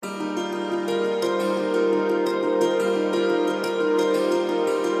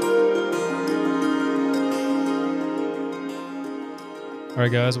All right,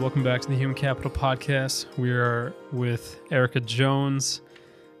 guys, welcome back to the Human Capital Podcast. We are with Ericka Jones,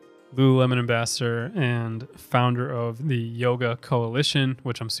 Lululemon ambassador and founder of the Yoga Coalition,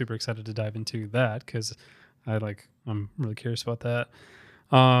 which I'm super excited to dive into that because I'm really curious about that.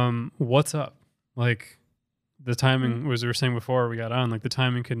 What's up? Like the timing, as we were saying before we got on, like the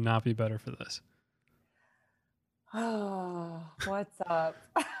timing could not be better for this. Oh, what's up?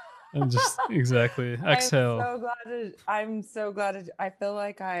 I'm just exactly exhale. I'm so glad I feel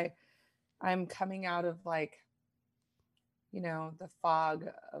like I'm coming out of the fog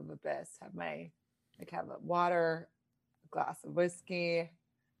of abyss. Have a water, a glass of whiskey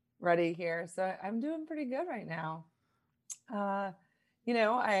ready here. So I'm doing pretty good right now. I'm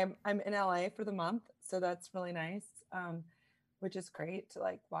in LA for the month, so that's really nice. Which is great to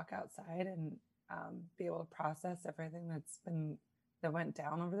walk outside and be able to process everything that went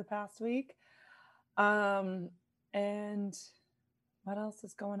down over the past week. And what else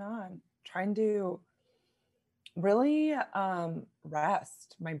is going on? Trying to really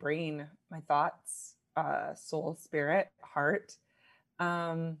rest my brain, my thoughts, soul, spirit, heart,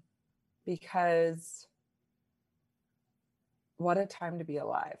 because what a time to be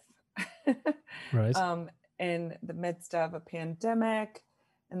alive. Right. In the midst of a pandemic,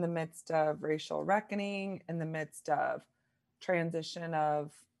 in the midst of racial reckoning, in the midst of transition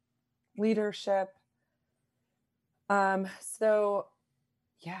of leadership. So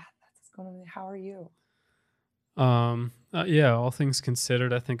yeah, that's what's going on. How are you? Yeah, all things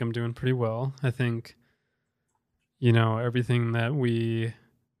considered, I think I'm doing pretty well. I think, everything that we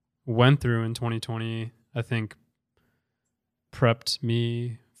went through in 2020, I think prepped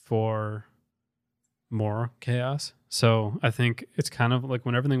me for more chaos. So I think it's kind of like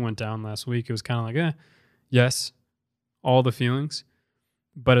when everything went down last week, it was kind of like, yes, all the feelings.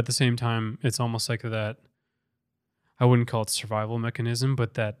 But at the same time, it's almost like that, I wouldn't call it survival mechanism,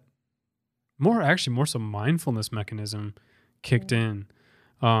 but that more so mindfulness mechanism kicked in,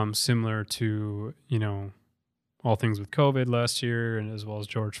 similar to, all things with COVID last year and as well as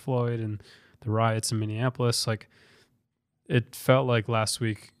George Floyd and the riots in Minneapolis. Like it felt like last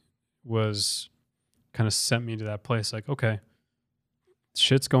week was kind of sent me to that place. Like, okay,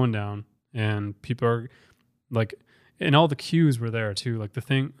 shit's going down and people are like, and all the cues were there too. Like the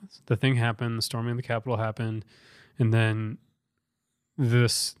thing happened, the storming of the Capitol happened. And then the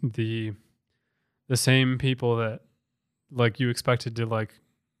same people that like you expected to like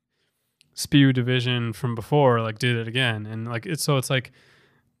spew division from before, like did it again. And like, it's like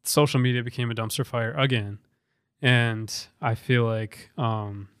social media became a dumpster fire again. And I feel like,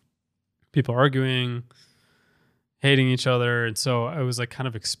 people arguing, hating each other. And so I was like kind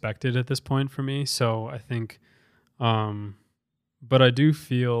of expected at this point for me. So I think, but I do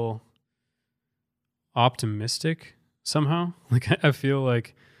feel optimistic somehow. Like I feel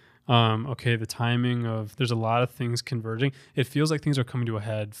like, okay, the timing of there's a lot of things converging. It feels like things are coming to a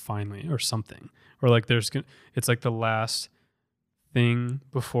head finally, or something, or like it's like the last thing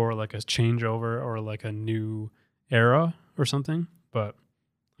before like a changeover or like a new era or something. But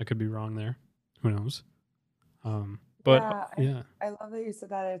I could be wrong there. Who knows? But Yeah, yeah, I love that you said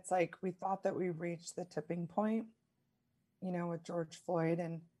that. It's like we thought that we reached the tipping point, with George Floyd.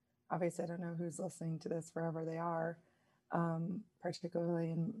 And obviously, I don't know who's listening to this wherever they are,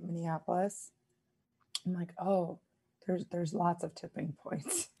 particularly in Minneapolis. I'm like, oh, there's lots of tipping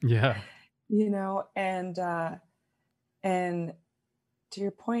points, yeah, and to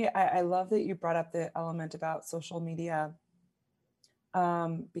your point, I love that you brought up the element about social media,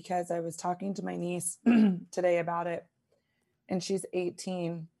 because I was talking to my niece today about it, and she's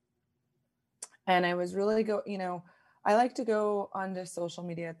 18. And I was really I like to go onto social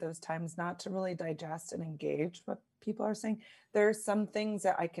media at those times, not to really digest and engage what people are saying. There are some things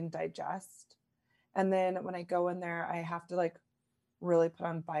that I can digest. And then when I go in there, I have to really put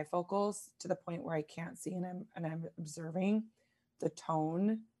on bifocals to the point where I can't see, and I'm observing the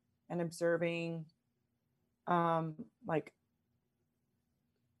tone and observing um like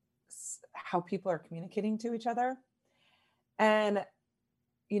how people are communicating to each other. And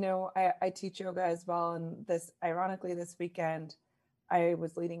I teach yoga as well. And ironically, this weekend, I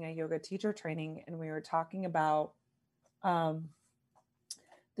was leading a yoga teacher training, and we were talking about um,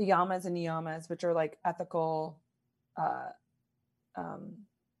 the yamas and niyamas, which are like ethical uh, um,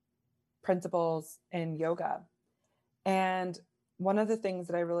 principles in yoga. And one of the things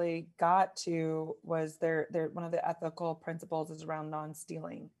that I really got to was one of the ethical principles is around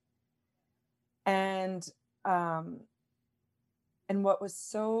non-stealing. And um, and what was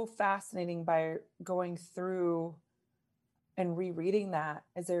so fascinating by going through and rereading that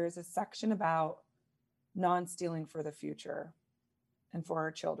is there is a section about non-stealing for the future. and for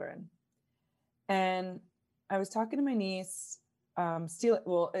our children. And I was talking to my niece,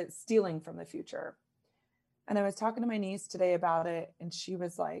 it's stealing from the future. And I was talking to my niece today about it, and she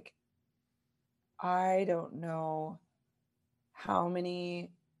was like, I don't know how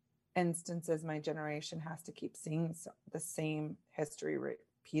many instances my generation has to keep seeing the same history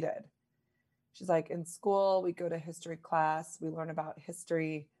repeated. She's like, in school, we go to history class, we learn about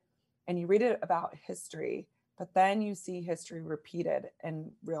history, and you read it about history, but then you see history repeated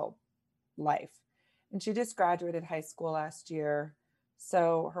in real life. And she just graduated high school last year.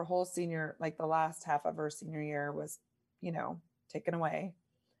 So her whole senior, like the last half of her senior year was, taken away.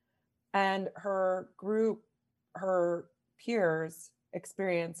 And her group, her peers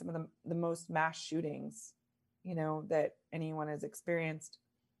experienced some of the most mass shootings, that anyone has experienced.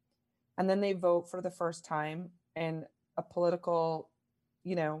 And then they vote for the first time in a political,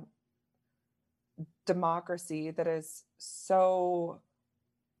 democracy that is so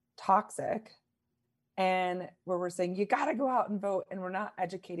toxic, and where we're saying you got to go out and vote, and we're not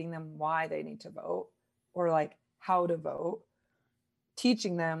educating them why they need to vote or like how to vote,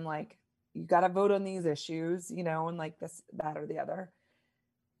 teaching them like you got to vote on these issues, and like this, that, or the other.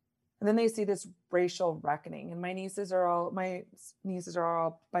 And then they see this racial reckoning, and my nieces are all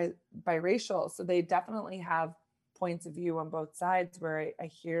biracial, so they definitely have points of view on both sides where I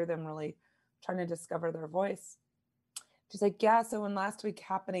hear them really trying to discover their voice. She's like, yeah, so when last week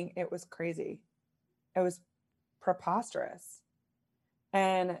happening, it was crazy. It was preposterous.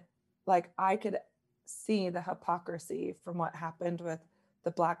 And like, I could see the hypocrisy from what happened with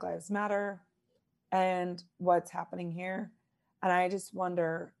the Black Lives Matter and what's happening here. And I just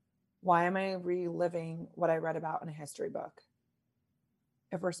wonder, why am I reliving what I read about in a history book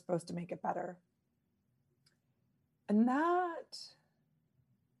if we're supposed to make it better? And that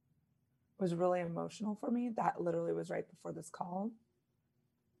was really emotional for me. That literally was right before this call.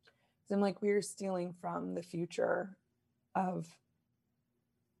 So I'm like, we're stealing from the future of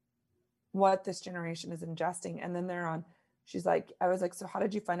what this generation is ingesting. And then she's like, I was like, so how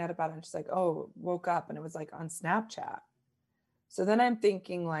did you find out about it? And she's like, oh, woke up and it was like on Snapchat. So then I'm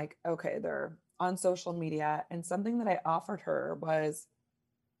thinking like, okay, they're on social media. And something that I offered her was,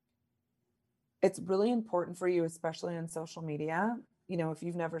 it's really important for you, especially on social media, if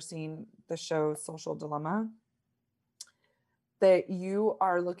you've never seen the show Social Dilemma, that you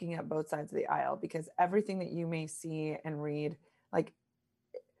are looking at both sides of the aisle, because everything that you may see and read, like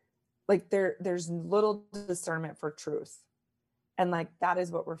there's little discernment for truth. And like, that is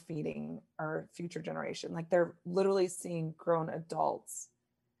what we're feeding our future generation. Like, they're literally seeing grown adults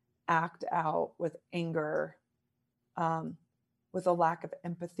act out with anger, with a lack of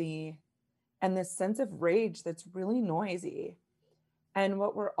empathy, and this sense of rage that's really noisy. And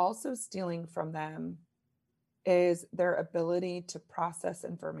what we're also stealing from them is their ability to process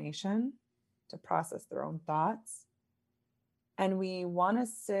information, to process their own thoughts. And we want to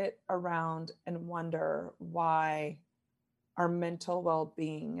sit around and wonder why our mental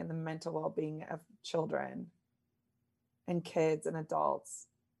well-being and the mental well-being of children and kids and adults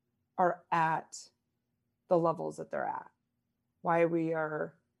are at the levels that they're at. Why we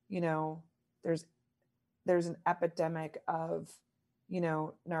are, there's an epidemic of,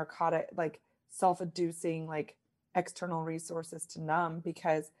 narcotic, like self-inducing, like external resources to numb,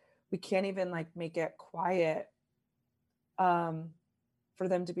 because we can't even like make it quiet for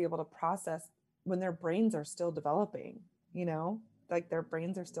them to be able to process when their brains are still developing, like their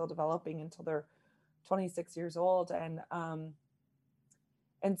brains are still developing until they're 26 years old. And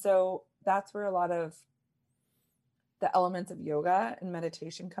so that's where a lot of the elements of yoga and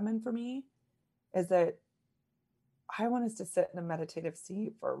meditation come in for me, is that I want us to sit in a meditative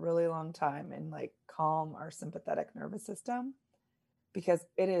seat for a really long time and like calm our sympathetic nervous system, because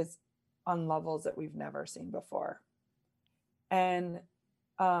it is on levels that we've never seen before. And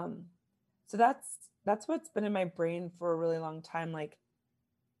so that's what's been in my brain for a really long time, like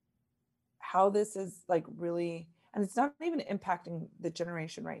how this is like really, and it's not even impacting the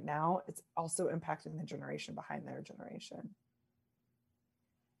generation right now, it's also impacting the generation behind their generation.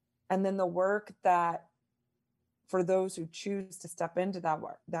 And then the work that, for those who choose to step into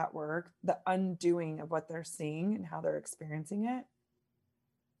that work, the undoing of what they're seeing and how they're experiencing it,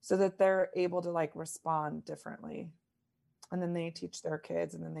 so that they're able to like respond differently. And then they teach their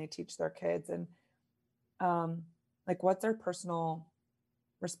kids, and then they teach their kids. And like, what's our personal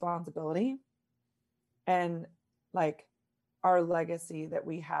responsibility and like our legacy that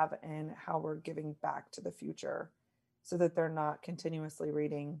we have in how we're giving back to the future, so that they're not continuously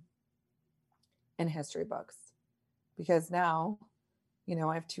reading in history books. Because now,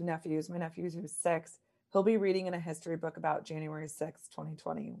 I have two nephews. My nephew who's 6, he'll be reading in a history book about January 6th,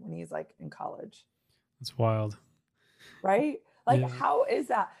 2020 when he's like in college. It's wild. Right? Like, Yeah. how is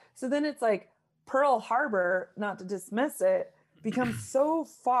that? So then it's like Pearl Harbor, not to dismiss it, becomes so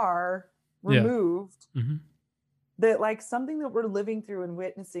far removed that like something that we're living through and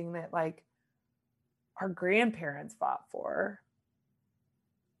witnessing that like our grandparents fought for,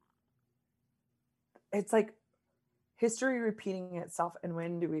 it's like history repeating itself. And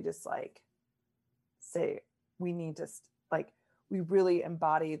when do we just like say we need to like, we really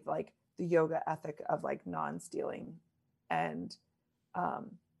embodied like the yoga ethic of like non-stealing and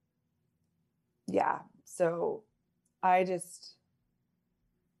yeah, so I just,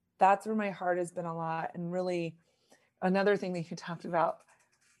 that's where my heart has been a lot. And really another thing that you talked about,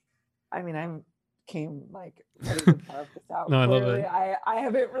 I mean, I'm came like ready to carve this out. No, I love Clearly, it. I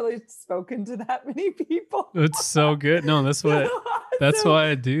haven't really spoken to that many people. It's so good. No, that's what that's why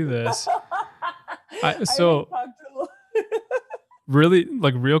I do this. So really,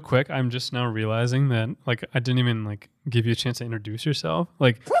 like real quick, I'm just now realizing that like I didn't even like give you a chance to introduce yourself.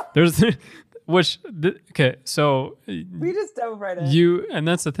 Like there's okay, so we just dove right in. You, and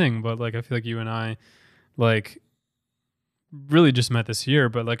that's the thing, but like I feel like you and I like really just met this year,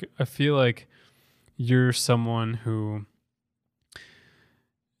 but like I feel like you're someone who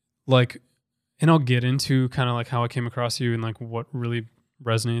like, and I'll get into kind of like how I came across you and like what really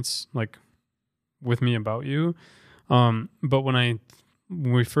resonates like with me about you. But when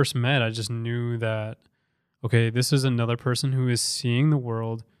we first met, I just knew that, okay, this is another person who is seeing the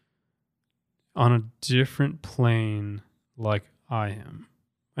world on a different plane like I am.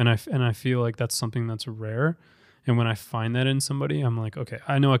 And I feel like that's something that's rare. And when I find that in somebody, I'm like, okay,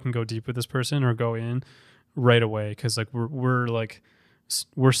 I know I can go deep with this person or go in right away because like we're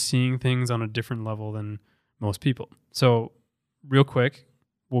seeing things on a different level than most people. So real quick,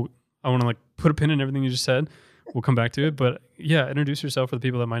 I want to like put a pin in everything you just said. We'll come back to it, but yeah, introduce yourself for the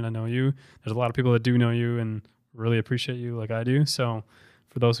people that might not know you. There's a lot of people that do know you and really appreciate you like I do. So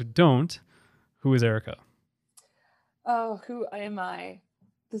for those who don't, who is Ericka? Oh, who am I?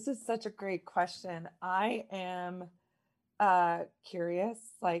 This is such a great question. I am curious,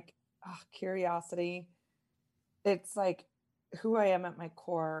 like curiosity. It's like who I am at my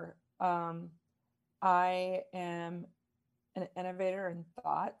core. I am an innovator in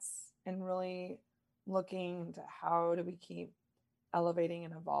thoughts and really looking to how do we keep elevating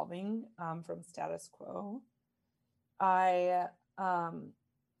and evolving from status quo. I am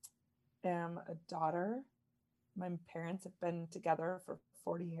a daughter. My parents have been together for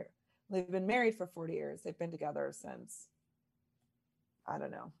 40 years. They've been married for 40 years. They've been together since, I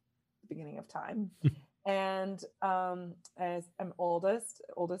don't know, the beginning of time. And as I'm oldest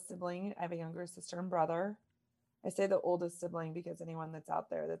sibling, I have a younger sister and brother. I say the oldest sibling because anyone that's out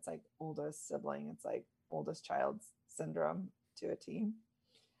there that's like oldest sibling, it's like oldest child syndrome to a T.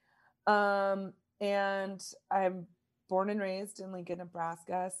 And I'm born and raised in Lincoln,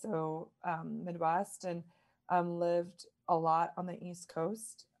 Nebraska, so Midwest, and lived a lot on the East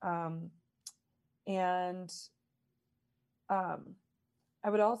Coast. And I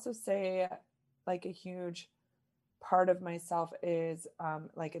would also say like a huge part of myself is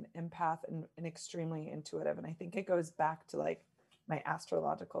like an empath and extremely intuitive. And I think it goes back to like my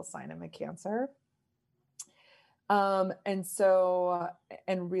astrological sign. I'm a Cancer. And so,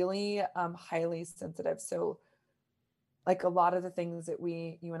 and really highly sensitive. So like a lot of the things that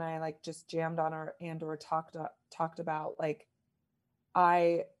you and I like just jammed on or talked about, like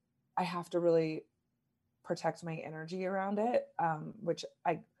I have to really protect my energy around it. Which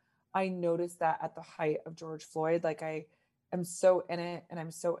I noticed that at the height of George Floyd, like I am so in it and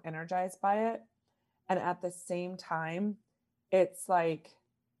I'm so energized by it. And at the same time, it's like,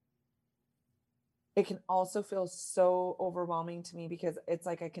 it can also feel so overwhelming to me because it's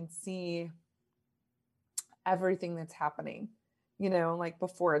like I can see everything that's happening, like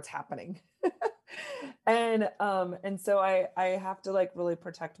before it's happening. And so I have to like really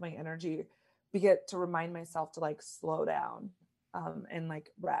protect my energy, to remind myself to like slow down and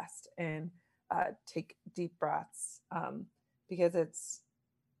like rest and take deep breaths, because it's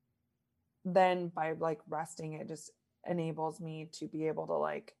then by like resting, it just enables me to be able to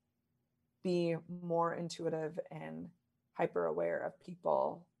like be more intuitive and hyper aware of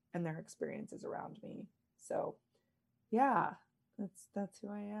people and their experiences around me. So yeah, that's who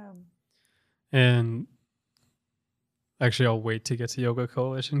I am. And actually, I'll wait to get to Yoga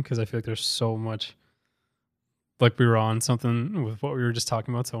Coalition because I feel like there's so much. Like we were on something with what we were just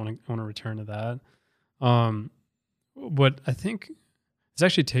talking about, so I want to return to that. What I think this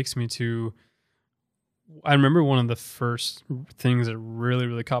actually takes me to, I remember one of the first things that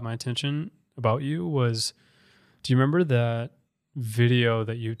really caught my attention about you was, do you remember that video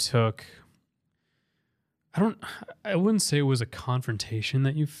that you took? I don't I wouldn't say it was a confrontation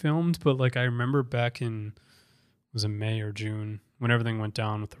that you filmed, but like I remember back in, was it May or June when everything went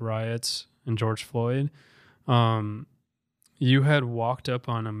down with the riots and George Floyd? Um, you had walked up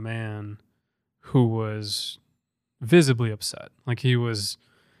on a man who was visibly upset. Like he was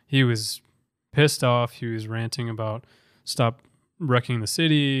pissed off. He was ranting about stop wrecking the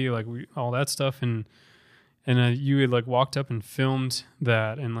city, like all that stuff. And you had like walked up and filmed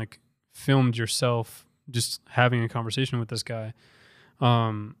that and like filmed yourself just having a conversation with this guy.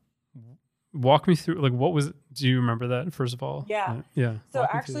 Um, walk me through like what was. Do you remember that first of all? Yeah. Yeah. So Walk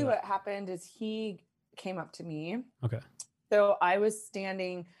me through actually that. what happened is he came up to me. Okay. So I was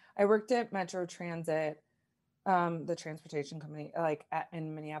standing, I worked at Metro Transit, the transportation company, like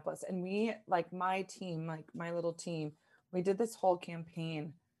in Minneapolis. And we, like my team, like my little team, we did this whole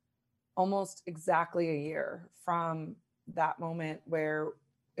campaign almost exactly a year from that moment where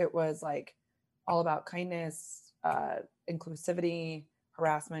it was like all about kindness, inclusivity,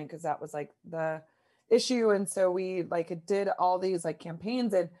 harassment, because that was like the issue. And so we like did all these like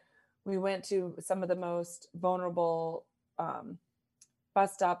campaigns, and we went to some of the most vulnerable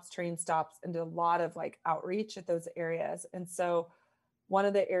bus stops, train stops, and did a lot of like outreach at those areas. And so one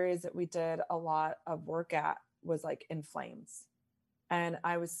of the areas that we did a lot of work at was like in flames. And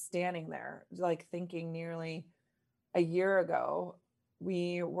I was standing there, like thinking nearly a year ago,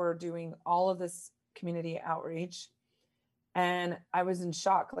 we were doing all of this community outreach. And I was in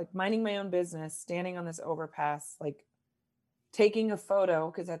shock, like minding my own business, standing on this overpass, like taking a photo,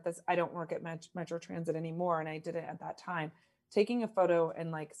 because at this, I don't work at Metro Transit anymore. And I did it at that time, taking a photo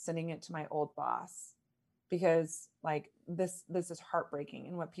and like sending it to my old boss, because like this is heartbreaking.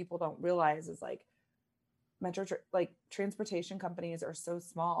 And what people don't realize is like like transportation companies are so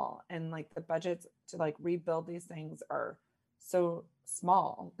small, and like the budgets to like rebuild these things are so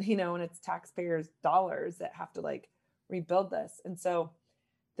small, and it's taxpayers dollars that have to like rebuild this. And so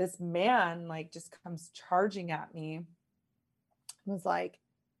this man like just comes charging at me, was like,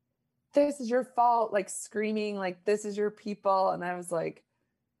 this is your fault, like screaming like this is your people. And I was like,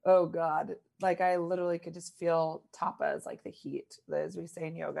 oh god, like I literally could just feel tapas, like the heat, as we say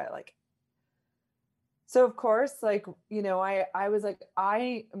in yoga, like. So of course, like, I was like,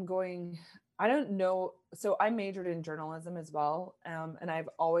 I don't know. So I majored in journalism as well. And I've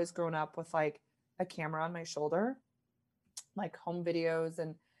always grown up with like a camera on my shoulder, like home videos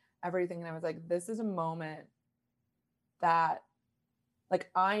and everything. And I was like, this is a moment that like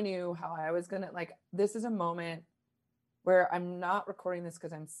I knew how I was gonna, like, this is a moment where I'm not recording this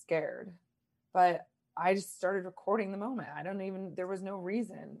because I'm scared, but I just started recording the moment. There was no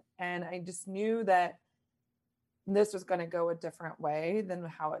reason. And I just knew that this was going to go a different way than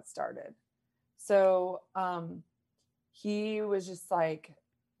how it started. So he was just like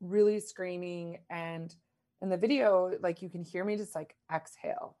really screaming, and in the video, like you can hear me just like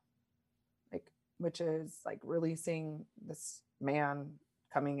exhale, like, which is like releasing this man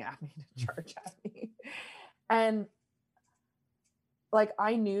coming at me to charge at me. And like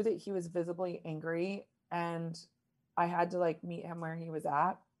I knew that he was visibly angry, and I had to like meet him where he was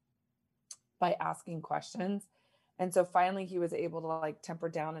at by asking questions. And so finally he was able to like temper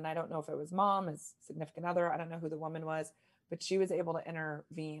down. And I don't know if it was mom, his significant other, I don't know who the woman was, but she was able to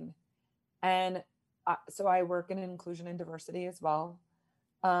intervene. And so I work in inclusion and diversity as well,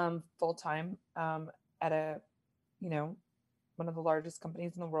 full time, at one of the largest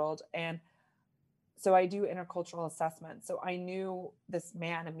companies in the world. And so I do intercultural assessment. So I knew this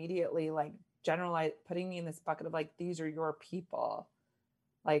man immediately, like generalized, putting me in this bucket of like, these are your people.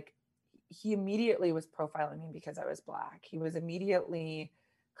 Like he immediately was profiling me because I was Black. He was immediately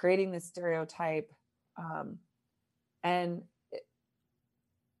creating this stereotype. And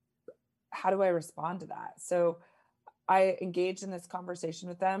how do I respond to that? So I engaged in this conversation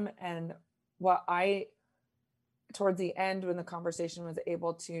with them. And towards the end, when the conversation was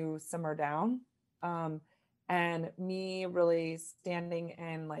able to simmer down, and me really standing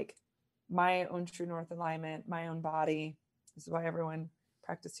in like my own true north alignment, my own body. This is why everyone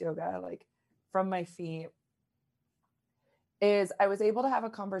practice yoga, like from my feet, is I was able to have a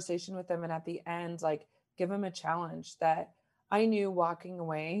conversation with them. And at the end, like give him a challenge that I knew walking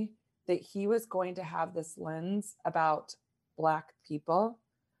away that he was going to have this lens about Black people,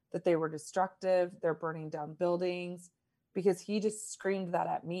 that they were destructive, they're burning down buildings, because he just screamed that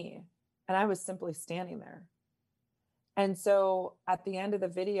at me. And I was simply standing there. And so at the end of the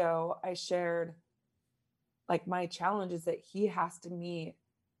video, I shared like my challenge is that he has to meet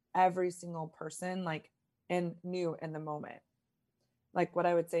every single person like new in the moment. like what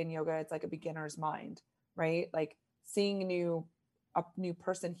I would say in yoga, it's like a beginner's mind, right? Like seeing a new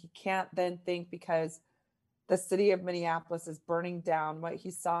person, he can't then think because the city of Minneapolis is burning down what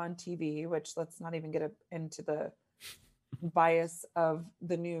he saw on TV, which let's not even get into the bias of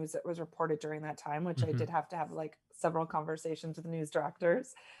the news that was reported during that time, which I Hmm. did have to have like several conversations with news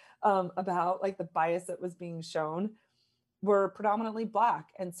directors about like the bias that was being shown, were predominantly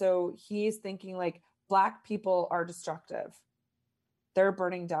Black. And so he's thinking like Black people are destructive. They're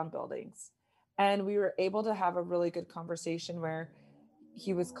burning down buildings. And we were able to have a really good conversation where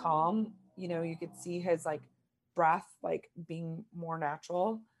he was calm. You know, you could see his like breath like being more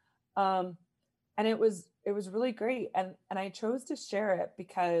natural. Um, and it was really great. And I chose to share it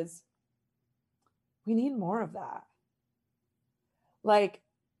because we need more of that. Like,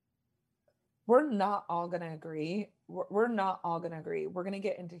 we're not all going to agree. We're not all going to agree. We're going to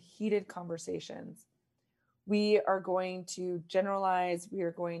get into heated conversations. We are going to generalize. We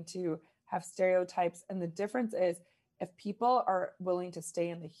are going to have stereotypes. And the difference is if people are willing to stay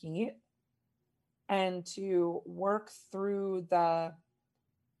in the heat and to work through the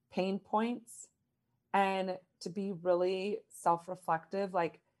pain points and to be really self reflective,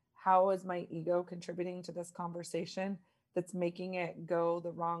 like, how is my ego contributing to this conversation that's making it go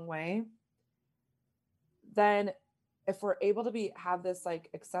the wrong way? Then if we're able to have this like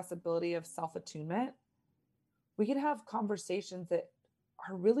accessibility of self attunement, we can have conversations that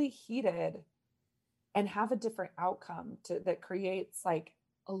are really heated and have a different outcome that creates like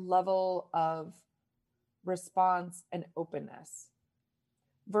a level of response and openness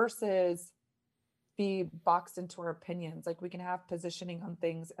versus be boxed into our opinions. Like we can have positioning on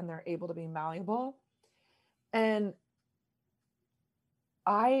things and they're able to be malleable. And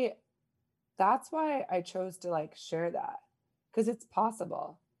I that's why I chose to like share that, because it's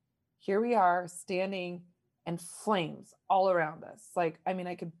possible. Here we are standing and flames all around us. Like, I mean,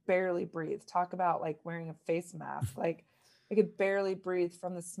 I could barely breathe. Talk about like wearing a face mask. Like, I could barely breathe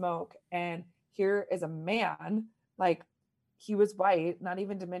from the smoke. And here is a man, like, he was white, not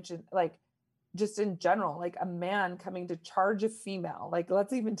even to mention, like, just in general, like a man coming to charge a female. Like,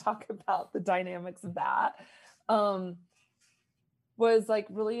 let's even talk about the dynamics of that. Um, was like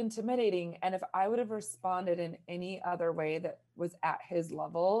really intimidating. And if I would have responded in any other way that was at his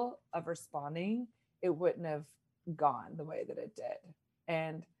level of responding, it wouldn't have gone the way that it did.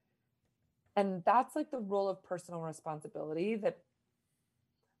 And that's like the role of personal responsibility that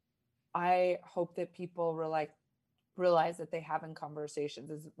I hope that people realize that they have in conversations,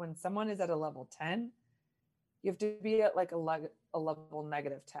 is when someone is at a level 10, you have to be at like a level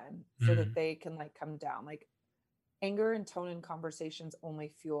negative 10 so that Mm. they can like come down. Like anger and tone in conversations only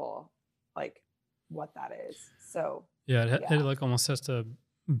fuel like what that is. So Yeah, it yeah. like almost has to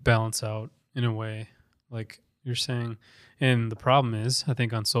balance out in a way, like you're saying. And the problem is, I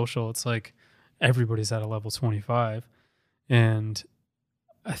think on social, it's like everybody's at a level 25, and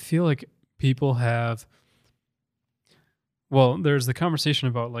I feel like people have. Well, there's the conversation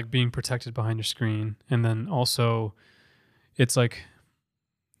about like being protected behind your screen, and then also it's like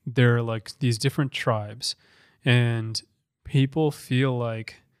there are like these different tribes, and people feel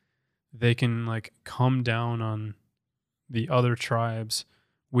like they can like come down on the other tribes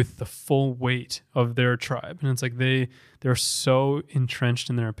with the full weight of their tribe, and it's like they're so entrenched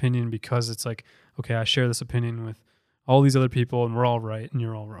in their opinion because it's like, okay, I share this opinion with all these other people and we're all right and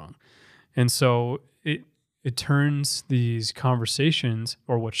you're all wrong. And so it turns these conversations,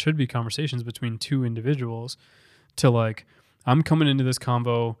 or what should be conversations between two individuals, to like, I'm coming into this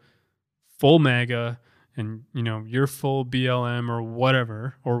convo full MAGA, and you're full BLM or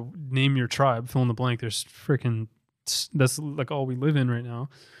whatever, or name your tribe, fill in the blank. There's freaking, that's like all we live in right now.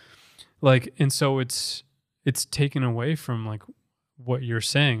 Like, and so it's taken away from like what you're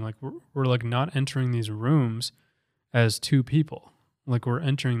saying. Like we're like not entering these rooms as two people. Like we're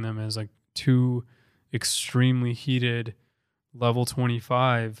entering them as like two extremely heated level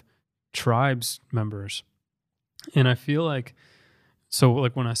 25 tribes members. And I feel like, so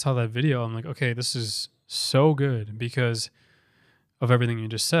like when I saw that video, I'm like, okay, this is so good because of everything you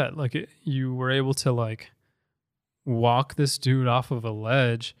just said. Like you were able to like walk this dude off of a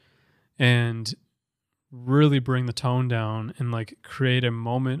ledge and really bring the tone down and like create a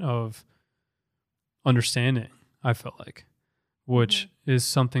moment of understanding, I felt like, Hmm. which is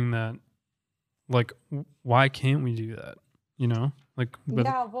something that, like, why can't we do that? Like with.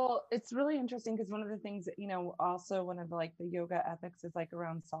 Yeah, well, it's really interesting because one of the things that, also one of the like the yoga ethics is like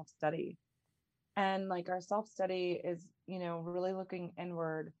around self-study. And like our self-study is, really looking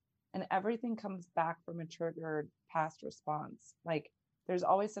inward, and everything comes back from a triggered past response. Like there's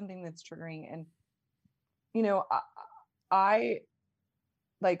always something that's triggering. And you know, I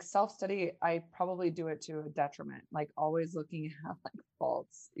like self-study, I probably do it to a detriment, like always looking at like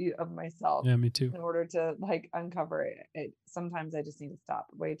faults of myself Yeah, me too. in order to like uncover it. Sometimes I just need to stop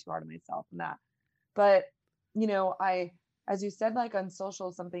way too hard on myself and that. But, as you said, like on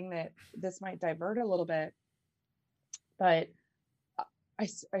social, something that this might divert a little bit, but I,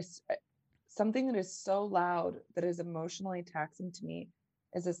 I, something that is so loud that is emotionally taxing to me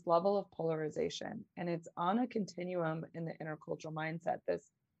is this level of polarization. And it's on a continuum in the intercultural mindset, this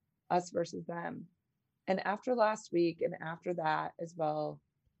us versus them. And after last week and after that as well,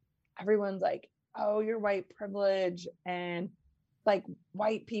 everyone's like, oh, you're white privilege and like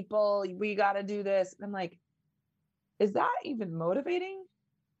white people, we got to do this. And I'm like, is that even motivating?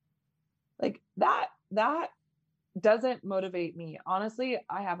 Like that doesn't motivate me. Honestly,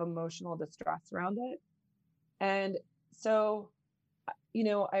 I have emotional distress around it. And so,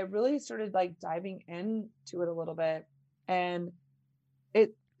 I really started like diving into it a little bit. And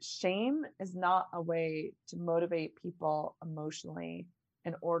shame is not a way to motivate people emotionally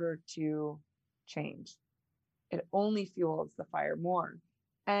in order to change. It only fuels the fire more.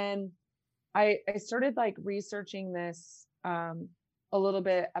 And I started like researching this a little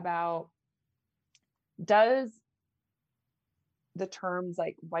bit about, does the terms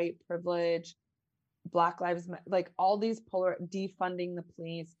like white privilege, Black Lives Matter, like all these polar defunding the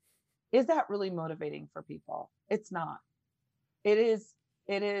police, is that really motivating for people? It's not. It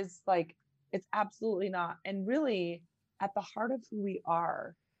is like, it's absolutely not. And really, at the heart of who we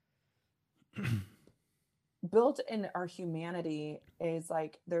are, built in our humanity, is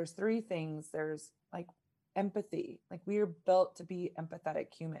like there's three things. There's like empathy. Like we are built to be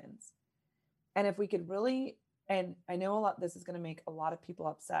empathetic humans. And if we could really, and I know a lot, this is going to make a lot of people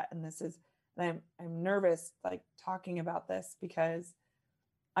upset, and I'm nervous like talking about this, because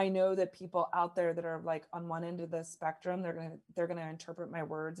I know that people out there that are like on one end of the spectrum, they're going to interpret my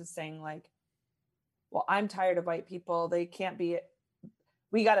words as saying like, well, I'm tired of white people. They can't be,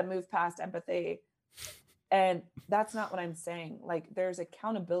 we got to move past empathy. And that's not what I'm saying. Like there's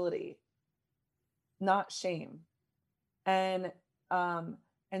accountability, not shame. And um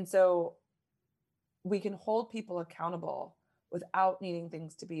and so we can hold people accountable without needing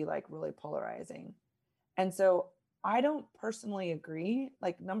things to be like really polarizing. And so I don't personally agree.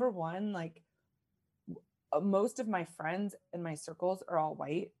 Like number one, like most of my friends in my circles are all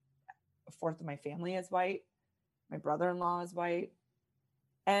white. A fourth of my family is white. My brother-in-law is white.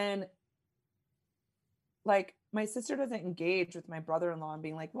 And like my sister doesn't engage with my brother-in-law and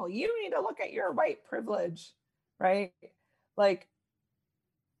being like, well, you need to look at your white privilege, right? Like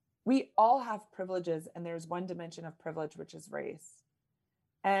we all have privileges, and there's one dimension of privilege, which is race.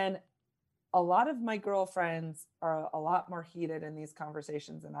 And a lot of my girlfriends are a lot more heated in these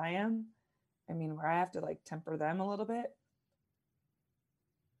conversations than I am. I mean, where I have to like temper them a little bit.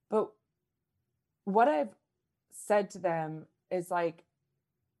 But what I've said to them is like,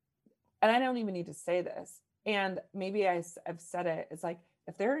 and I don't even need to say this, and maybe I've said it, it's like,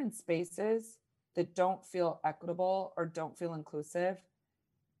 if they're in spaces that don't feel equitable or don't feel inclusive,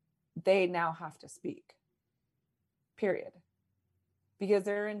 they now have to speak, period. Because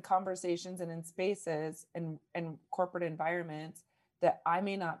they're in conversations and in spaces and corporate environments that I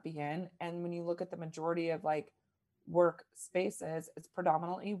may not be in. And when you look at the majority of like work spaces, it's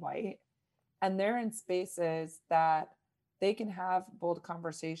predominantly white. And they're in spaces that they can have bold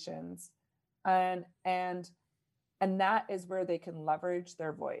conversations, and that is where they can leverage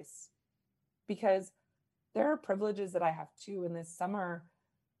their voice. Because there are privileges that I have too. In this summer,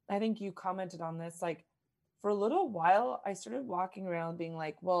 I think you commented on this, like for a little while, I started walking around being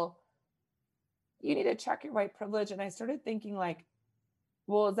like, well, you need to check your white privilege. And I started thinking like,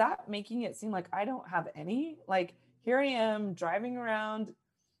 well, is that making it seem like I don't have any? Like here I am driving around,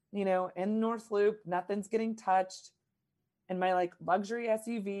 in North Loop, nothing's getting touched, and my like luxury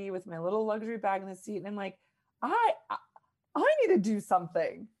SUV with my little luxury bag in the seat. And I'm like, I need to do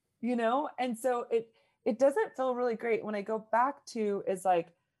something, And so it doesn't feel really great. When I go back to is like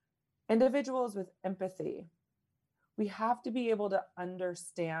individuals with empathy, we have to be able to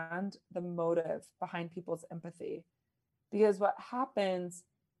understand the motive behind people's empathy. Because what happens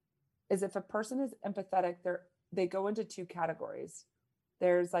is if a person is empathetic, they go into two categories.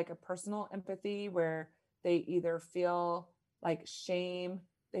 There's like a personal empathy where they either feel like shame,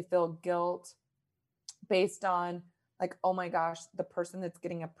 they feel guilt based on like, oh my gosh, the person that's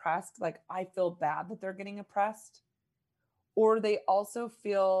getting oppressed, like I feel bad that they're getting oppressed. Or they also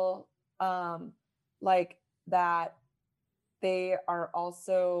feel like that they are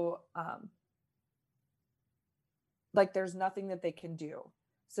also like there's nothing that they can do.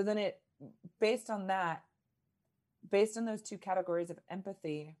 So then based on that, based on those two categories of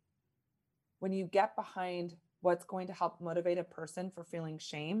empathy, when you get behind what's going to help motivate a person for feeling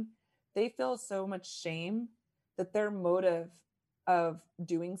shame, they feel so much shame that their motive of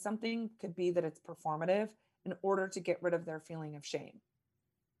doing something could be that it's performative in order to get rid of their feeling of shame.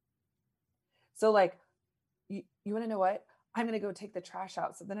 So, like, you want to know what? I'm going to go take the trash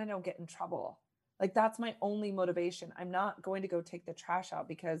out so then I don't get in trouble. Like, that's my only motivation. I'm not going to go take the trash out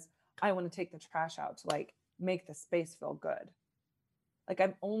because I want to take the trash out to like make the space feel good. Like,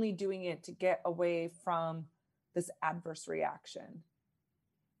 I'm only doing it to get away from this adverse reaction.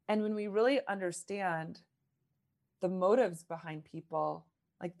 And when we really understand the motives behind people,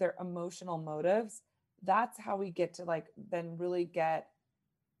 like their emotional motives, that's how we get to like then really get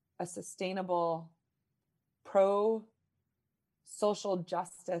a sustainable pro social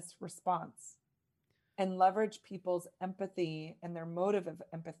justice response and leverage people's empathy and their motive of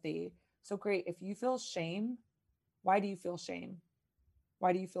empathy. So great, if you feel shame, why do you feel shame?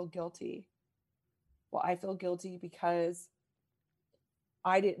 Why do you feel guilty? Well, I feel guilty because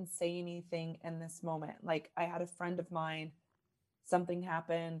I didn't say anything in this moment. Like, I had a friend of mine, something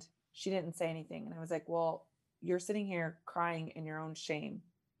happened, she didn't say anything. And I was like, well, you're sitting here crying in your own shame.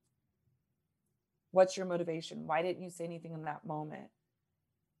 What's your motivation? Why didn't you say anything in that moment?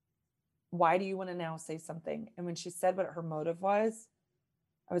 Why do you want to now say something? And when she said what her motive was,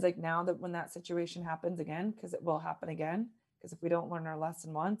 I was like, now that when that situation happens again, because it will happen again, because if we don't learn our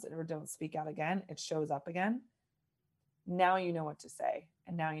lesson once or don't speak out again, it shows up again. Now you know what to say,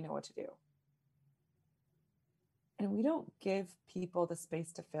 and now you know what to do. And we don't give people the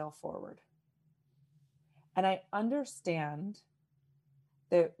space to fail forward. And I understand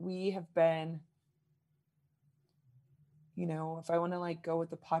that we have been, you know, if I want to like go with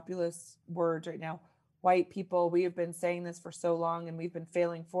the populist words right now, white people, we have been saying this for so long and we've been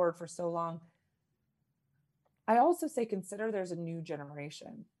failing forward for so long. I also say consider there's a new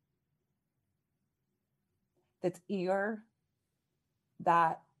generation that's eager,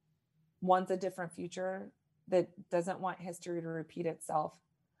 that wants a different future, that doesn't want history to repeat itself.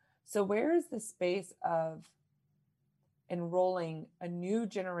 So, where is the space of enrolling a new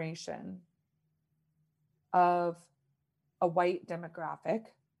generation of a white demographic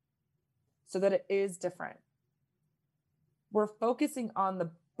so that it is different? We're focusing on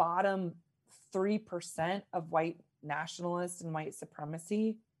the bottom 3% of white nationalists and white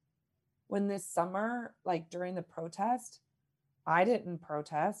supremacy. When this summer, like during the protest, I didn't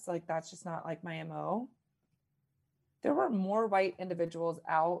protest. Like, that's just not like my MO. There were more white individuals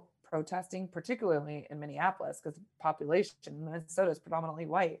out protesting, particularly in Minneapolis, because the population in Minnesota is predominantly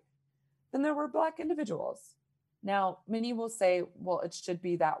white, than there were Black individuals. Now, many will say, well, it should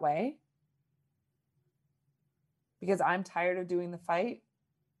be that way because I'm tired of doing the fight.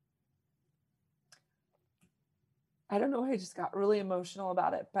 I don't know. I just got really emotional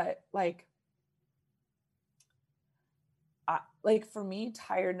about it. But like for me,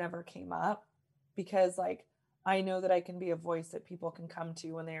 tired never came up because like I know that I can be a voice that people can come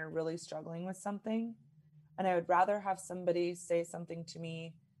to when they are really struggling with something. And I would rather have somebody say something to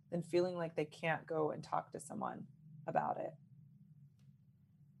me than feeling like they can't go and talk to someone about it.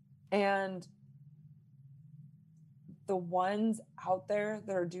 And the ones out there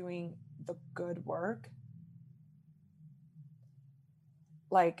that are doing the good work,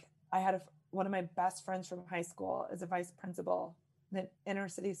 like I had one of my best friends from high school is a vice principal in an inner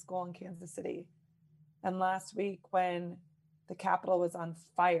city school in Kansas City. And last week when the Capitol was on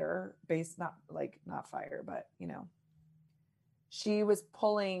fire, not fire, but you know, she was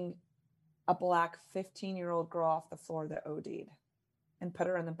pulling a Black 15-year-old girl off the floor that OD'd and put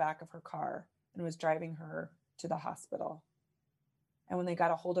her in the back of her car and was driving her to the hospital. And when they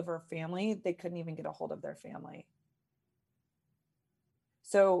got a hold of her family, they couldn't even get a hold of their family.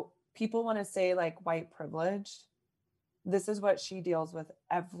 So people want to say like white privilege. This is what she deals with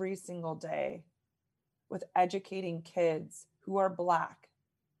every single day with educating kids who are Black.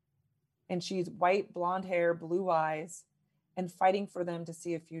 And she's white, blonde hair, blue eyes, and fighting for them to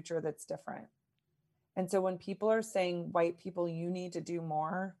see a future that's different. And so when people are saying, white people, you need to do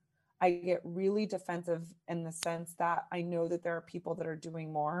more, I get really defensive in the sense that I know that there are people that are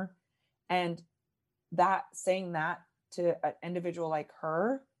doing more. And that saying that to an individual like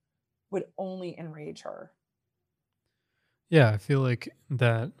her would only enrage her. Yeah, I feel like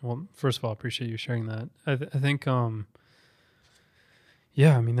that. Well, first of all, I appreciate you sharing that. I think,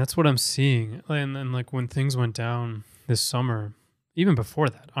 yeah, I mean, that's what I'm seeing. And then, like, when things went down this summer, even before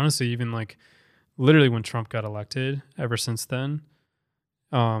that, honestly, even like literally when Trump got elected, ever since then,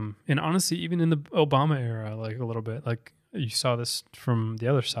 and honestly, even in the Obama era, like a little bit, like you saw this from the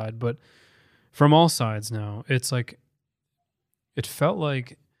other side, but from all sides now, it's like it felt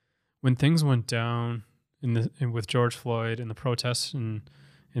like when things went down with George Floyd and the protests in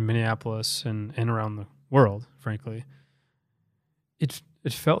Minneapolis and around the world, frankly, it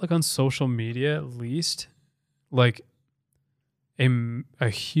felt like on social media at least, like a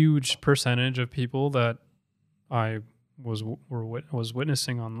huge percentage of people that I was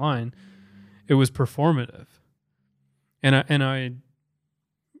witnessing online, it was performative, and I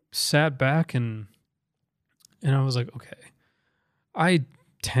sat back and I was like, okay, I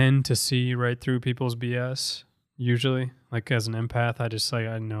tend to see right through people's BS usually. Like as an empath, I just like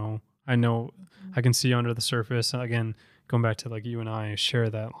I know I can see under the surface. Again, going back to like you and I share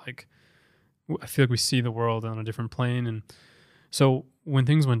that, like I feel like we see the world on a different plane. And so when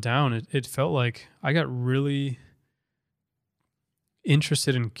things went down, it felt like I got really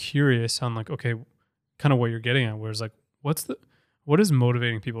interested and curious on like, okay, kind of what you're getting at, where it's like, what is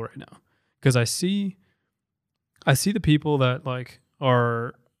motivating people right now? Because I see the people that like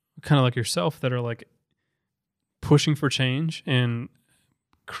are kind of like yourself that are like pushing for change and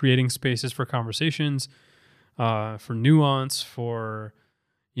creating spaces for conversations, for nuance, for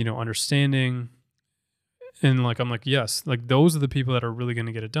understanding. And like I'm like, yes, like those are the people that are really going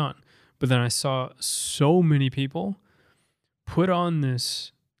to get it done. But then I saw so many people put on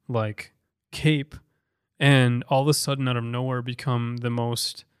this like cape and all of a sudden out of nowhere become the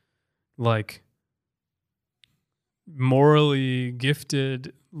most like morally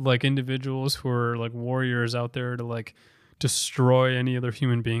gifted like individuals who are like warriors out there to like destroy any other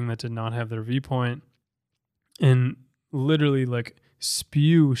human being that did not have their viewpoint, and literally like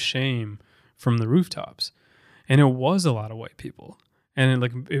spew shame from the rooftops. And it was a lot of white people, and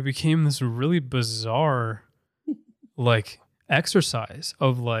it became this really bizarre like exercise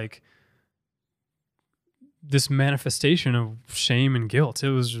of like this manifestation of shame and guilt. It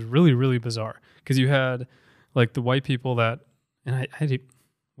was really, really bizarre because you had like the white people that, and I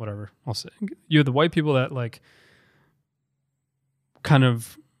whatever I'll say, you had the white people that like kind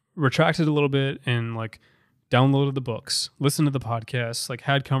of retracted a little bit and like downloaded the books, listened to the podcasts, like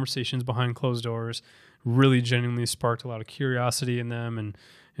had conversations behind closed doors, really genuinely sparked a lot of curiosity in them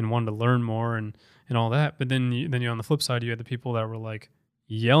and wanted to learn more and all that. But then you on the flip side, you had the people that were like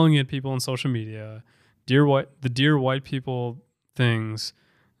yelling at people on social media, dear white people things,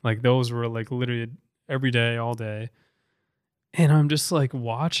 like those were like literally every day, all day. And I'm just like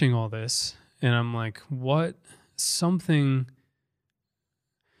watching all this and I'm like,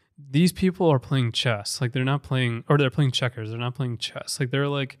 these people are playing chess. Like they're playing checkers. They're not playing chess.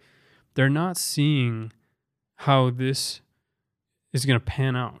 They're not seeing how this is going to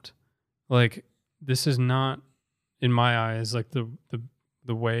pan out. Like this is not, in my eyes, like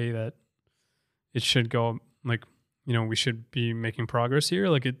the way that it should go. Like, we should be making progress here.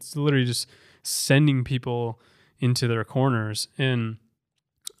 Like it's literally just sending people into their corners. And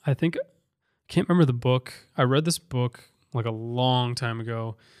I can't remember the book. I read this book like a long time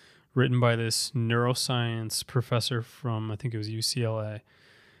ago, written by this neuroscience professor from, I think it was UCLA.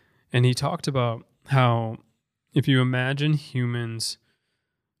 And he talked about how if you imagine humans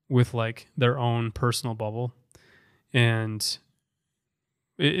with like their own personal bubble, and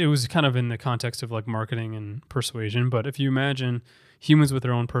it was kind of in the context of like marketing and persuasion, but if you imagine humans with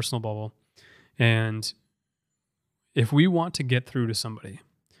their own personal bubble, and if we want to get through to somebody,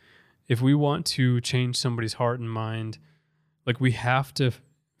 if we want to change somebody's heart and mind, like we have to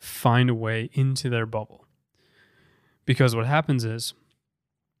find a way into their bubble. Because what happens is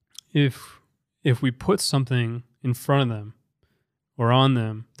if we put something in front of them or on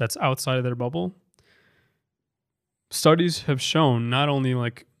them that's outside of their bubble, studies have shown not only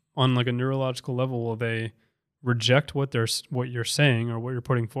like on like a neurological level will they reject what you're saying or what you're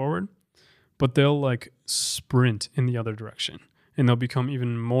putting forward, but they'll like sprint in the other direction and they'll become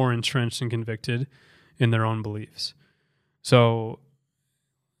even more entrenched and convicted in their own beliefs. So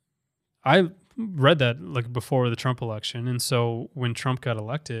I read that like before the Trump election. And so when Trump got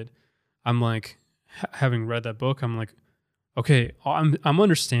elected, I'm like, having read that book, I'm like, okay, I'm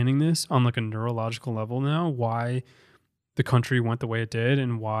understanding this on like a neurological level now, why the country went the way it did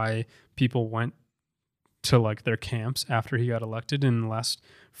and why people went to like their camps after he got elected in the last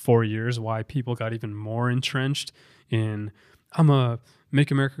 4 years, why people got even more entrenched in, I'm a make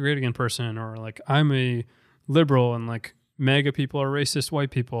America great again person, or like I'm a liberal and like MAGA people are racist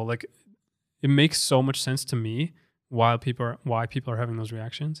white people. Like it makes so much sense to me why people are having those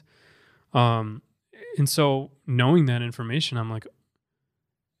reactions. And so knowing that information, I'm like,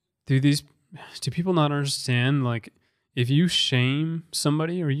 do people not understand? Like if you shame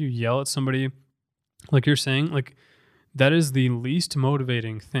somebody or you yell at somebody, like you're saying, like that is the least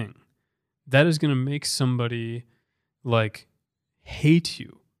motivating thing. that is going to make somebody like hate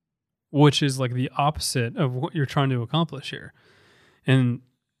you, which is like the opposite of what you're trying to accomplish here. And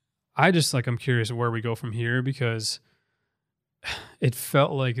I'm curious where we go from here, because it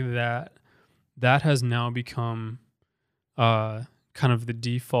felt like that has now become kind of the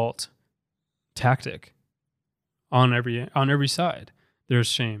default tactic on every side.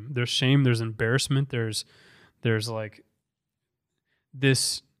 There's embarrassment, there's like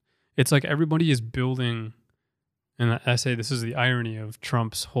this. It's like everybody is building, and I say this is the irony of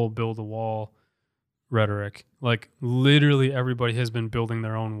Trump's whole build a wall rhetoric. Like literally everybody has been building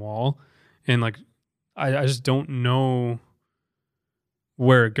their own wall, and like I just don't know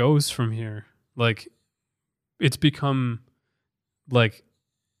where it goes from here. Like it's become like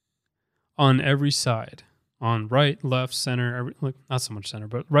on every side, on right, left, center, like not so much center,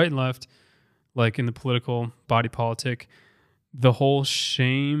 but right and left, like in the political body politic, the whole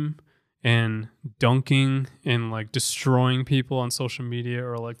shame and dunking and like destroying people on social media,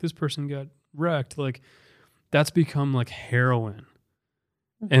 or like this person got wrecked, like that's become like heroin.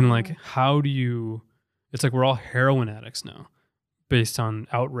 And like Mhm. how do you, it's like we're all heroin addicts now based on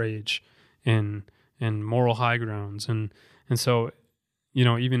outrage and moral high grounds. And so,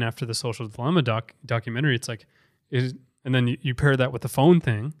 even after the social dilemma documentary, it's like and then you pair that with the phone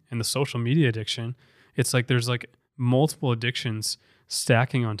thing and the social media addiction. It's like there's like multiple addictions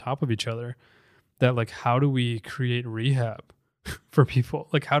stacking on top of each other, that like how do we create rehab for people?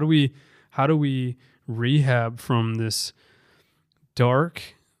 Like how do we rehab from this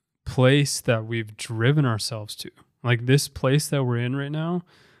dark place that we've driven ourselves to? Like this place that we're in right now,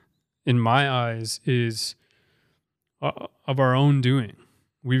 in my eyes, is of our own doing.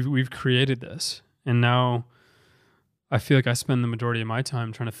 We've created this, and now I feel like I spend the majority of my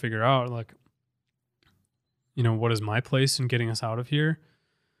time trying to figure out, like, what is my place in getting us out of here?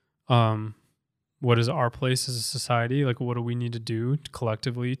 Um, what is our place as a society? Like, what do we need to do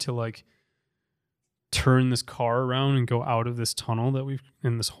collectively to like turn this car around and go out of this tunnel that we've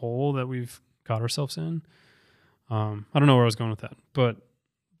in this hole that we've got ourselves in? I don't know where I was going with that, but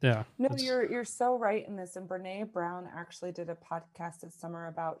yeah, No, that's you're so right in this. And Brene Brown actually did a podcast this summer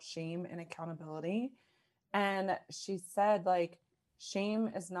about shame and accountability. And she said, like, shame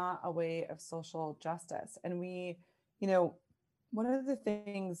is not a way of social justice. And you know, one of the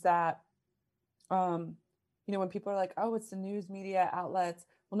things that um, when people are like, oh, it's the news media outlets.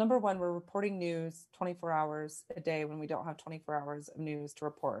 Well, number one, we're reporting news 24 hours a day when we don't have 24 hours of news to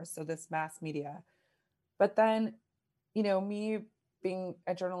report. So this mass media. But then, me being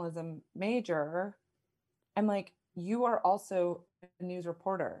a journalism major, I'm like, you are also a news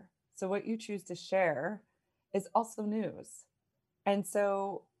reporter. So what you choose to share is also news. And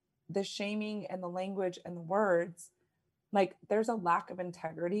so the shaming and the language and the words, like there's a lack of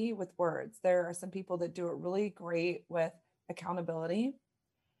integrity with words. There are some people that do it really great with accountability.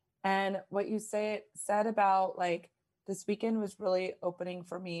 And what you said about like this weekend was really opening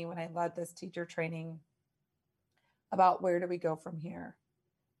for me when I led this teacher training about where do we go from here.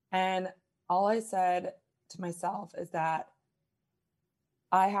 And all I said to myself is that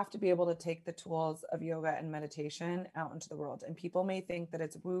I have to be able to take the tools of yoga and meditation out into the world. And people may think that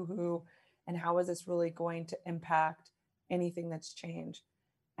it's woohoo and how is this really going to impact anything that's changed.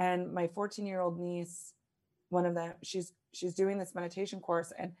 And my 14-year-old niece, one of them, she's doing this meditation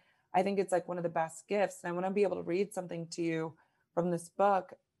course, and I think it's like one of the best gifts. And I want to be able to read something to you from this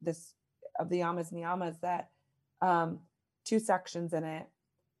book, this of the Yamas Niyamas, that um, two sections in it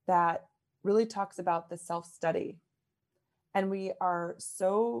that really talks about the self-study. And we are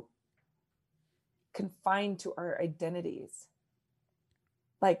so confined to our identities.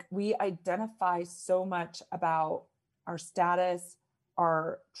 Like we identify so much about our status,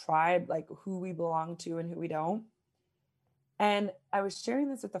 our tribe, like who we belong to and who we don't. And I was sharing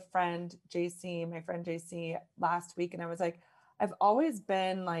this with a friend, JC, my friend JC, last week. And I was like, I've always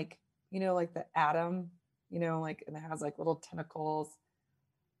been like, like the atom, like, and it has like little tentacles.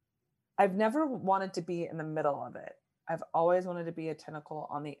 I've never wanted to be in the middle of it. I've always wanted to be a tentacle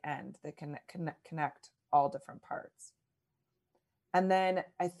on the end that can connect all different parts. And then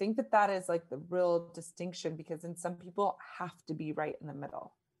I think that is like the real distinction, because then some people have to be right in the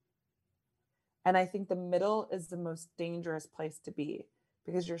middle. And I think the middle is the most dangerous place to be,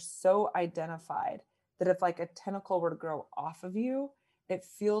 because you're so identified that if like a tentacle were to grow off of you, it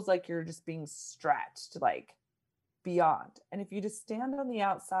feels like you're just being stretched like beyond. And if you just stand on the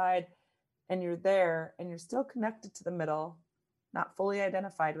outside and you're there and you're still connected to the middle, not fully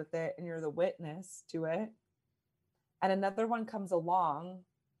identified with it, and you're the witness to it, and another one comes along,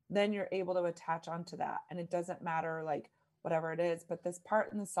 then you're able to attach onto that. And it doesn't matter like whatever it is. But this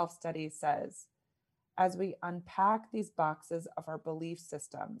part in the self study says, as we unpack these boxes of our belief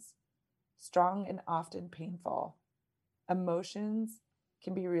systems, strong and often painful, emotions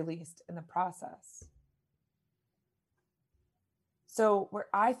can be released in the process. So, where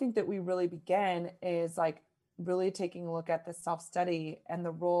I think that we really begin is like really taking a look at the self study and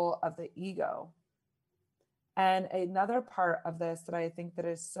the role of the ego. And another part of this that I think that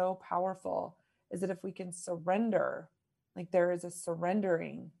is so powerful is that if we can surrender, like there is a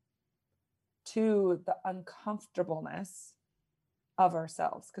surrendering to the uncomfortableness of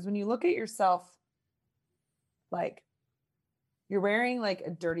ourselves. Because when you look at yourself, like you're wearing like a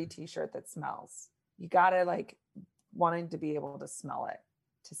dirty t-shirt that smells, you gotta like wanting to be able to smell it,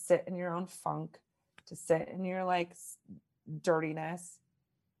 to sit in your own funk, to sit in your like dirtiness,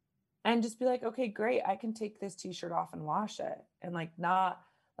 and just be like, okay, great, I can take this t-shirt off and wash it. And like not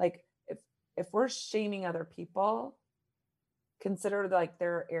like if we're shaming other people, consider like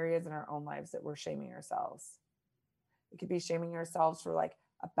there are areas in our own lives that we're shaming ourselves. It could be shaming ourselves for like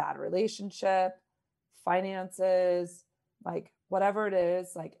a bad relationship, finances, like whatever it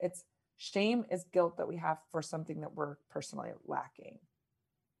is. Like it's shame is guilt that we have for something that we're personally lacking.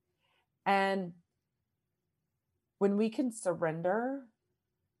 And when we can surrender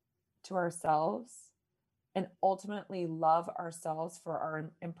to ourselves and ultimately love ourselves for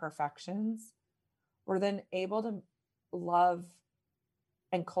our imperfections, we're then able to love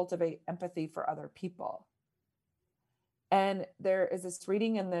and cultivate empathy for other people. And there is this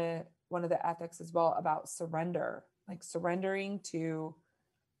reading in the one of the ethics as well about surrender, like surrendering to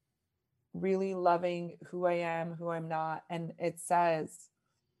really loving who I am, who I'm not. And it says,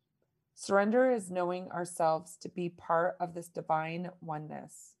 surrender is knowing ourselves to be part of this divine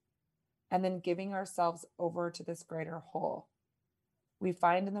oneness and then giving ourselves over to this greater whole. We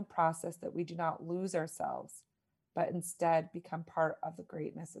find in the process that we do not lose ourselves, but instead become part of the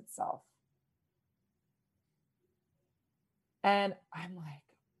greatness itself. And I'm like,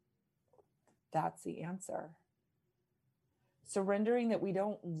 that's the answer. Surrendering that we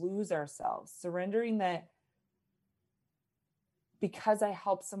don't lose ourselves, surrendering that because I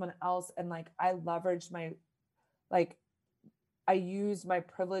help someone else and like I leverage my, like, I use my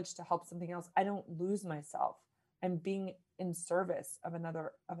privilege to help something else, I don't lose myself. I'm being in service of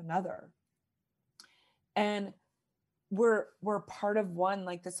another. And we're part of one,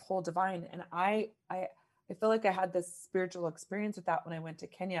 like this whole divine. And I feel like I had this spiritual experience with that when I went to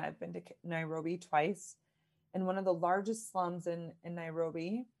Kenya. I've been to Nairobi twice, in one of the largest slums in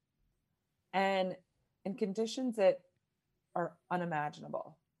Nairobi, and in conditions that are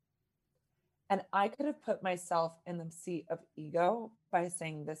unimaginable. And I could have put myself in the seat of ego by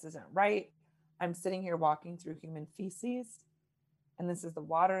saying, this isn't right. I'm sitting here walking through human feces, and this is the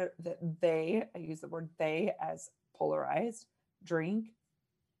water that they, I use the word they as polarized, drink.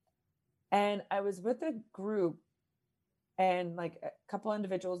 And I was with a group and like a couple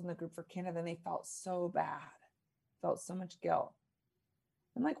individuals in the group for Canada, and they felt so bad, felt so much guilt.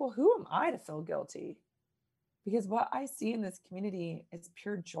 I'm like, well, who am I to feel guilty? Because what I see in this community is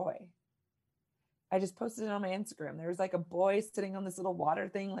pure joy. I just posted it on my Instagram. There was like a boy sitting on this little water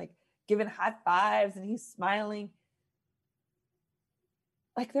thing, like giving high fives, and he's smiling.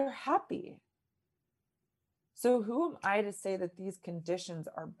 Like they're happy. So who am I to say that these conditions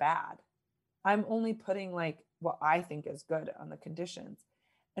are bad? I'm only putting like what I think is good on the conditions.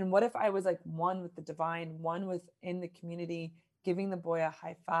 And what if I was like one with the divine, one within the community, giving the boy a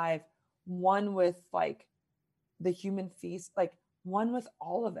high five, one with like the human feast, like one with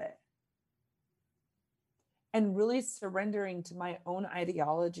all of it. And really surrendering to my own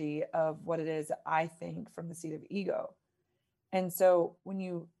ideology of what it is that I think from the seat of ego. And so when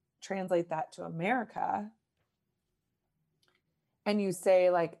you translate that to America and you say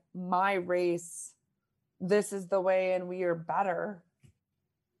like, my race, this is the way and we are better.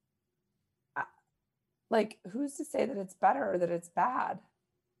 Like, who's to say that it's better or that it's bad?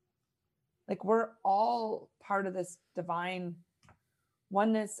 Like, we're all part of this divine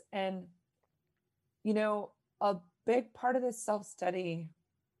oneness. And, you know, a big part of this self-study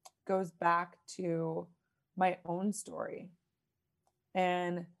goes back to my own story.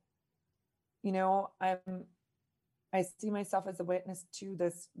 And, you know, I see myself as a witness to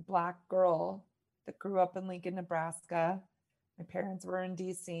this Black girl that grew up in Lincoln, Nebraska. My parents were in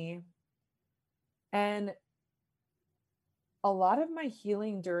DC. And a lot of my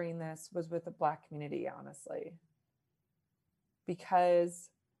healing during this was with the Black community, honestly. Because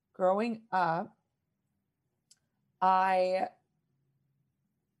growing up, I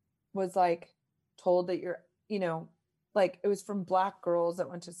was like told that you're, you know, like it was from Black girls that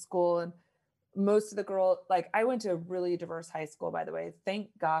went to school, and most of the girl, like I went to a really diverse high school, by the way. Thank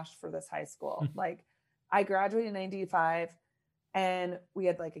gosh for this high school. Like I graduated in 95 and we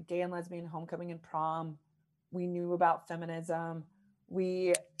had like a gay and lesbian homecoming and prom. We knew about feminism.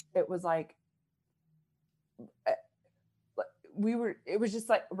 It was like, eh, it was just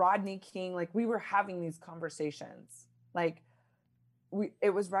like Rodney King. Like we were having these conversations. Like it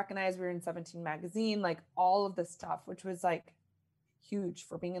was recognized. We were in 17 magazine, like all of this stuff, which was like huge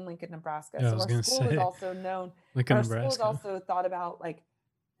for being in Lincoln, Nebraska. Yeah, I So was our gonna school was say also known, Lincoln, our school was Nebraska. also thought about like,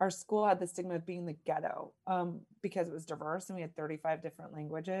 our school had the stigma of being the ghetto because it was diverse and we had 35 different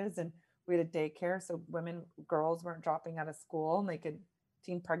languages and we had a daycare. So girls weren't dropping out of school and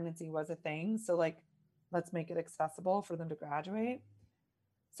teen pregnancy was a thing. So like, let's make it accessible for them to graduate.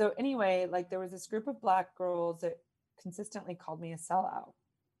 So anyway, like there was this group of Black girls that consistently called me a sellout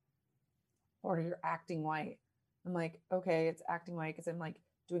or you're acting white. I'm like, okay, it's acting white because I'm like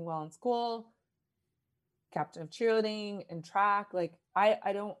doing well in school, captain of cheerleading and track. Like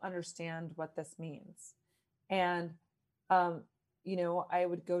I don't understand what this means. And um, I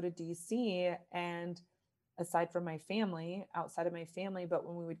would go to DC and aside from my family, outside of my family, but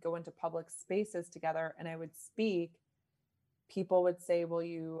when we would go into public spaces together and I would speak, people would say, well,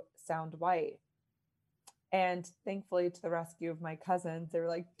 you sound white. And thankfully, to the rescue of my cousins, they were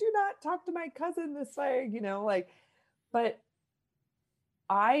like, do not talk to my cousin this way, like, but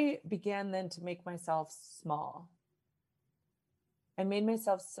I began then to make myself small. I made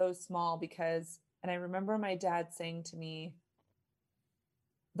myself so small because, and I remember my dad saying to me,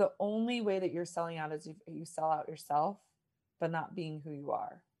 the only way that you're selling out is if you sell out yourself, but not being who you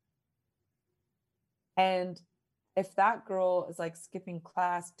are. And if that girl is like skipping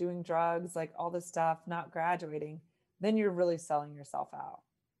class, doing drugs, like all this stuff, not graduating, then you're really selling yourself out.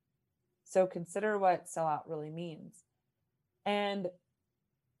 So consider what sellout really means. And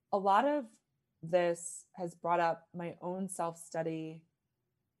a lot of this has brought up my own self-study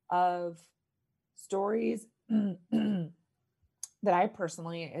of stories that I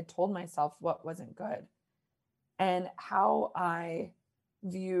personally had told myself what wasn't good and how I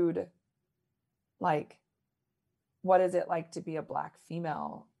viewed like what is it like to be a Black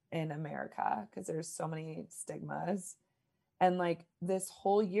female in America, because there's so many stigmas. And like this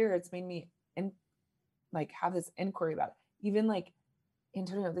whole year it's made me like have this inquiry about it. Even like,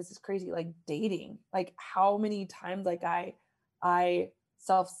 Antonio, this is crazy, like dating, like how many times like I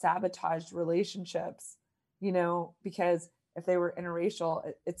self-sabotaged relationships, because if they were interracial,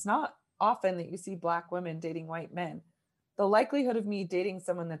 it's not often that you see Black women dating white men. The likelihood of me dating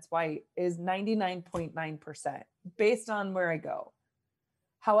someone that's white is 99.9% based on where I go.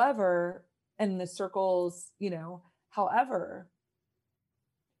 However, in the circles, however,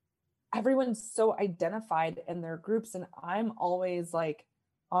 everyone's so identified in their groups and I'm always like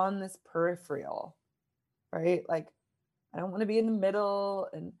on this peripheral, right? Like I don't want to be in the middle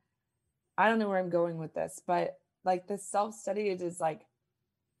and I don't know where I'm going with this, but like this self-study is like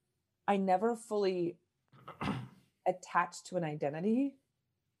I never fully attached to an identity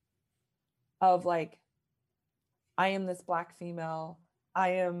of like I am this Black female,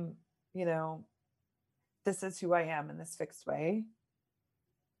 I am, this is who I am in this fixed way.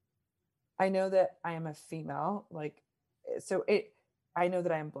 I know that I am a female, like so I know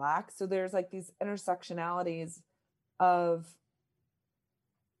that I am Black. So there's like these intersectionalities of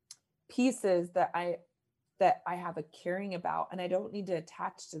pieces that I have a caring about, and I don't need to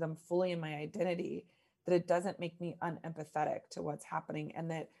attach to them fully in my identity, that it doesn't make me unempathetic to what's happening. And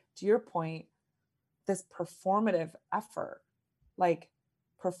that, to your point, this performative effort, like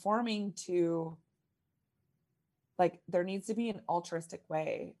performing to, like there needs to be an altruistic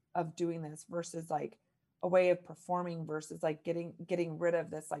way of doing this versus like a way of performing versus like getting rid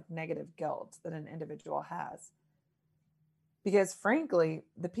of this like negative guilt that an individual has. Because frankly,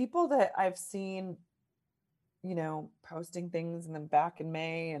 the people that I've seen, posting things and then back in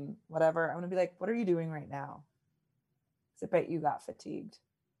May and whatever, I'm going to be like, what are you doing right now? Because I bet you got fatigued.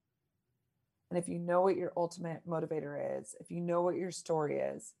 And if you know what your ultimate motivator is, if you know what your story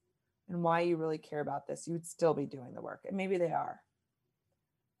is and why you really care about this, you would still be doing the work. And maybe they are.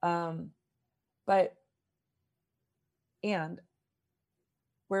 But, and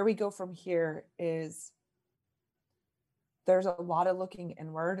where we go from here is there's a lot of looking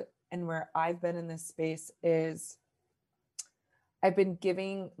inward. And where I've been in this space is I've been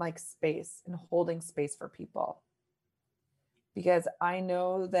giving like space and holding space for people, because I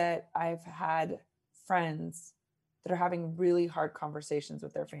know that I've had friends that are having really hard conversations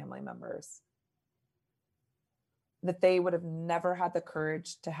with their family members that they would have never had the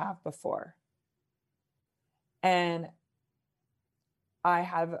courage to have before. And I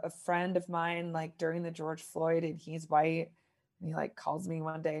have a friend of mine, like during the George Floyd, and he's white. And he like calls me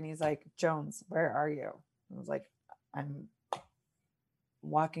one day and he's like, Jones, where are you? And I was like, I'm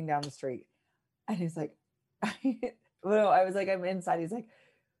walking down the street. And he's like, well, I was like, I'm inside. He's like,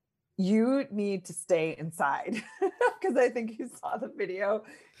 you need to stay inside. Because I think he saw the video.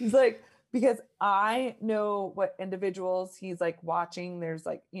 He's like, because I know what individuals he's like watching. There's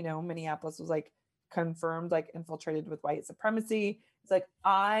like, Minneapolis was like confirmed, like infiltrated with white supremacy. It's like,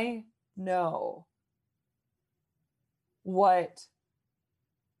 I know what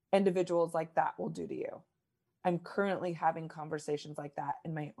individuals like that will do to you. I'm currently having conversations like that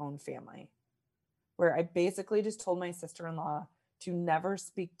in my own family, where I basically just told my sister-in-law to never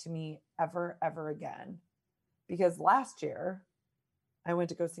speak to me ever, ever again. Because last year, I went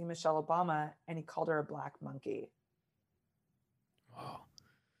to go see Michelle Obama and he called her a black monkey. Wow.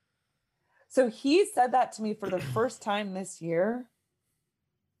 So he said that to me for the first time this year.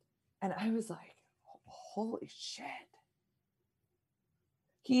 And I was like, holy shit.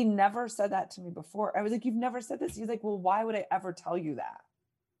 He never said that to me before. I was like, you've never said this? He's like, well, why would I ever tell you that?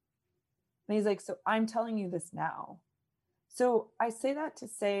 And he's like, so I'm telling you this now. So I say that to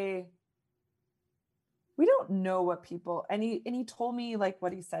say, we don't know what people, and he told me like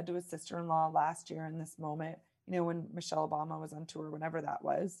what he said to his sister-in-law last year in this moment, when Michelle Obama was on tour, whenever that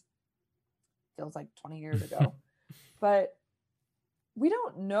was, feels like 20 years ago. But we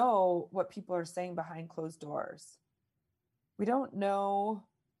don't know what people are saying behind closed doors. We don't know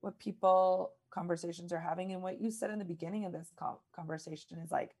what conversations are having. And what you said in the beginning of this conversation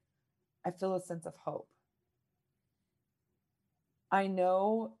is like, I feel a sense of hope. I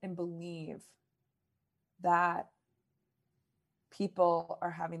know and believe that people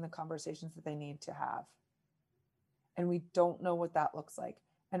are having the conversations that they need to have. And we don't know what that looks like.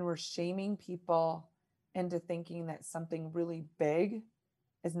 And we're shaming people into thinking that something really big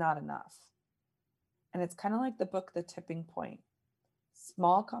is not enough. And it's kind of like the book, The Tipping Point.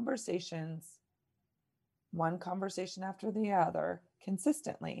 Small conversations, one conversation after the other,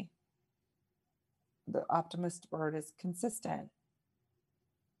 consistently. The optimist word is consistent,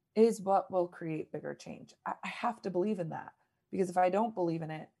 is what will create bigger change. I have to believe in that, because if I don't believe in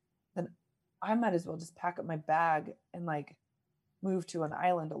it, then I might as well just pack up my bag and like move to an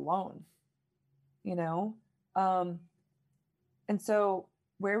island alone, And so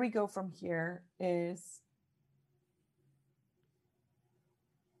where we go from here is,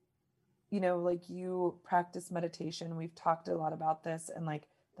 like you practice meditation. We've talked a lot about this and like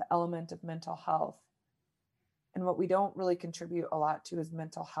the element of mental health. And what we don't really contribute a lot to is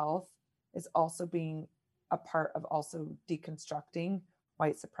mental health is also being a part of also deconstructing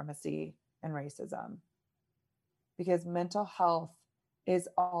white supremacy and racism. Because mental health is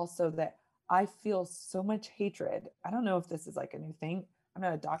also that I feel so much hatred. I don't know if this is like a new thing. I'm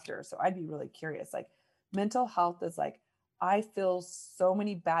not a doctor, so I'd be really curious. Like mental health is like, I feel so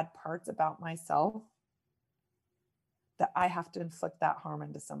many bad parts about myself that I have to inflict that harm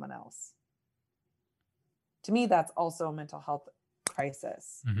into someone else. To me, that's also a mental health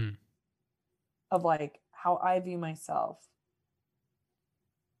crisis of like how I view myself.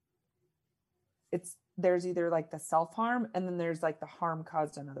 There's either like the self-harm and then there's like the harm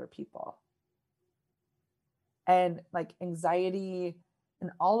caused on other people. And like anxiety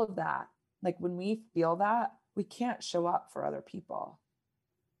and all of that, like when we feel that, we can't show up for other people.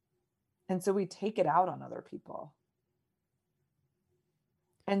 And so we take it out on other people.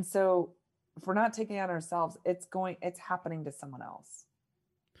 And so if we're not taking it on ourselves, it's happening to someone else.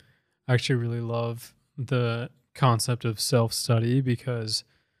 I actually really love the concept of self-study, because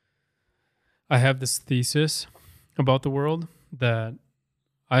I have this thesis about the world that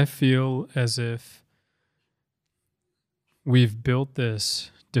I feel as if we've built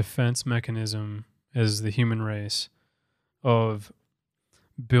this defense mechanism as the human race of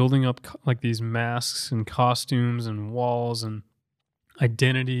building up like these masks and costumes and walls and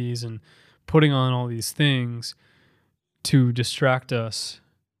identities and putting on all these things to distract us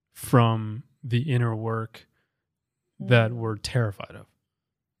from the inner work that we're terrified of,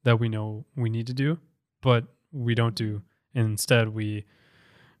 that we know we need to do, but we don't do. And instead we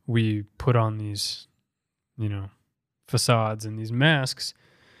put on these, facades and these masks,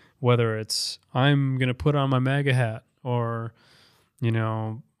 whether it's I'm going to put on my MAGA hat or,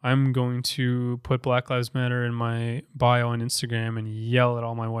 I'm going to put Black Lives Matter in my bio on Instagram and yell at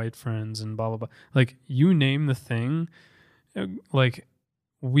all my white friends and blah, blah, blah. Like you name the thing, like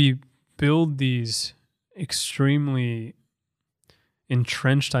we build these extremely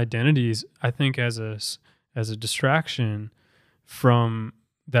entrenched identities, I think, as a distraction from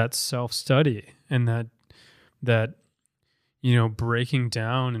that self-study and that breaking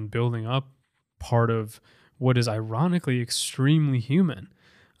down and building up part of what is ironically extremely human.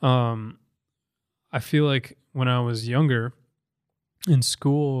 Um, I feel like when I was younger in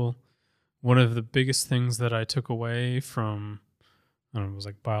school, one of the biggest things that I took away from, I don't know, it was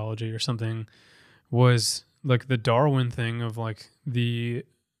like biology or something, was like the Darwin thing of like the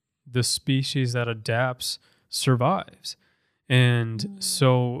species that adapts survives. And Mm.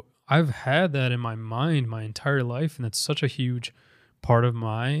 so I've had that in my mind my entire life, and it's such a huge part of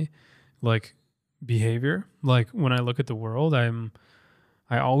my like behavior. Like when I look at the world,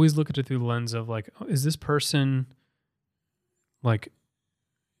 I always look at it through the lens of like, oh, is this person like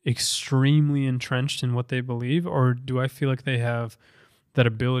extremely entrenched in what they believe, or do I feel like they have that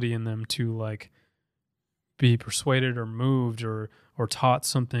ability in them to like be persuaded or moved or taught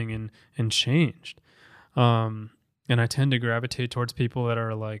something and changed? Um, and I tend to gravitate towards people that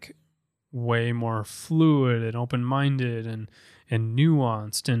are like way more fluid and open minded and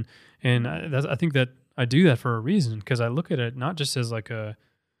nuanced and I think that I do that for a reason because I look at it not just as like a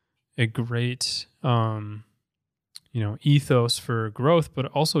great ethos for growth, but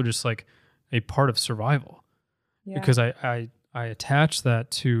also just like a part of survival Yeah. because I attach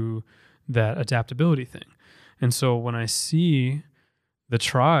that to that adaptability thing. And so when I see the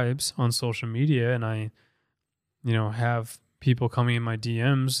tribes on social media and I have people coming in my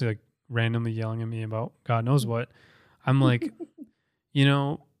DMs like randomly yelling at me about God knows what, I'm like, you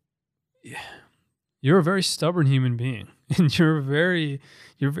know, you're a very stubborn human being and you're very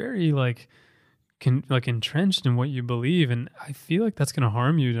like like entrenched in what you believe, and I feel like that's going to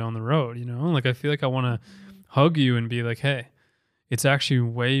harm you down the road, like I feel like I want to Mhm. hug you and be like, hey, it's actually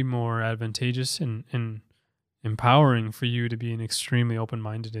way more advantageous and empowering for you to be an extremely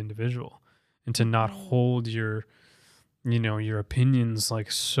open-minded individual and to not Mhm. hold your opinions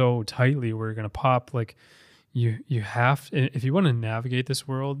like so tightly where you're going to pop. Like you have if you want to navigate this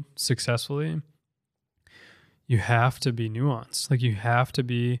world successfully, you have to be nuanced. Like you have to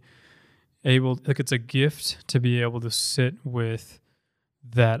be able, like it's a gift to be able to sit with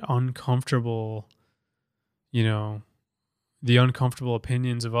that uncomfortable, you know, the uncomfortable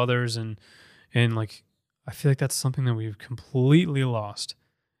opinions of others and like I feel like that's something that we've completely lost.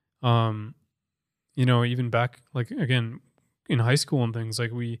 Um, even back like again in high school and things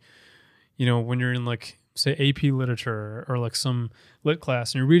like when you're in like say AP literature or like some lit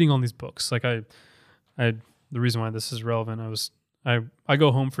class and you're reading all these books, like I the reason why this is relevant, I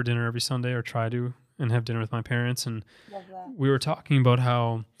go home for dinner every Sunday or try to and have dinner with my parents, and Love that. we were talking about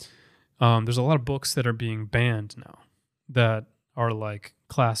how there's a lot of books that are being banned now that are like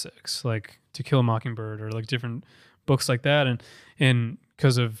classics, like To Kill a Mockingbird or like different books like that, and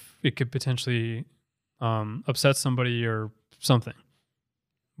because of it could potentially upset somebody or something,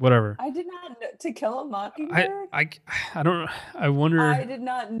 whatever. I did not know To Kill a I Mockingbird? I I don't. I wonder. I did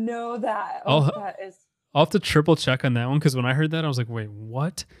not know that. Oh, I'll I'll have to triple check on that one because when I heard that, I was like, wait,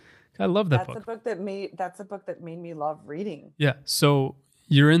 what? I love that book. that's a book that made me love reading. Yeah. So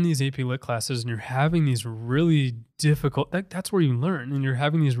you're in these AP Lit classes and you're having these really difficult. That's where you learn, and you're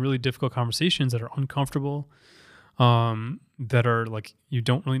having these really difficult conversations that are uncomfortable, that are like you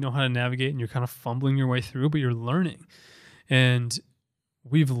don't really know how to navigate, and you're kind of fumbling your way through, but you're learning. And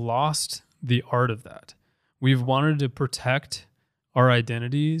we've lost the art of that. We've wanted to protect our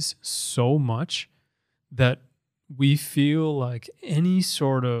identities so much that we feel like any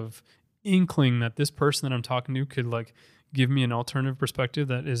sort of inkling that this person that I'm talking to could like give me an alternative perspective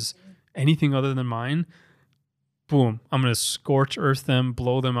that is anything other than mine, boom, I'm going to scorch earth them,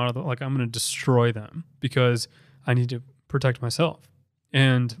 blow them out of the, like I'm going to destroy them because I need to protect myself.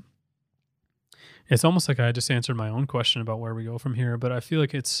 And it's almost like I just answered my own question about where we go from here, but I feel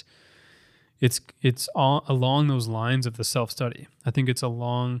like it's all along those lines of the self-study. I think it's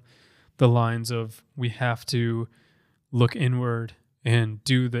along the lines of we have to look inward and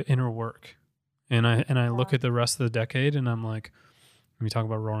do the inner work. And I look Yeah. at the rest of the decade and I'm like, we talk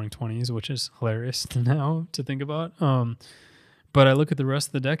about roaring 20s, which is hilarious now to think about. But I look at the rest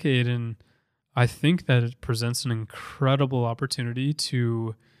of the decade and I think that it presents an incredible opportunity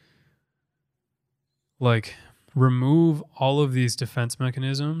to like remove all of these defense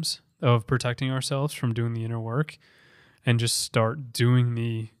mechanisms of protecting ourselves from doing the inner work and just start doing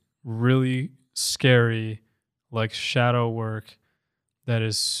the really scary like shadow work that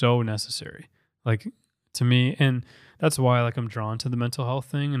is so necessary, like to me. And that's why like I'm drawn to the mental health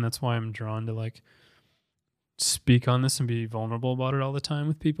thing, and that's why I'm drawn to like speak on this and be vulnerable about it all the time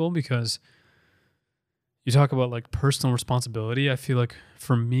with people, because you talk about like personal responsibility. I feel like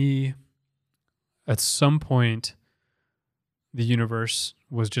for me at some point the universe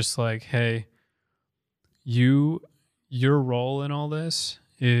was just like, hey, you your role in all this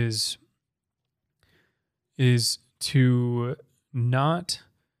is to not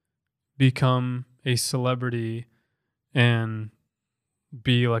become a celebrity and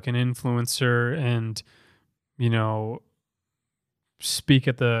be like an influencer and, you know, speak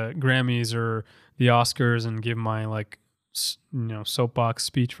at the Grammys or the Oscars and give my like soapbox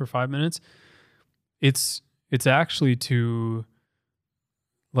speech for 5 minutes. It's actually to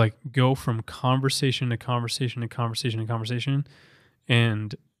like go from conversation to conversation to conversation to conversation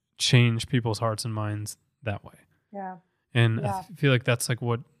and change people's hearts and minds that way. Yeah. And Yeah. feel like that's like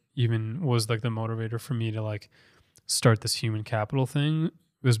what even was like the motivator for me to like start this human capital thing,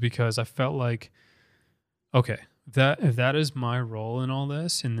 was because I felt like, okay, that if that is my role in all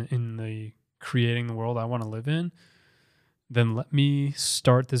this, in the creating the world I want to live in, then let me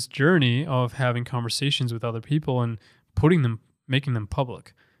start this journey of having conversations with other people and making them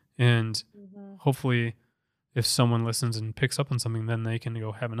public. And Mm-hmm. hopefully if someone listens and picks up on something, then they can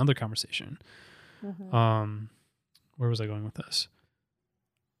go have another conversation. Mm-hmm. Where was I going with this?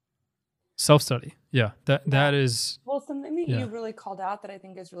 Self-study. Yeah, that is, Well, something that yeah. you really called out that I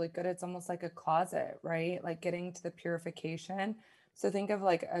think is really good, it's almost like a closet, right? Like getting to the purification. So think of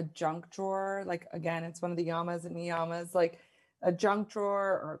like a junk drawer. Like again, it's one of the yamas and niyamas, like a junk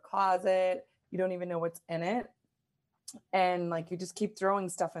drawer or a closet. You don't even know what's in it. And like you just keep throwing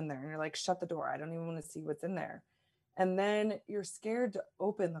stuff in there and you're like, shut the door. I don't even want to see what's in there. And then you're scared to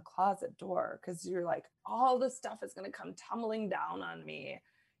open the closet door because you're like, all the stuff is going to come tumbling down on me,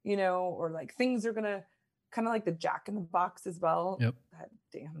 or like things are going to kind of like the Jack in the Box as well. Yep. That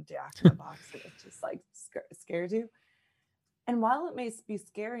damn Jack in the Box, it just like scares you. And while it may be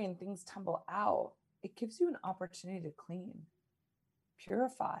scary and things tumble out, it gives you an opportunity to clean,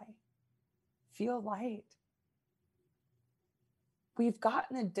 purify, feel light. We've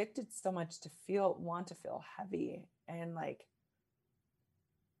gotten addicted so much to want to feel heavy, and like,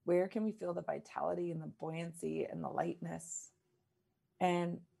 where can we feel the vitality and the buoyancy and the lightness?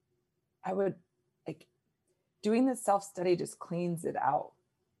 And I would like, doing this self-study just cleans it out.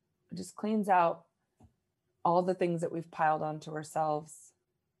 It just cleans out all the things that we've piled onto ourselves,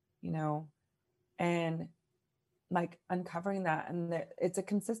 and like uncovering that. And it's a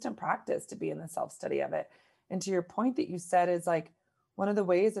consistent practice to be in the self-study of it. And to your point that you said is like, one of the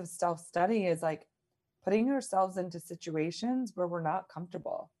ways of self-study is like putting ourselves into situations where we're not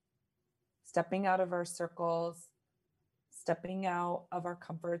comfortable, stepping out of our circles, stepping out of our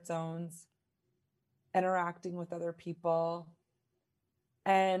comfort zones, interacting with other people,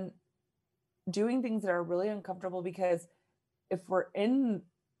 and doing things that are really uncomfortable. Because if we're in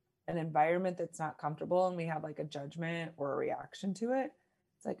an environment that's not comfortable and we have like a judgment or a reaction to it,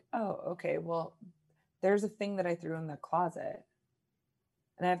 it's like, oh, okay, well, there's a thing that I threw in the closet.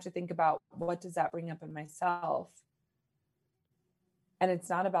 And I have to think about, what does that bring up in myself? And it's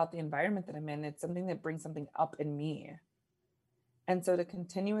not about the environment that I'm in. It's something that brings something up in me. And so to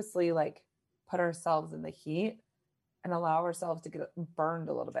continuously like put ourselves in the heat and allow ourselves to get burned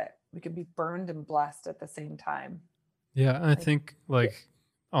a little bit. We can be burned and blessed at the same time. Yeah, I think like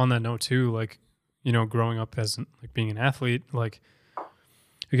on that note too, like, growing up as like being an athlete, like,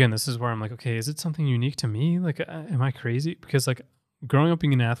 again, this is where I'm like, okay, is it something unique to me? Like, am I crazy? Because like growing up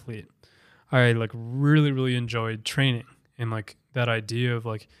being an athlete, I like really, really enjoyed training, and like that idea of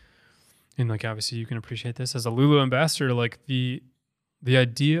like, and like obviously you can appreciate this as a Lulu ambassador, like the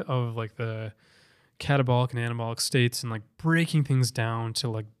idea of like the catabolic and anabolic states and like breaking things down to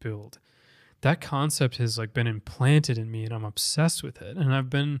like build. That concept has like been implanted in me, and I'm obsessed with it.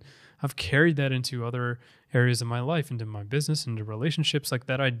 And I've carried that into other areas of my life, into my business, into relationships. Like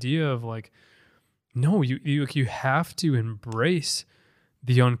that idea of like, no, you have to embrace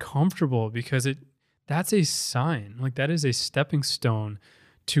the uncomfortable, because that's a sign. Like that is a stepping stone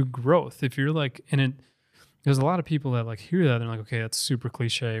to growth. If you're like, there's a lot of people that like hear that and they're like, okay, that's super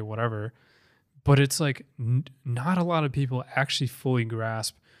cliche, whatever. But it's like not a lot of people actually fully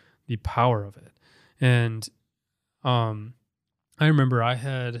grasp the power of it. And I remember I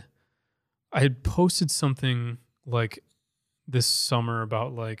had posted something like this summer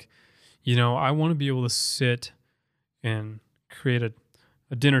about like, I want to be able to sit and create a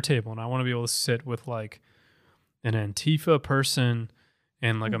dinner table, and I want to be able to sit with like an Antifa person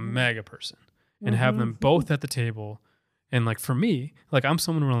and like a MAGA person and have them both at the table. And like for me, like I'm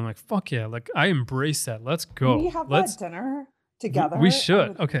someone where I'm like, fuck yeah, like I embrace that. Let's Can we go. have Let's that dinner together? we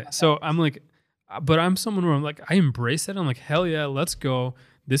should. Okay. So I'm like, but I'm someone where I'm like, I embrace that. I'm like, hell yeah, let's go.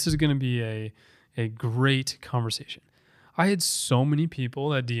 This is gonna be a great conversation. I had so many people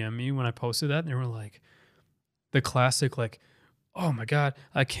that DM me when I posted that, and they were like, the classic like, oh my God,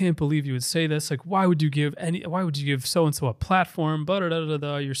 I can't believe you would say this. Like, why would you give so and so a platform? Blah, da, da, da,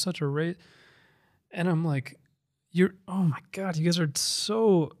 da. You're such a rate. And I'm like, oh my God, you guys are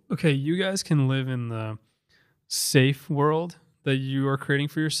so, okay. You guys can live in the safe world that you are creating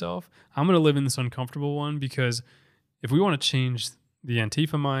for yourself. I'm going to live in this uncomfortable one because if we want to change the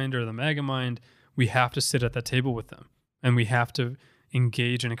Antifa mind or the MAGA mind, we have to sit at that table with them and we have to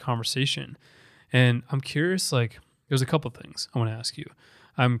engage in a conversation. And I'm curious, like, there's a couple things I want to ask you.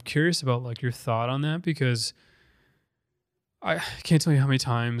 I'm curious about like your thought on that because I can't tell you how many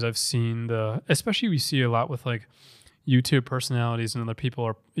times I've seen especially we see a lot with like YouTube personalities and other people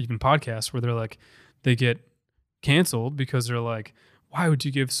or even podcasts where they're like, they get canceled because they're like, why would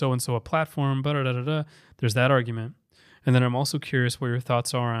you give so and so a platform? Da, da, da, da. There's that argument. And then I'm also curious what your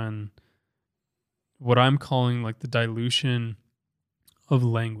thoughts are on what I'm calling like the dilution of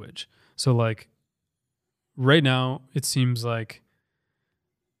language. So, like, right now, it seems like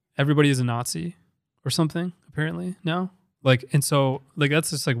everybody is a Nazi or something, apparently, now. Like, and so, like, that's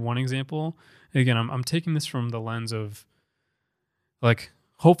just like one example. Again, I'm taking this from the lens of like,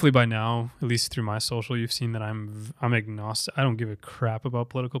 hopefully by now, at least through my social, you've seen that I'm agnostic. I don't give a crap about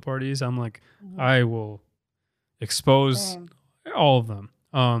political parties. I'm like, Mhm. I will expose Same, all of them.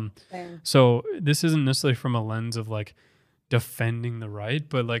 same. So this isn't necessarily from a lens of like defending the right,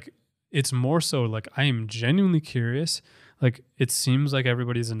 but like it's more so like I am genuinely curious. Like it seems like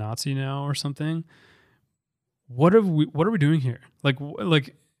everybody's a Nazi now or something. What are we doing here? Like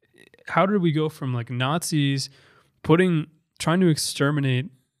like how did we go from like Nazis putting trying to exterminate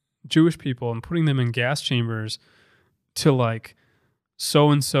Jewish people and putting them in gas chambers to like so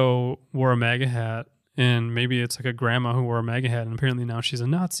and so wore a MAGA hat and maybe it's like a grandma who wore a MAGA hat and apparently now she's a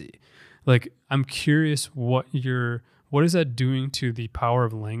Nazi. Like I'm curious what is that doing to the power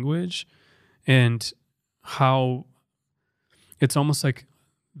of language and how it's almost like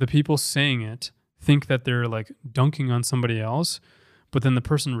the people saying it think that they're like dunking on somebody else, but then the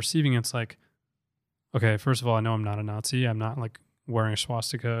person receiving it's like, okay, first of all, I know I'm not a Nazi. I'm not like wearing a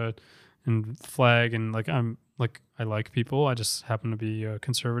swastika and flag and like I'm like I like people. I just happen to be a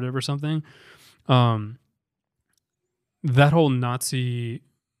conservative or something. Um, that whole Nazi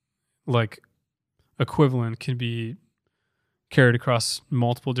like equivalent can be carried across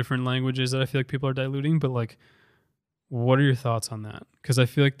multiple different languages that I feel like people are diluting. But like, what are your thoughts on that? Because I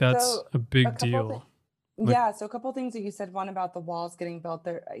feel like that's So a a big couple things. deal. Like, Yeah, so a couple things that you said. One about the walls getting built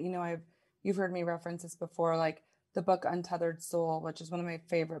there. I've you've heard me reference this before, like the book Untethered Soul, which is one of my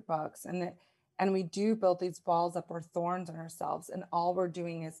favorite books. And we do build these walls up or thorns on ourselves, and all we're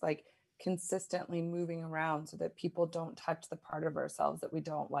doing is like consistently moving around so that people don't touch the part of ourselves that we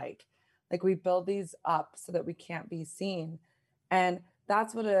don't like. Like we build these up so that we can't be seen. And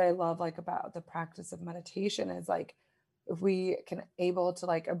that's what I love like about the practice of meditation is like if we can able to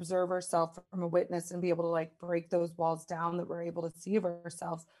like observe ourselves from a witness and be able to like break those walls down that we're able to see of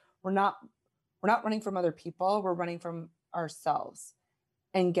ourselves, we're not we're not running from other people, we're running from ourselves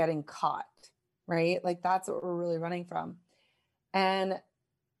and getting caught, right? Like that's what we're really running from. And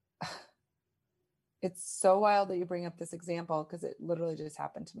it's so wild that you bring up this example because it literally just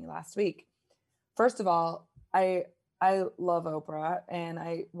happened to me last week. First of all, I love Oprah and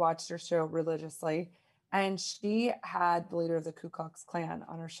I watched her show religiously. And she had the leader of the Ku Klux Klan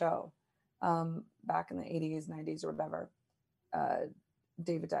on her show back in the 80s, 90s, or whatever. Uh,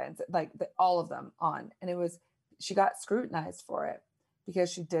 David Diane, like all of them on. And it was, she got scrutinized for it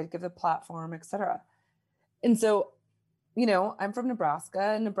because she did give the platform, etc. And so, I'm from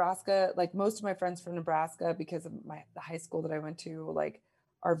Nebraska, and Nebraska, like most of my friends from Nebraska, because of the high school that I went to, like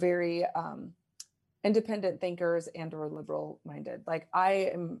are very independent thinkers and or liberal minded. Like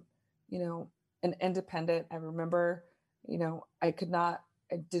I am, you know, an independent. I remember, I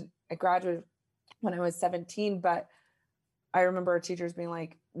graduated when I was 17, but I remember our teachers being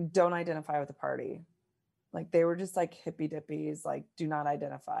like, don't identify with the party. Like they were just like hippy dippies, like do not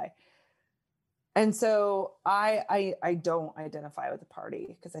identify. And so I don't identify with the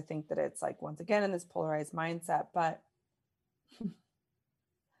party because I think that it's like once again in this polarized mindset. But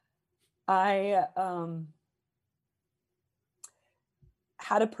I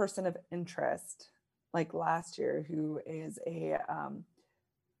had a person of interest like last year who is a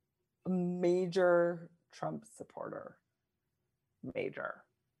major Trump supporter, major,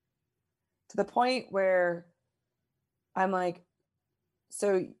 to the point where I'm like,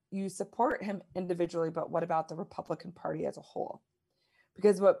 so you support him individually, but what about the Republican Party as a whole?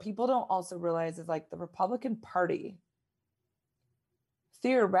 Because what people don't also realize is like the Republican Party,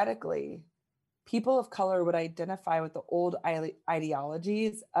 theoretically, people of color would identify with the old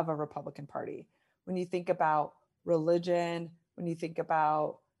ideologies of a Republican Party. When you think about religion, when you think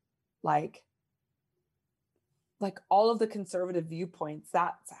about like all of the conservative viewpoints.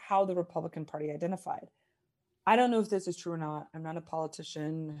 That's how the Republican Party identified. I don't know if this is true or not. I'm not a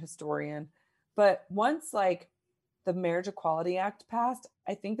politician, historian, but once like the Marriage Equality Act passed,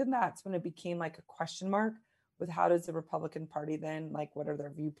 I think then that's when it became like a question mark with how does the Republican Party then, like, what are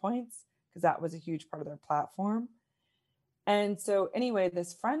their viewpoints? Because that was a huge part of their platform. And so, anyway,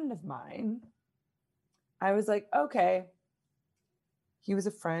 this friend of mine, I was like, okay, he was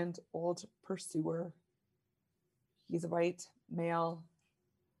a friend, old pursuer. He's a white male.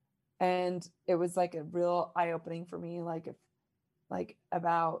 And it was like a real eye opening for me, like, if, like,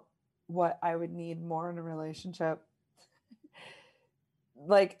 about what I would need more in a relationship.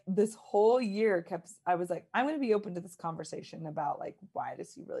 Like this whole year I was like, I'm going to be open to this conversation about like, why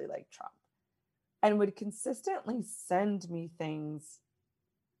does he really like Trump? And would consistently send me things.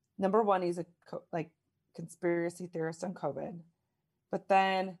 Number one, he's a like conspiracy theorist on COVID, but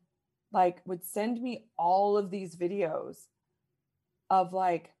then like would send me all of these videos of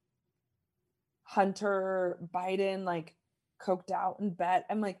like Hunter Biden, like coked out in bed.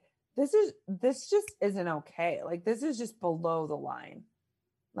 I'm like, this just isn't okay. Like, this is just below the line,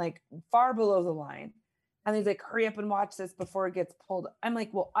 like far below the line. And he's like, hurry up and watch this before it gets pulled. I'm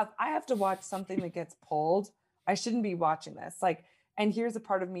like, well, if I have to watch something that gets pulled, I shouldn't be watching this. Like, and here's a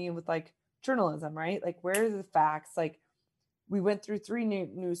part of me with like journalism, right? Like, where are the facts? Like, we went through 3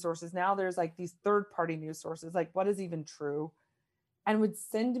 news sources. Now there's like these third-party news sources. Like, what is even true? And would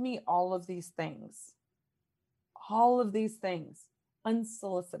send me all of these things,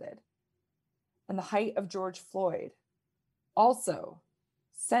 unsolicited. And the height of George Floyd also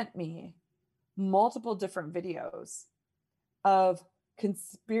sent me multiple different videos of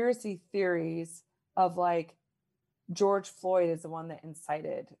conspiracy theories of like George Floyd is the one that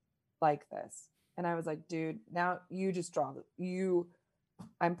incited like this. And I was like, dude, now you just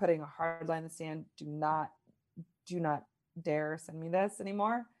I'm putting a hard line in the sand. Do not dare send me this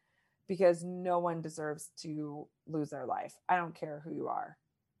anymore, because no one deserves to lose their life. I don't care who you are,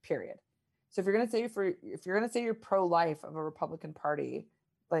 period. So if you're going to say you're pro-life of a Republican Party,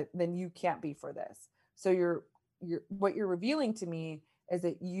 like, then you can't be for this. So you're what you're revealing to me is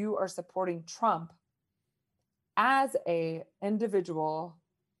that you are supporting Trump as a individual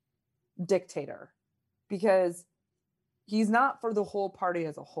dictator, because he's not for the whole party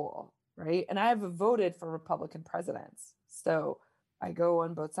as a whole, right? And I've voted for Republican presidents, so I go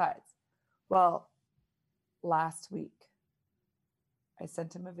on both sides. Well, last week I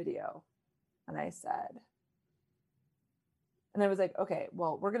sent him a video and I said, and I was like, okay,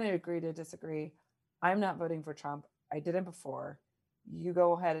 well, we're going to agree to disagree. I'm not voting for Trump. I didn't before. You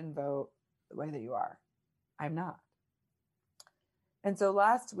go ahead and vote the way that you are. I'm not. And so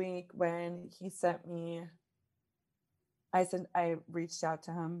last week when he sent me, I reached out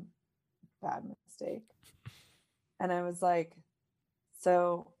to him, bad mistake. And I was like,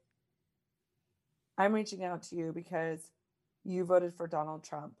 so I'm reaching out to you because you voted for Donald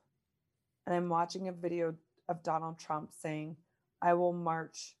Trump. And I'm watching a video of Donald Trump saying, I will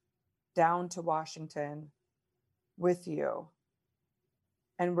march down to Washington with you.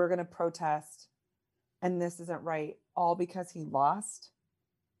 And we're going to protest. And this isn't right. All because he lost.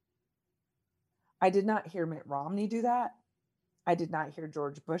 I did not hear Mitt Romney do that. I did not hear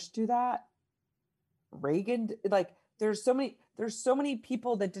George Bush do that. Reagan, like, there's so many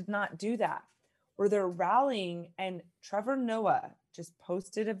people that did not do that, where they're rallying. And Trevor Noah just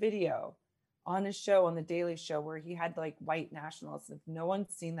posted a video on his show, on the Daily Show, where he had like white nationalists. If no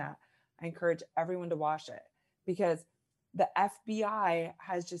one's seen that, I encourage everyone to watch it, because the FBI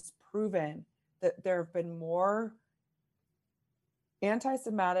has just proven that there have been more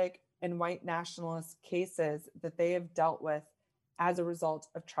anti-Semitic and white nationalist cases that they have dealt with as a result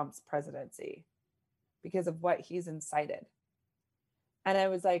of Trump's presidency, because of what he's incited. And I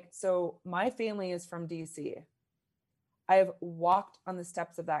was like, so my family is from DC. I have walked on the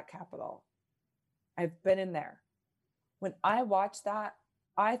steps of that Capitol. I've been in there. When I watched that,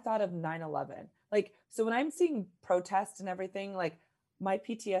 I thought of 9/11. Like, so when I'm seeing protests and everything, like, my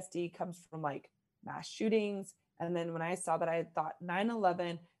PTSD comes from like mass shootings. And then when I saw that, I had thought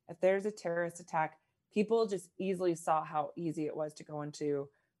 9/11, if there's a terrorist attack, people just easily saw how easy it was to go into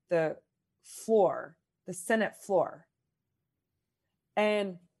the floor, the Senate floor.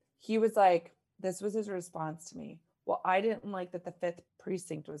 And he was like, this was his response to me. Well, I didn't like that the 5th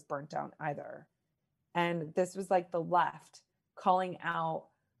precinct was burnt down either. And this was like the left calling out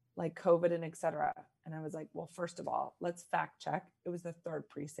like COVID and etc. And I was like, well, first of all, let's fact check. It was the 3rd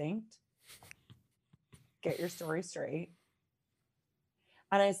precinct. Get your story straight.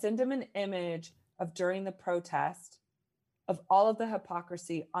 And I sent him an image of during the protest of all of the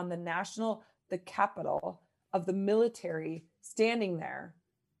hypocrisy on the capital of the military standing there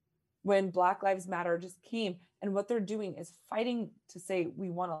when Black Lives Matter just came. And what they're doing is fighting to say, we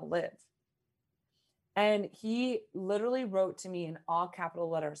want to live. And he literally wrote to me in all capital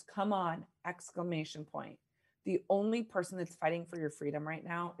letters, come on, exclamation point. The only person that's fighting for your freedom right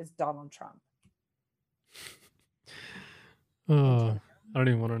now is Donald Trump. Oh, I don't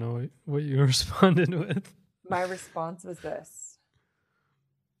even want to know what you responded with. My response was this.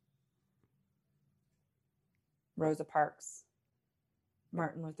 Rosa Parks,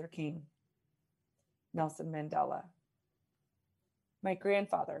 Martin Luther King, Nelson Mandela, my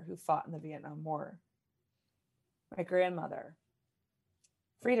grandfather who fought in the Vietnam War, my grandmother,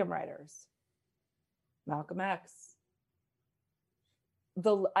 freedom riders, Malcolm X.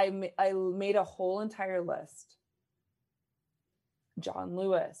 I made a whole entire list. John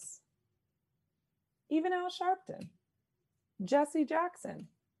Lewis, even Al Sharpton, Jesse Jackson.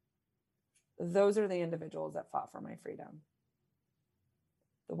 Those are the individuals that fought for my freedom.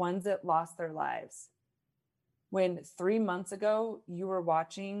 The ones that lost their lives. When 3 months ago you were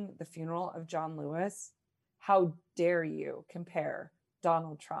watching the funeral of John Lewis, how dare you compare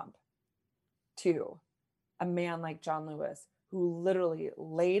Donald Trump to a man like John Lewis, who literally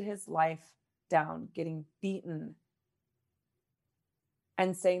laid his life down, getting beaten,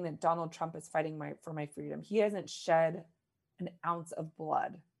 and saying that Donald Trump is fighting for my freedom. He hasn't shed an ounce of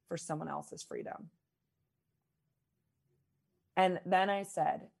blood for someone else's freedom. And then I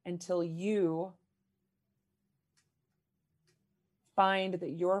said, until you find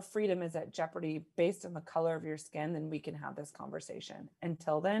that your freedom is at jeopardy based on the color of your skin, then we can have this conversation.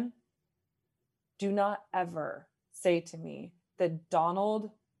 Until then, do not ever say to me that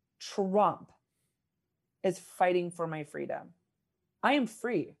Donald Trump is fighting for my freedom. I am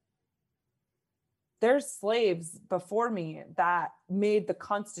free. There's slaves before me that made the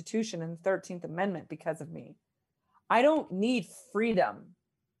Constitution and the 13th Amendment because of me. I don't need freedom.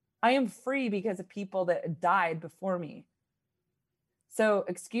 I am free because of people that died before me. So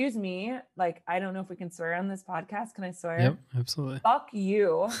excuse me, like, I don't know if we can swear on this podcast. Can I swear? Yep, absolutely. Fuck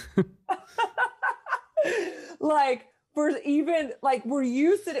you. Like, were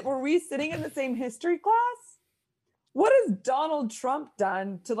we sitting in the same history class? What has Donald Trump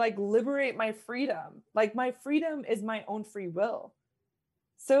done to like liberate my freedom? Like, my freedom is my own free will.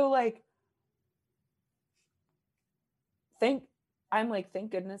 So like, thank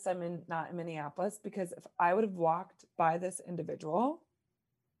goodness I'm not in Minneapolis, because if I would have walked by this individual,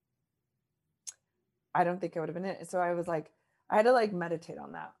 I don't think I would have been it. So I was like, I had to like meditate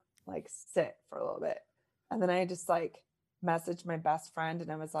on that, like sit for a little bit. And then I just like messaged my best friend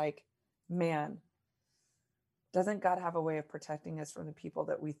and I was like, man, doesn't God have a way of protecting us from the people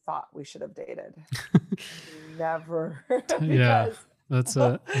that we thought we should have dated? Never. Yeah, that's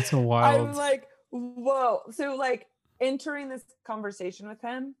a wild. I'm like, whoa. So like entering this conversation with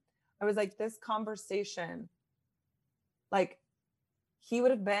him, I was like, this conversation, like, he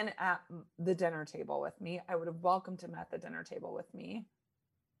would have been at the dinner table with me. I would have welcomed him at the dinner table with me.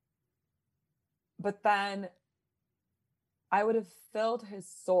 But then I would have filled his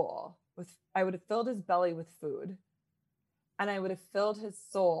soul I would have filled his belly with food. And I would have filled his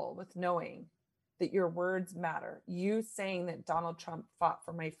soul with knowing that your words matter. You saying that Donald Trump fought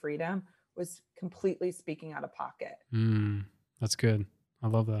for my freedom was completely speaking out of pocket. That's good. I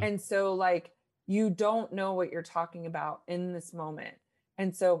love that. And so like, you don't know what you're talking about in this moment.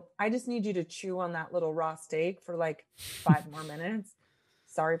 And so I just need you to chew on that little raw steak for like 5 more minutes.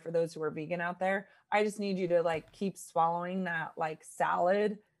 Sorry for those who are vegan out there. I just need you to like keep swallowing that like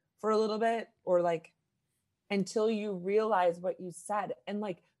salad for a little bit, or like until you realize what you said. And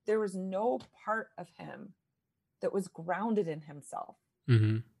like, there was no part of him that was grounded in himself.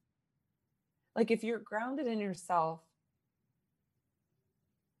 Mm-hmm. Like, if you're grounded in yourself,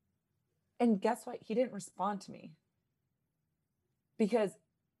 and guess what? He didn't respond to me because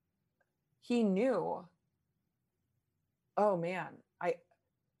he knew, oh man,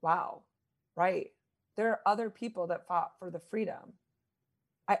 wow, right. There are other people that fought for the freedom.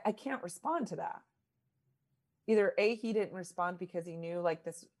 I can't respond to that. Either A, he didn't respond because he knew like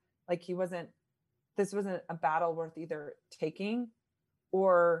this, like this wasn't a battle worth either taking,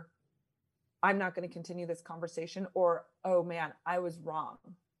 or I'm not going to continue this conversation, or, oh man, I was wrong.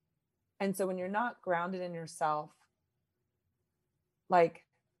 And so when you're not grounded in yourself, like,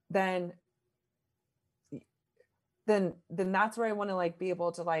 then that's where I want to like be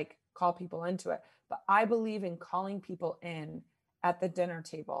able to like call people into it. But I believe in calling people in at the dinner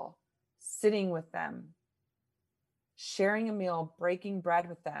table, sitting with them, sharing a meal, breaking bread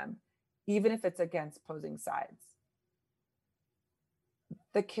with them, even if it's against opposing sides.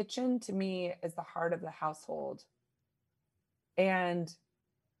 the kitchen to me is the heart of the household. And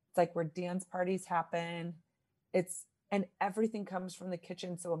it's like where dance parties happen. It's and everything comes from the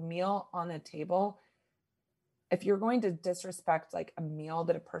kitchen. So a meal on a table, if you're going to disrespect like a meal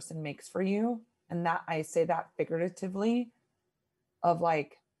that a person makes for you, and that I say that figuratively, of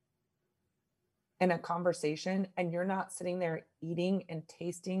like in a conversation, and you're not sitting there eating and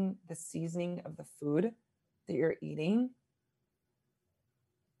tasting the seasoning of the food that you're eating,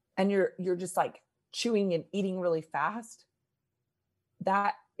 and you're just like chewing and eating really fast,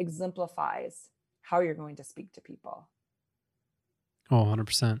 that exemplifies how you're going to speak to people. Oh,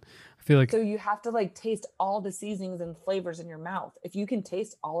 100%. I feel like So you have to like taste all the seasonings and flavors in your mouth. If you can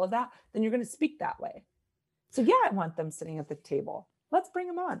taste all of that, then you're going to speak that way. So yeah, I want them sitting at the table. Let's bring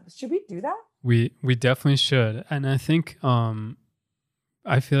them on. Should we do that? we definitely should. And I think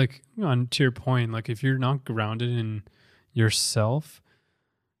I feel like on to your point, like if you're not grounded in yourself,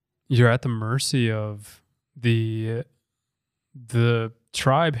 you're at the mercy of the the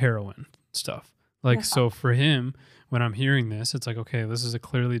tribe heroine stuff. Like, Yeah. so for him, when I'm hearing this, it's like, okay, this is a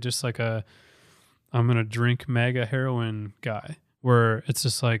clearly just like a I'm gonna drink mega heroin guy, where it's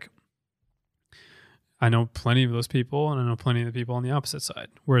just like I know plenty of those people, and I know plenty of the people on the opposite side,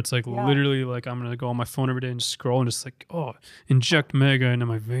 where it's like Yeah. literally like I'm gonna go on my phone every day and just scroll and just like, oh, inject mega into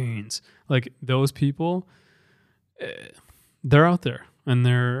my veins. Like those people, eh, they're out there, and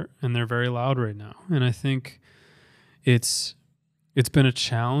they're very loud right now, and I think it's it's been a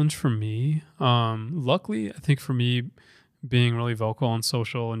challenge for me. Luckily, I think for me, being really vocal on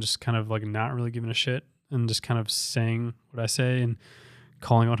social and just kind of like not really giving a shit and just kind of saying what I say and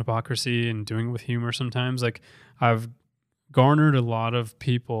calling out hypocrisy and doing it with humor sometimes, like I've garnered a lot of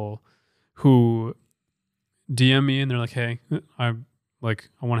people who DM me and they're like, hey, I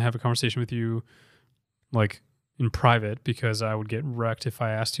want to have a conversation with you like in private because I would get wrecked if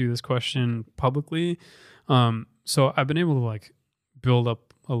I asked you this question publicly. So I've been able to like build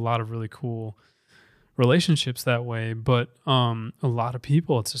up a lot of really cool relationships that way. But a lot of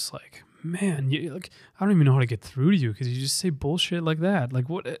people, it's just like, man, you like I don't even know how to get through to you because you just say bullshit like that. Like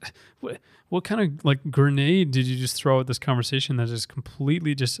what kind of like grenade did you just throw at this conversation that is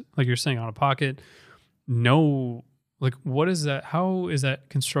completely just like you're saying out of pocket? No, like what is that? How is that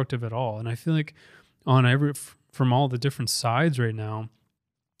constructive at all? And I feel like on from all the different sides right now,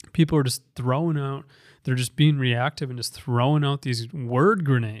 people are just throwing out. They're just being reactive and just throwing out these word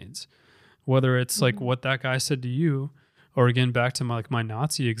grenades. Whether it's like Mhm. what that guy said to you, or again back to my like my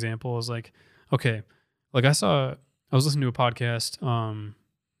Nazi example is like, okay, like I was listening to a podcast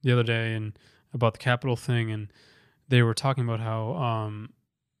the other day and about the Capitol thing, and they were talking about how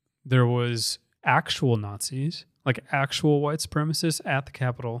there was actual Nazis, like actual white supremacists at the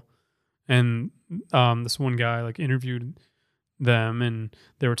Capitol, and this one guy like interviewed them, and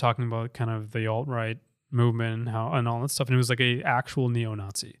they were talking about kind of the alt right movement and how and all that stuff, and it was like a actual neo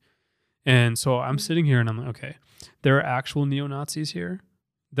Nazi. And so I'm Mhm. sitting here and I'm like, okay, there are actual neo Nazis here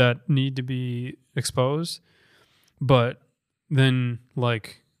that need to be exposed, but then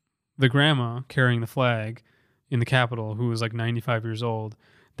like the grandma carrying the flag in the Capitol, who was like 95 years old,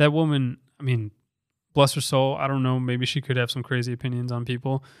 that woman, I mean, bless her soul. I don't know. Maybe she could have some crazy opinions on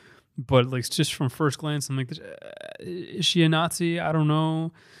people, but like just from first glance, I'm like, is she a Nazi? I don't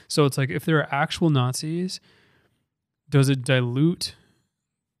know. So it's like, if there are actual Nazis, does it dilute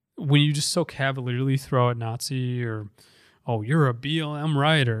when you just so cavalierly throw out Nazi or oh you're a BLM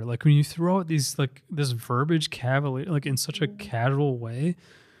writer? Like when you throw out these like this verbiage cavalier like in such a Mhm. casual way,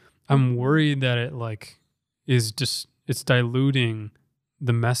 I'm Mhm. worried that it like is just it's diluting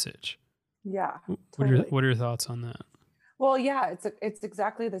the message. Yeah, What totally. are your thoughts on that? Well, yeah, it's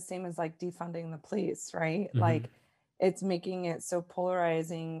exactly the same as like defunding the police, right? Mm-hmm. Like it's making it so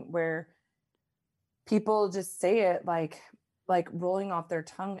polarizing where people just say it like rolling off their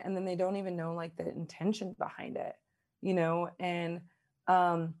tongue, and then they don't even know like the intention behind it, and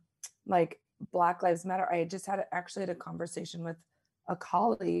um like Black Lives Matter. I just actually had a conversation with a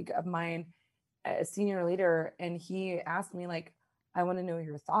colleague of mine, a senior leader, and he asked me like, I want to know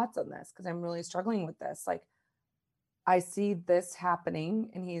your thoughts on this because I'm really struggling with this. Like I see this happening,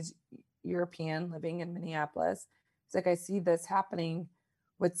 and he's European living in Minneapolis. It's like I see this happening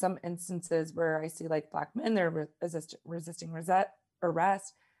with some instances where I see like Black men, they're resisting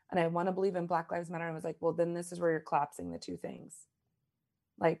arrest, and I want to believe in Black Lives Matter. I was like, well, then this is where you're collapsing the two things.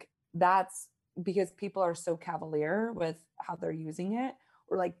 Like that's because people are so cavalier with how they're using it,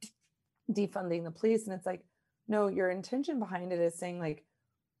 or like defunding the police, and it's like, no, your intention behind it is saying like,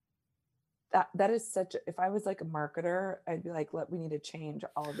 that is such if I was like a marketer, I'd be like, "Look, we need to change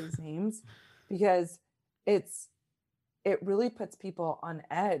all of these names because it's it really puts people on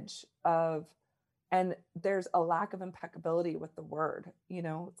edge of, and there's a lack of impeccability with the word.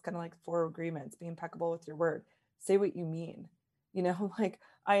 It's kind of like four agreements: be impeccable with your word, say what you mean. Like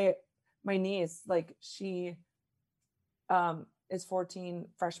my niece, like she is 14,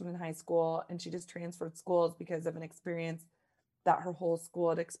 freshman in high school, and she just transferred schools because of an experience that her whole school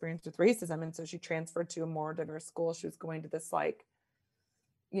had experienced with racism. And so she transferred to a more diverse school. She was going to this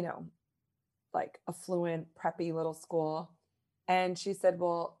you know, like affluent, preppy little school. And she said,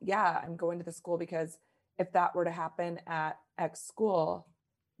 well, yeah, I'm going to the school because if that were to happen at X school,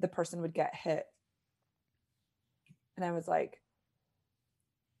 the person would get hit. And I was like,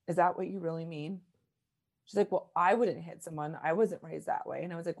 is that what you really mean? She's like, well, I wouldn't hit someone. I wasn't raised that way.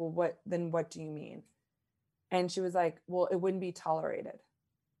 And I was like, well, what do you mean? And she was like, well, it wouldn't be tolerated.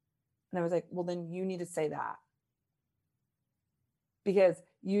 And I was like, well, then you need to say that. Because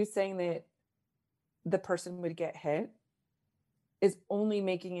you saying that the person would get hit is only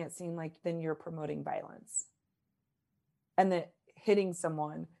making it seem like then you're promoting violence. And that hitting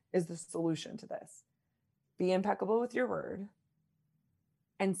someone is the solution to this. Be impeccable with your word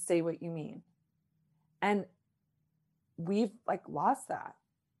and say what you mean. And we've like lost that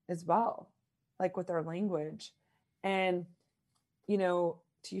as well, like with our language. And, to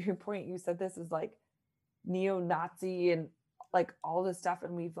your point, you said this is like neo-Nazi and like all this stuff.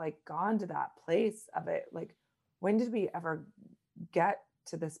 And we've like gone to that place of it. Like, when did we ever get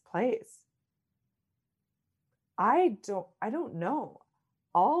to this place? I don't know.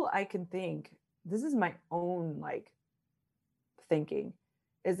 All I can think, this is my own like thinking,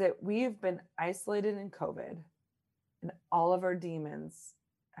 is that we've been isolated in COVID and all of our demons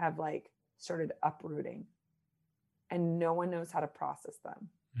have like started uprooting and no one knows how to process them.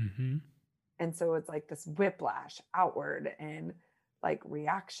 Mm-hmm. And so it's like this whiplash outward and like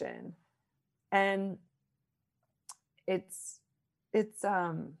reaction. And it's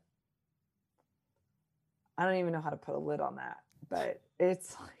I don't even know how to put a lid on that, but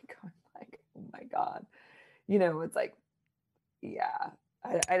it's like, I'm like, oh my God, it's like, yeah,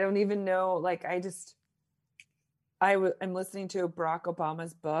 I don't even know. Like, I'm listening to Barack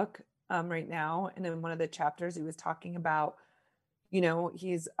Obama's book right now. And in one of the chapters, he was talking about,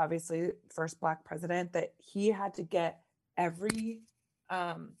 he's obviously first Black president, that he had to get every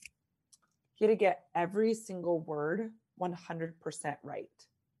single word 100% right.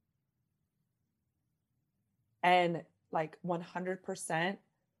 And like 100%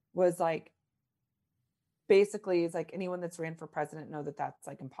 was like, basically, it's like anyone that's ran for president know that that's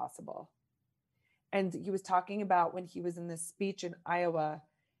like impossible. And he was talking about when he was in this speech in Iowa,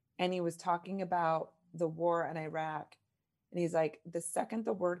 and he was talking about the war in Iraq. And he's like, the second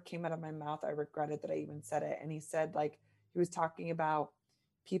the word came out of my mouth, I regretted that I even said it. And he said, like, he was talking about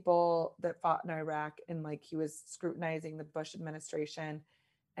people that fought in Iraq, and like he was scrutinizing the Bush administration.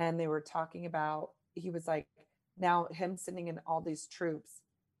 And they were talking about, he was like, now him sending in all these troops,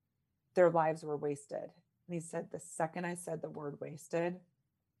 their lives were wasted. And he said, the second I said the word wasted,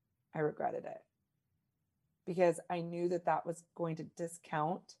 I regretted it. Because I knew that that was going to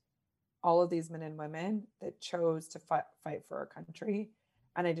discount all of these men and women that chose to fight for our country.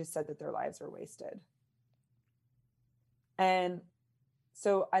 And I just said that their lives were wasted. And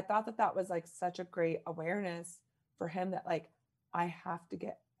so I thought that that was like such a great awareness for him, that like, I have to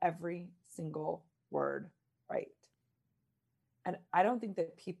get every single word right. And I don't think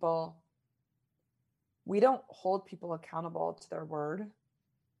that we don't hold people accountable to their word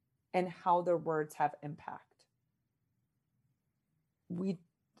and how their words have impact. We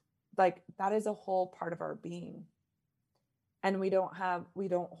like, that is a whole part of our being. And we don't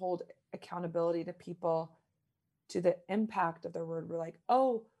hold accountability to people to the impact of their word. We're like,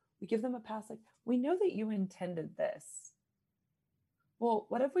 oh, we give them a pass. Like, we know that you intended this. Well,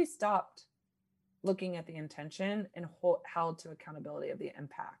 what if we stopped looking at the intention and held to accountability of the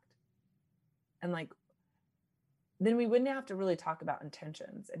impact? And like, then we wouldn't have to really talk about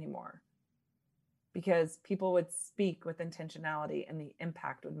intentions anymore, because people would speak with intentionality and the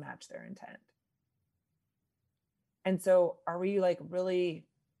impact would match their intent. And so are we like really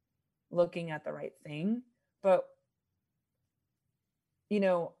looking at the right thing? But,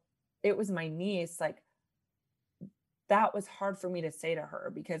 it was my niece, like, that was hard for me to say to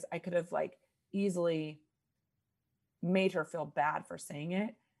her, because I could have like easily made her feel bad for saying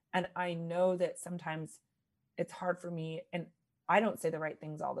it. And I know that sometimes it's hard for me, and I don't say the right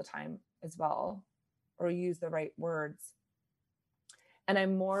things all the time as well, or use the right words. And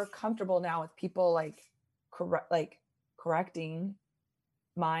I'm more comfortable now with people like correcting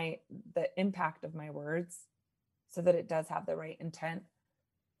the impact of my words so that it does have the right intent.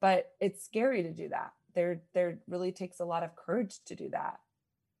 But it's scary to do that, there really takes a lot of courage to do that.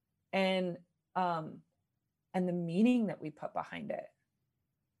 And and the meaning that we put behind it.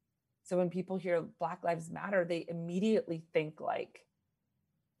 So when people hear Black Lives Matter, they immediately think like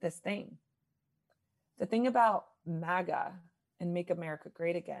this thing. The thing about MAGA and Make America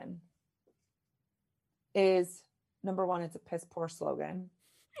Great Again is, number one, it's a piss poor slogan.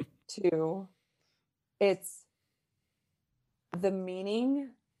 Two, it's the meaning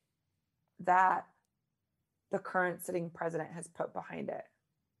that the current sitting president has put behind it.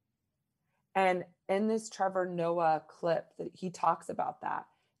 And in this Trevor Noah clip, that he talks about that,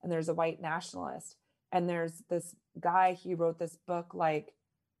 and there's a white nationalist, and there's this guy, he wrote this book, like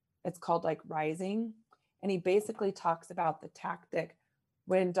it's called like Rising, and he basically talks about the tactic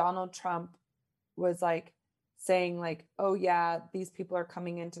when Donald Trump was like saying like, oh yeah, these people are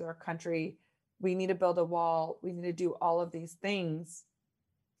coming into their country, we need to build a wall, we need to do all of these things,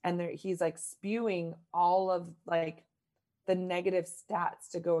 and there, he's like spewing all of like the negative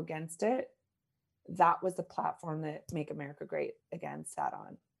stats to go against it. That was the platform that Make America Great Again sat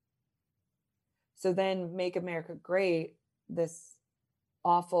on. So then Make America Great, this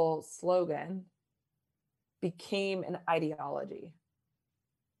awful slogan, became an ideology.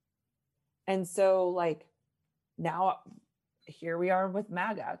 And so like now here we are with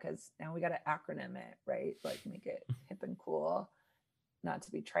MAGA, because now we got to acronym it, right? Like make it hip and cool, not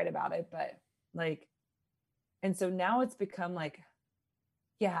to be trite about it, but like, and so now it's become like,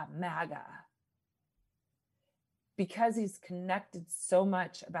 yeah, MAGA, because he's connected so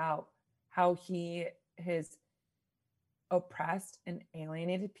much about how he has oppressed and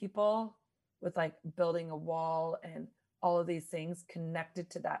alienated people with like building a wall and all of these things connected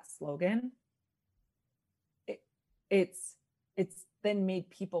to that slogan. It's then made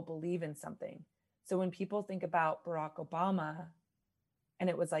people believe in something. So when people think about Barack Obama and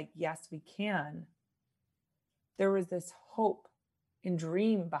it was like, yes, we can, there was this hope and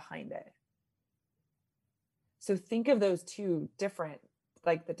dream behind it. So think of those two different,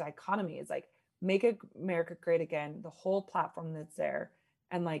 like the dichotomy is like Make America Great Again, the whole platform that's there,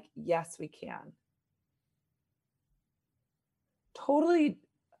 and like, yes, we can. Totally,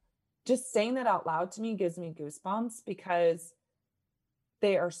 just saying that out loud to me gives me goosebumps, because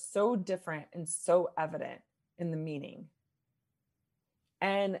they are so different and so evident in the meaning.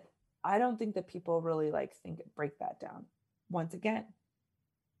 And I don't think that people really like break that down. Once again,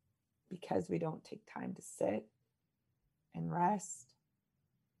 because we don't take time to sit and rest,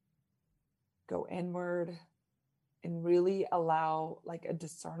 go inward, and really allow like a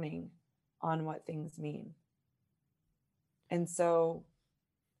discerning on what things mean. And so,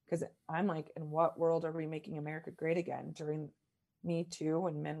 because I'm like, in what world are we making America great again? During Me Too,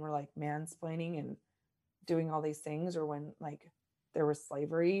 when men were like mansplaining and doing all these things, or when like there was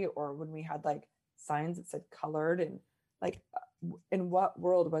slavery, or when we had like signs that said colored, and like, in what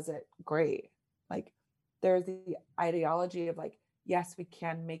world was it great? Like, there's the ideology of like, yes, we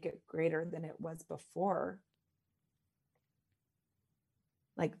can make it greater than it was before.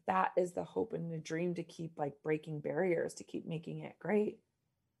 Like, that is the hope and the dream, to keep like breaking barriers, to keep making it great.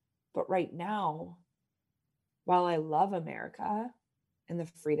 But right now, while I love America and the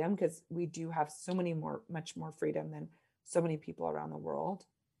freedom, because we do have much more freedom than so many people around the world,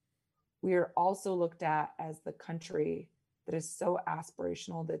 we are also looked at as the country that is so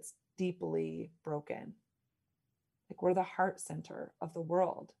aspirational, that's deeply broken. Like, we're the heart center of the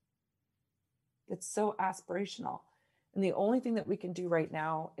world. It's so aspirational. And the only thing that we can do right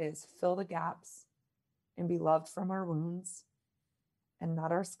now is fill the gaps and be loved from our wounds and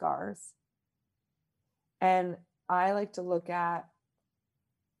not our scars. And I like to look at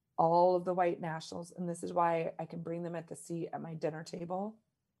all of the white nationals, and this is why I can bring them at the seat at my dinner table.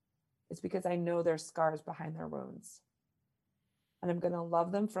 It's because I know there's scars behind their wounds. And I'm going to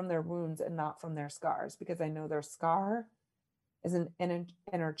love them from their wounds and not from their scars, because I know their scar is an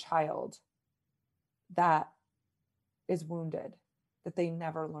inner child that is wounded, that they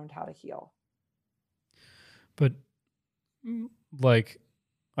never learned how to heal. But like,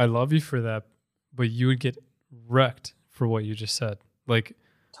 I love you for that, but you would get wrecked for what you just said. Like,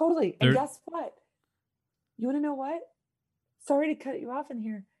 totally. And guess what? You want to know what? Sorry to cut you off in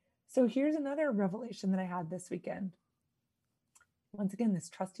here. So here's another revelation that I had this weekend. Once again, this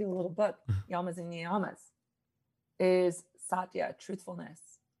trusty little book, Yamas and Niyamas, is Satya, truthfulness.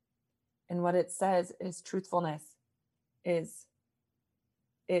 And what it says is truthfulness is,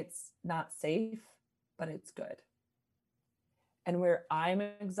 it's not safe, but it's good. And where I'm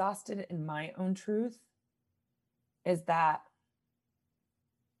exhausted in my own truth is that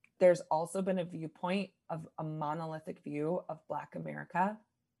there's also been a viewpoint of a monolithic view of Black America.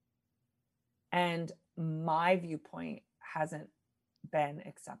 And my viewpoint hasn't been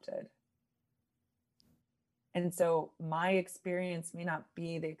accepted. And so my experience may not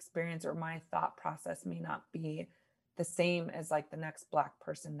be the experience, or my thought process may not be the same as like the next Black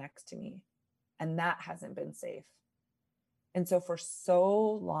person next to me. And that hasn't been safe. And so for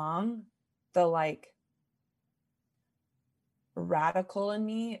so long, the like radical in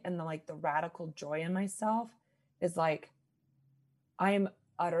me and the like the radical joy in myself is like, I am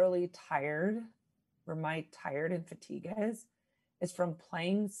utterly tired, where my tired and fatigue is from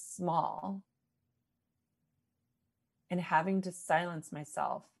playing small and having to silence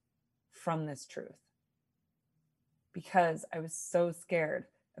myself from this truth, because I was so scared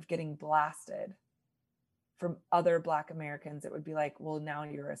of getting blasted from other Black Americans. It would be like, well, now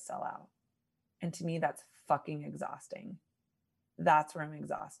you're a sellout. And to me, that's fucking exhausting. That's where I'm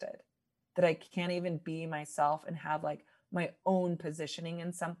exhausted, that I can't even be myself and have like my own positioning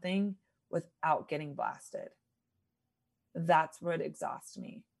in something without getting blasted. That's what exhausts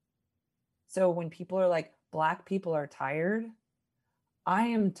me. So when people are like, Black people are tired, I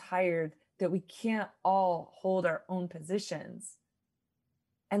am tired that we can't all hold our own positions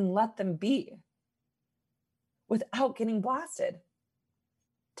and let them be without getting blasted.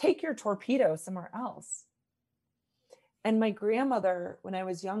 Take your torpedo somewhere else. And my grandmother, when I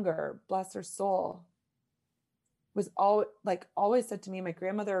was younger, bless her soul, was always said to me, my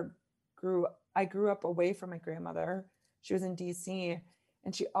grandmother I grew up away from my grandmother. She was in DC,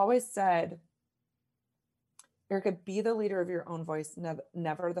 and she always said, Ericka, be the leader of your own voice,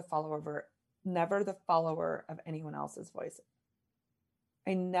 never the follower of anyone else's voice.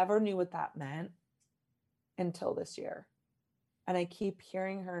 I never knew what that meant until this year. And I keep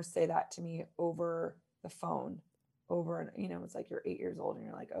hearing her say that to me over the phone, and it's like, you're 8 years old and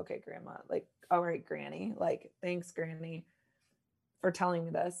you're like, okay, grandma, like, all right, granny, like, thanks, granny, for telling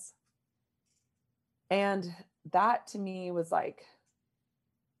me this. And that to me was like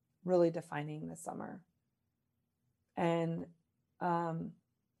really defining this summer. And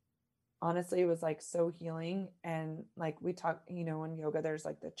honestly, it was like so healing. And like we talk, in yoga, there's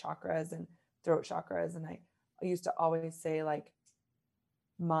like the chakras and throat chakras. And I used to always say like,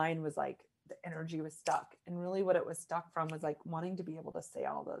 mine was like the energy was stuck. And really what it was stuck from was like wanting to be able to say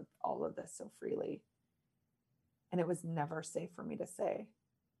all of this so freely. And it was never safe for me to say.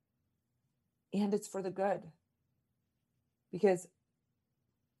 And it's for the good. Because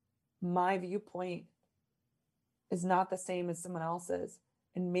my viewpoint is not the same as someone else's.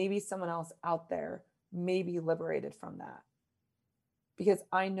 And maybe someone else out there may be liberated from that. Because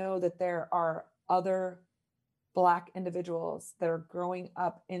I know that there are other Black individuals that are growing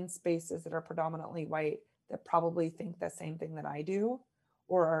up in spaces that are predominantly white that probably think the same thing that I do,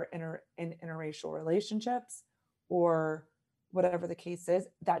 or are in interracial relationships, or whatever the case is.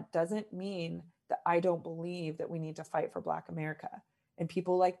 That doesn't mean that I don't believe that we need to fight for Black America. And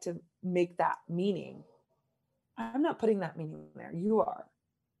people like to make that meaning. I'm not putting that meaning there. You are.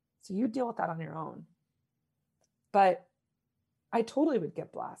 So you deal with that on your own. But I totally would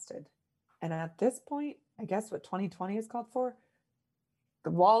get blasted. And at this point, I guess what 2020 is called for,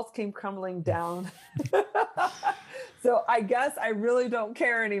 the walls came crumbling down. So I guess I really don't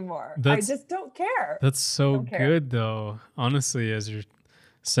care anymore. I just don't care. That's so good though. Honestly, as you're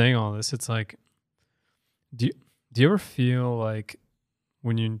saying all this, it's like, do you ever feel like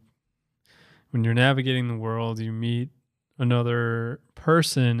when you're navigating the world, you meet another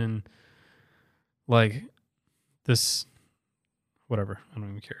person and like this, whatever, I don't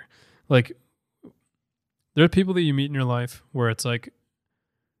even care. Like, there are people that you meet in your life where it's like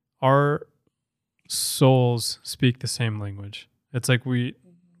our souls speak the same language. It's like we've,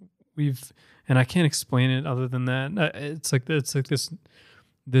 and I can't explain it other than that. It's like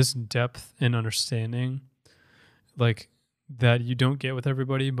this depth and understanding, like, that you don't get with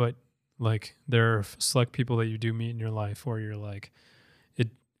everybody, but like there are select people that you do meet in your life where you're like,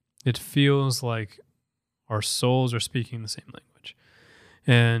 it feels like our souls are speaking the same language.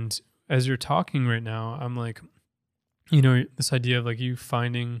 And as you're talking right now, I'm like, this idea of like you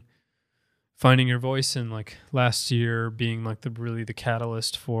finding your voice, and like last year being like the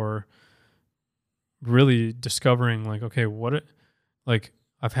catalyst for really discovering like, okay, like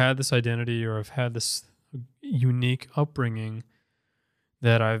I've had this identity, or I've had this unique upbringing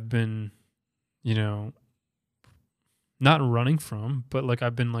that I've been, not running from, but like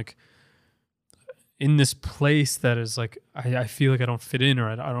I've been like in this place that is like, I feel like I don't fit in, or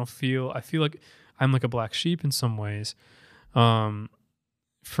I feel like I'm like a black sheep in some ways.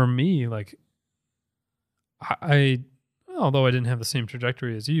 For me, like I although I didn't have the same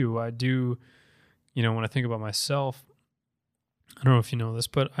trajectory as you, I do, when I think about myself, I don't know if you know this,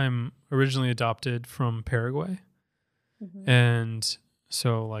 but I'm originally adopted from Paraguay. Hmm. And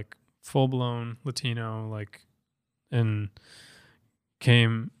so, like, full blown Latino, like, and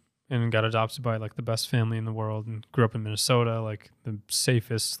came and got adopted by like the best family in the world and grew up in Minnesota, like the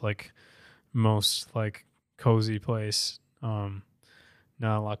safest, like most like cozy place.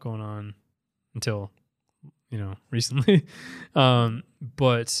 Not a lot going on until, recently. Right.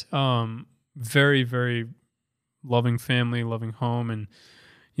 But very, very loving family, loving home. And,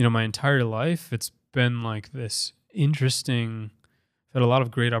 my entire life, it's been like this interesting, had a lot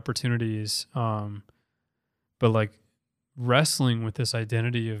of great opportunities. But like wrestling with this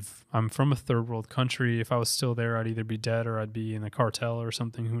identity of I'm from a third world country. If I was still there, I'd either be dead or I'd be in a cartel or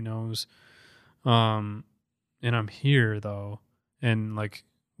something. Who knows? Um, and I'm here though, and like,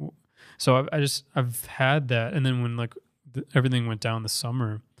 so I've had that. And then when like everything went down this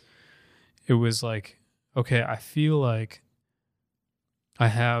summer, it was like, okay, I feel like I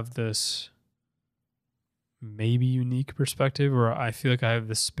have this maybe unique perspective, or I feel like I have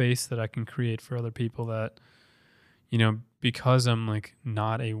this space that I can create for other people that, because I'm like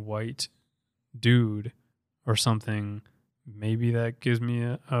not a white dude or something, maybe that gives me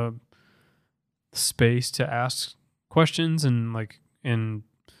a space to ask questions and like and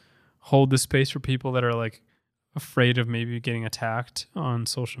hold the space for people that are like afraid of maybe getting attacked on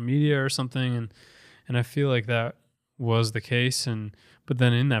social media or something. And I feel like that was the case. And but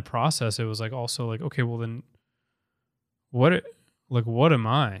then in that process it was like also like, okay, well then what, like what am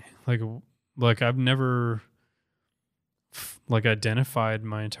I? Like I've never like identified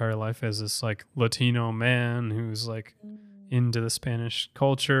my entire life as this like Latino man who's like Mm. into the Spanish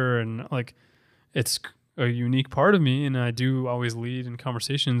culture, and like it's a unique part of me. And I do always lead in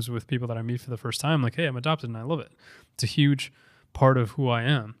conversations with people that I meet for the first time, like, hey, I'm adopted and I love it. It's a huge part of who I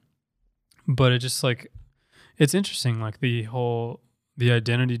am. But it just like it's interesting, like the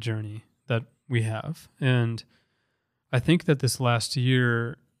identity journey that we have. And I think that this last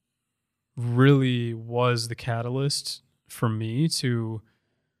year really was the catalyst for me to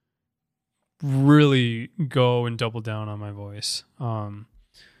really go and double down on my voice.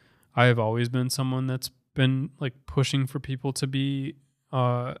 I have always been someone that's been like pushing for people to be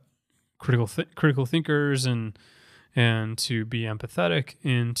uh, critical thinkers and to be empathetic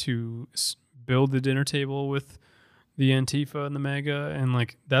and to build the dinner table with the Antifa and the MAGA, and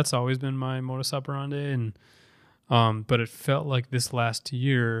like that's always been my modus operandi. And but it felt like this last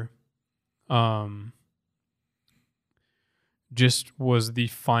year um just was the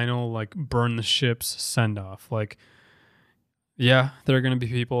final like burn the ships send off. Like, yeah, there are going to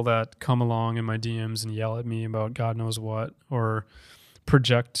be people that come along in my DMs and yell at me about God knows what, or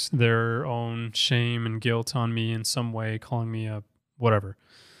project their own shame and guilt on me in some way, calling me a whatever.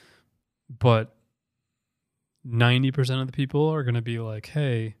 But 90% of the people are going to be like,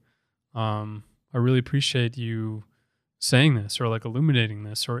 hey, I really appreciate you saying this, or like illuminating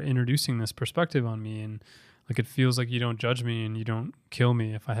this, or introducing this perspective on me. And like, it feels like you don't judge me and you don't kill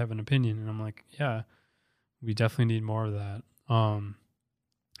me if I have an opinion. And I'm like, yeah, we definitely need more of that.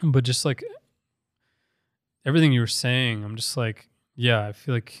 But just like everything you were saying, I'm just like, yeah, I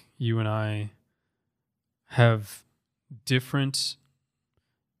feel like you and I have different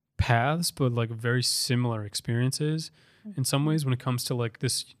paths, but like very similar experiences in some Mhm. ways when it comes to like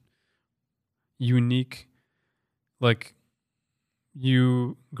this unique, like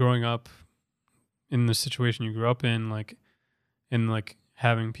you growing up in the situation you grew up in, like, and like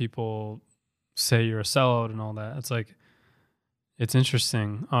having people say you're a sellout and all that. It's like, it's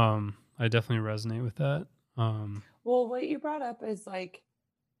interesting. I definitely resonate with that. Um, Well, what you brought up is like,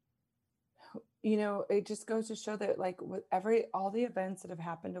 it just goes to show that like with all the events that have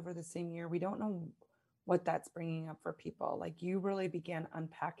happened over the same year, we don't know what that's bringing up for people. Like you really began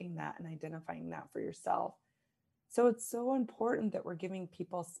unpacking that and identifying that for yourself. So it's so important that we're giving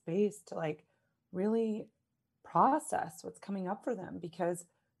people space to like really process what's coming up for them, because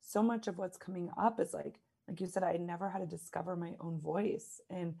so much of what's coming up is like you said, I never had to discover my own voice,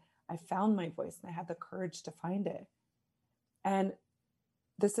 and I found my voice and I had the courage to find it. And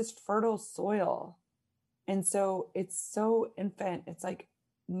this is fertile soil. And so it's so infant. It's like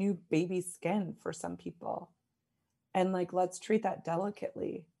new baby skin for some people. And like, let's treat that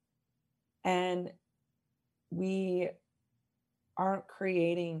delicately. And we aren't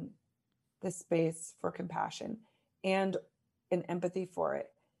creating the space for compassion and an empathy for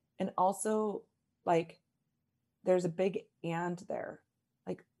it. And also, like, there's a big and there.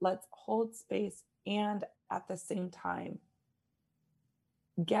 Like, let's hold space and at the same time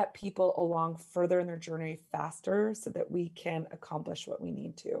get people along further in their journey faster so that we can accomplish what we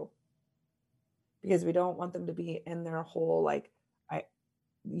need to. Because we don't want them to be in their whole like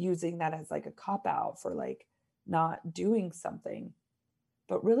using that as like a cop out for like not doing something,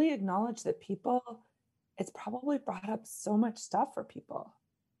 but really acknowledge that people, it's probably brought up so much stuff for people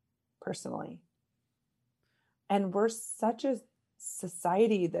personally. And we're such a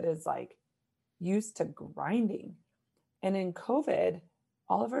society that is like used to grinding. And in COVID,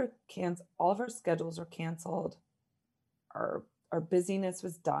 all of our schedules were canceled. Our busyness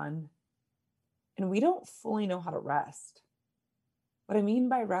was done, and we don't fully know how to rest. What I mean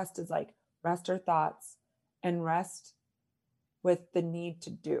by rest is like rest our thoughts and rest with the need to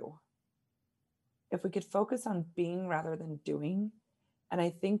do. If we could focus on being rather than doing, and I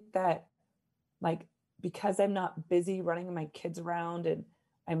think that like because I'm not busy running my kids around and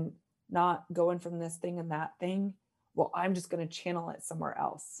I'm not going from this thing and that thing, well, I'm just going to channel it somewhere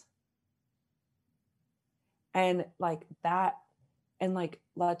else. And like that, and like,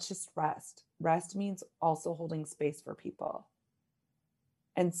 let's just rest. Rest means also holding space for people.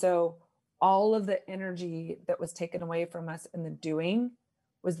 And so all of the energy that was taken away from us in the doing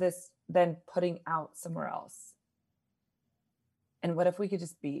was this then putting out somewhere else. And what if we could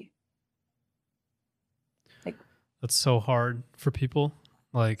just be like That's so hard for people.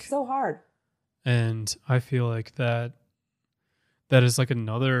 Like, so hard? and I feel like that is like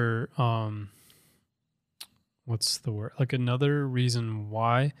another what's the word? Like another reason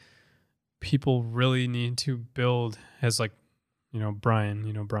why people really need to build as like, Brian,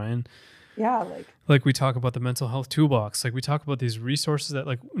 Yeah, like like we talk about the mental health toolbox, like we talk about these resources that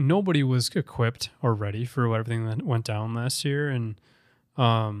like nobody was equipped or ready for everything that went down last year. And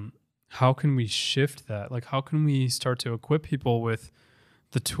um how can we shift that? Like how can we start to equip people with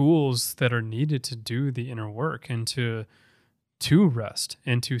the tools that are needed to do the inner work and to rest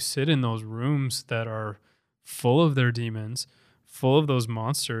and to sit in those rooms that are full of their demons, full of those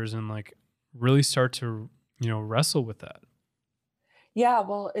monsters, and like really start to, wrestle with that. yeah,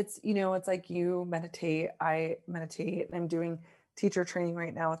 well, it's like you meditate, I meditate, and I'm doing teacher training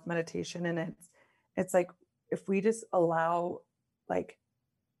right now with meditation. And it's like if we just allow, like,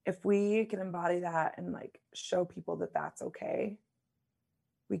 if we can embody that and like show people that that's okay,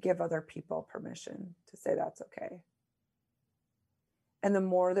 we give other people permission to say that's okay. And the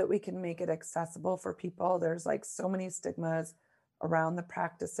more that we can make it accessible for people, there's like so many stigmas around the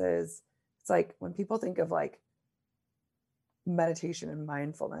practices. It's like when people think of like meditation and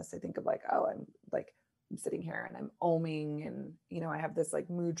mindfulness, I think of like, oh, I'm sitting here and I'm oming, and I have this like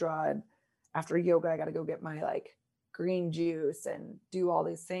mudra, and after yoga I got to go get my like green juice and do all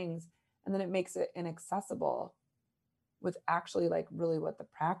these things, and then it makes it inaccessible with actually like really what the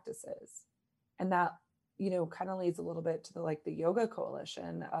practice is. And that kind of leads a little bit to the like the yoga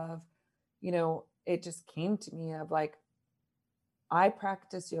coalition of, it just came to me of like, I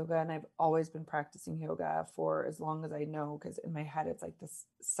practice yoga and I've always been practicing yoga for as long as I know, because in my head it's like this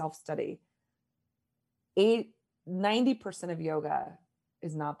self-study. 90% of yoga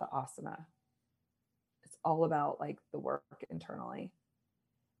is not the asana. It's all about like the work internally.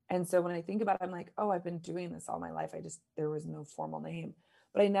 And so when I think about it, I'm like, oh, I've been doing this all my life. There was no formal name,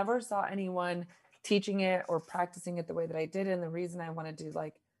 but I never saw anyone teaching it or practicing it the way that I did. And the reason I wanted to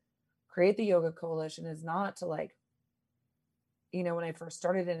like create the yoga coalition is not to like, when I first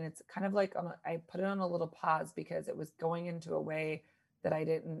started, and it's kind of like I put it on a little pause because it was going into a way that I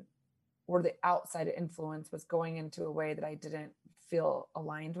didn't, or the outside influence was going into a way that I didn't feel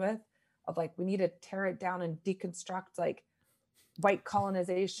aligned with, of like, we need to tear it down and deconstruct like white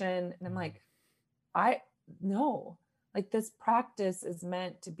colonization. And I'm like, I no, like this practice is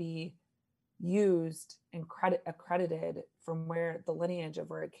meant to be used and accredited from where the lineage of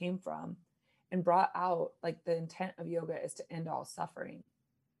where it came from, and brought out like the intent of yoga is to end all suffering.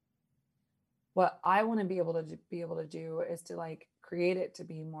 What I want to be able to do is to like create it to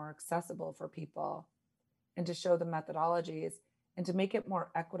be more accessible for people, and to show the methodologies, and to make it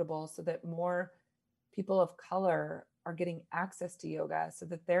more equitable so that more people of color are getting access to yoga, so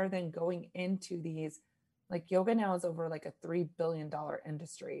that they're then going into these, like yoga now is over like a $3 billion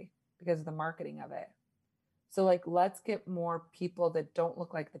industry because of the marketing of it. So like, let's get more people that don't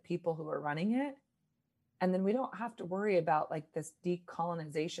look like the people who are running it. And then we don't have to worry about like this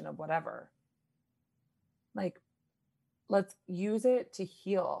decolonization of whatever. Like, let's use it to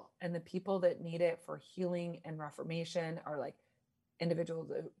heal. And the people that need it for healing and reformation are like individuals,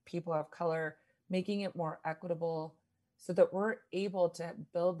 people of color, making it more equitable so that we're able to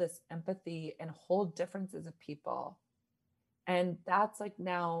build this empathy and hold differences of people. And that's like,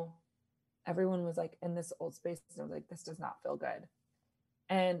 now everyone was like in this old space and was like, this does not feel good.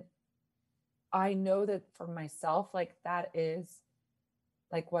 And I know that for myself, like that is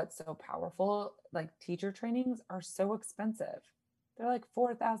like what's so powerful. Like teacher trainings are so expensive. They're like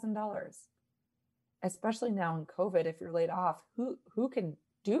 $4,000. Especially now in COVID, if you're laid off, who can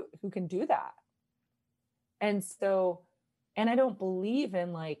do that? And so, and I don't believe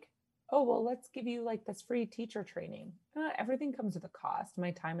in like, oh, well, let's give you like this free teacher training. Everything comes with a cost.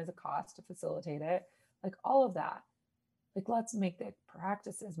 My time is a cost to facilitate it, like all of that. Like, let's make the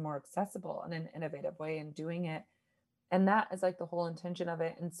practices more accessible in an innovative way in doing it. And that is like the whole intention of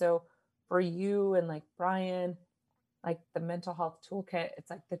it. And so for you and like Brian, like the mental health toolkit, it's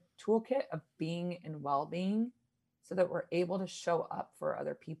like the toolkit of being and well-being so that we're able to show up for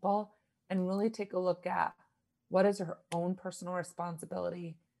other people and really take a look at what is our own personal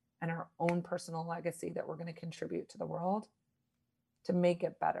responsibility and our own personal legacy that we're going to contribute to the world to make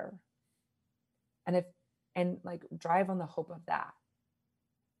it better. And like drive on the hope of that.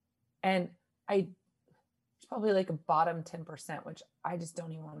 And it's probably like a bottom 10%, which I just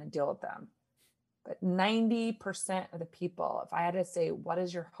don't even want to deal with them. But 90% of the people, if I had to say, what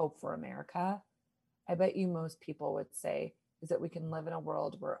is your hope for America? I bet you most people would say is that we can live in a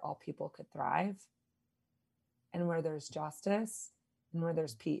world where all people could thrive and where there's justice and where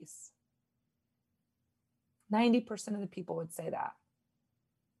there's peace. 90% of the people would say that.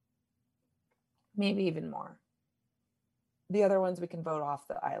 Maybe even more. The other ones we can vote off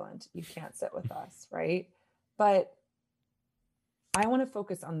the island. You can't sit with us, right? But I want to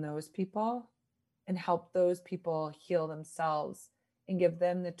focus on those people and help those people heal themselves and give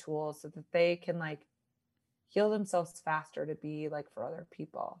them the tools so that they can like heal themselves faster to be like for other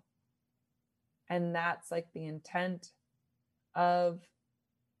people. And that's like the intent of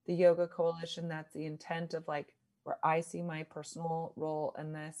the Yoga Coalition. That's the intent of like where I see my personal role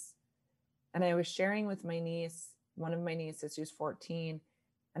in this. And I was sharing with my niece, one of my nieces who's 14,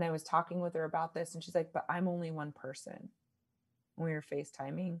 and I was talking with her about this, and she's like, but I'm only one person. When we were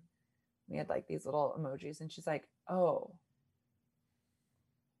FaceTiming, we had like these little emojis, and she's like, oh,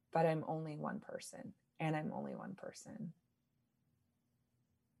 but I'm only one person, and I'm only one person.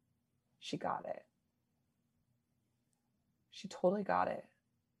 She got it. She totally got it.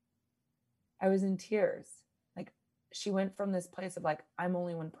 I was in tears. Like, she went from this place of like, I'm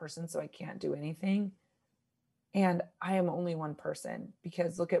only one person, so I can't do anything. And I am only one person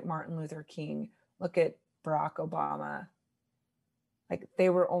because look at Martin Luther King, look at Barack Obama. Like, they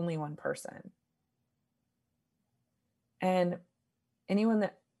were only one person. And anyone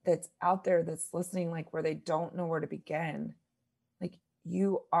that's out there that's listening, like where they don't know where to begin, like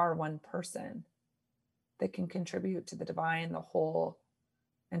you are one person that can contribute to the divine, the whole,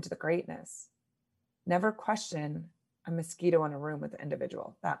 and to the greatness. Never question a mosquito in a room with an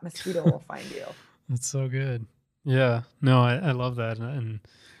individual. That mosquito will find you. That's so good. Yeah, no, I love that. And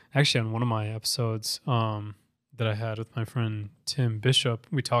actually on one of my episodes that I had with my friend Tim Bishop,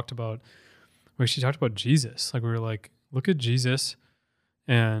 we actually talked about Jesus. Like we were like, look at Jesus,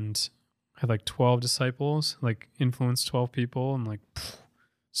 and had like 12 disciples, like influenced 12 people, and like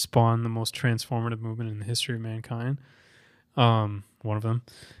spawned the most transformative movement in the history of mankind. One of them.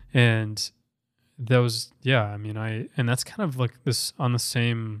 And that was, yeah, I mean, and that's kind of like this from the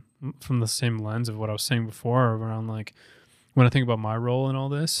same lens of what I was saying before around like when I think about my role in all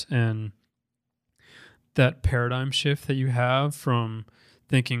this and that paradigm shift that you have from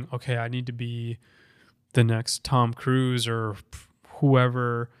thinking, okay, I need to be the next Tom Cruise or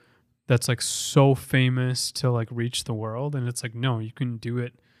whoever that's like so famous to like reach the world. And it's like, no, you can do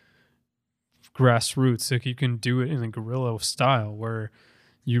it grassroots. Like you can do it in a guerrilla style where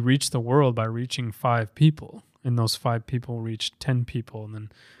you reach the world by reaching 5 people, and those 5 people reach 10 people, and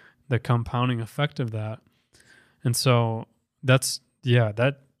then the compounding effect of that. And so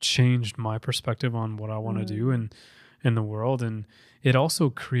that changed my perspective on what I want to do in the world. And it also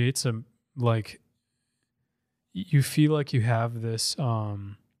creates you feel like you have this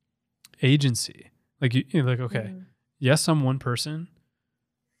agency. Like you're like, okay, yes, I'm one person,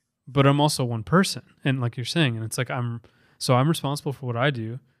 but I'm also one person. And like you're saying, and it's like I'm responsible for what I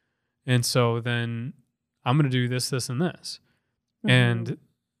do. And so then I'm going to do this, this, and this. Mm-hmm. And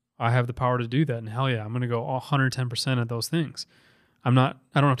I have the power to do that. And hell yeah, I'm going to go 110% of those things. I don't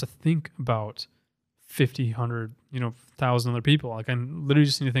have to think about 50, 100, 1,000 other people. Like I literally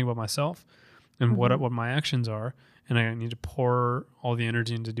just need to think about myself and what my actions are. And I need to pour all the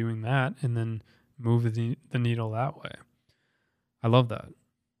energy into doing that and then move the needle that way. I love that.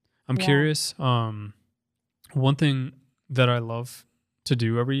 I'm curious. One thing that I love to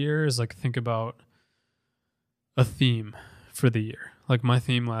do every year is like think about a theme for the year. Like my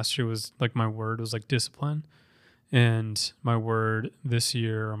theme last year was like my word was like discipline, and my word this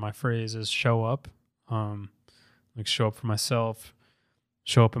year or my phrase is show up. Like show up for myself,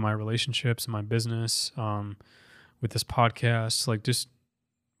 show up in my relationships, in my business, with this podcast, like just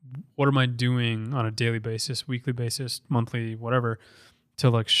what am I doing on a daily basis, weekly basis, monthly, whatever, to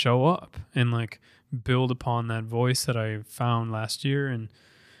like show up and like build upon that voice that I found last year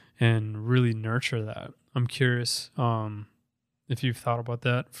and really nurture that. I'm curious if you've thought about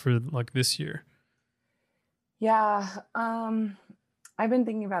that for like this year. Yeah. I've been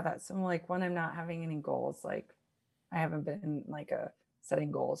thinking about that. So like when I'm not having any goals, like I haven't been like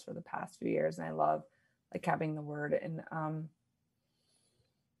setting goals for the past few years. And I love like having the word, and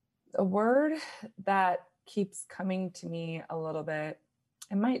a word that keeps coming to me a little bit.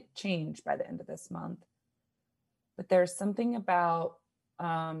 It might change by the end of this month, but there's something about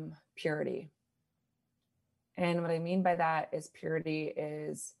purity. And what I mean by that is purity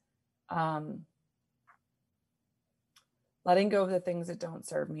is letting go of the things that don't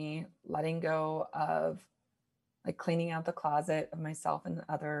serve me, letting go of like cleaning out the closet of myself and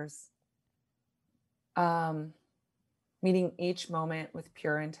others, meeting each moment with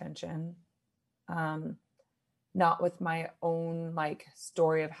pure intention, not with my own like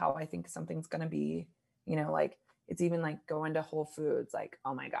story of how I think something's going to be, like it's even like going to Whole Foods, like,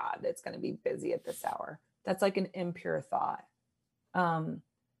 oh my God, it's going to be busy at this hour. That's like an impure thought. And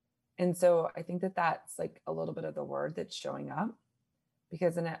so I think that that's like a little bit of the word that's showing up,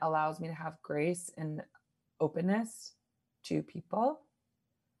 because then it allows me to have grace and openness to people.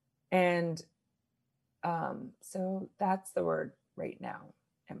 And so that's the word right now.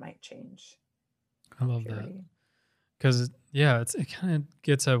 It might change. I love purity. That. Because, yeah, it kind of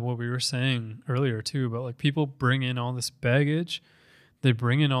gets at what we were saying earlier, too, about like people bring in all this baggage. They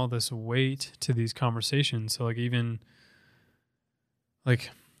bring in all this weight to these conversations. So, like, even, like,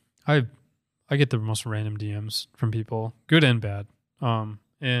 I get the most random DMs from people, good and bad.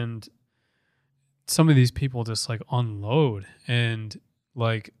 And some of these people just, like, unload and,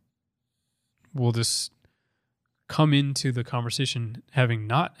 like, will just come into the conversation having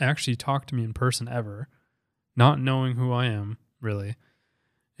not actually talked to me in person ever, not knowing who I am, really.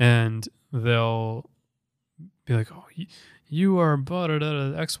 And they'll be like, oh, you are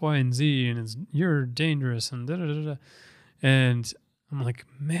X, Y, and Z, and you're dangerous, and da-da-da-da. And I'm like,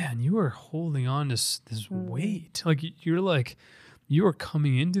 man, you are holding on to this weight. Like, you are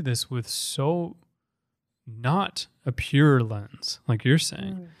coming into this with so not a pure lens, like you're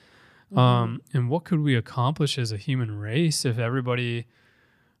saying. And what could we accomplish as a human race if everybody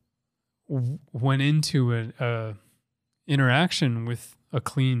went into a interaction with a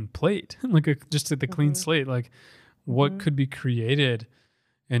clean plate, like just the clean slate? Like, what could be created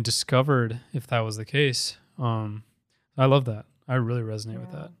and discovered if that was the case? I love that. I really resonate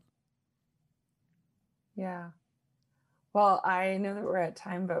with that. Yeah. Well, I know that we're at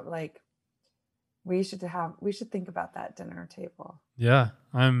time, but like we should think about that dinner table. Yeah,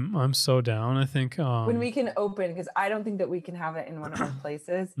 I'm so down. I think when we can open, because I don't think that we can have it in one of our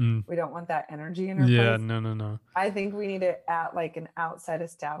places. We don't want that energy in our place. Yeah, no. I think we need it at like an outside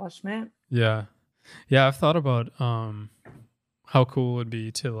establishment. Yeah. I've thought about how cool it would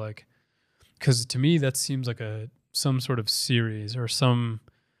be to like, because to me that seems like some sort of series or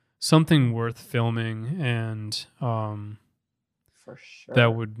something worth filming, and for sure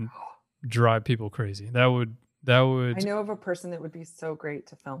that would drive people crazy. That would I know of a person that would be so great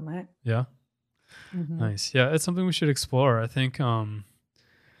to film it. Yeah. Nice. Yeah, it's something we should explore. I think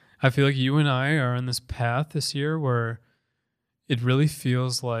I feel like you and I are on this path this year where it really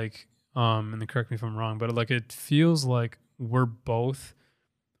feels like and then correct me if I'm wrong, but like it feels like we're both,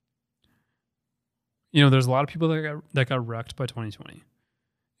 there's a lot of people that got wrecked by 2020.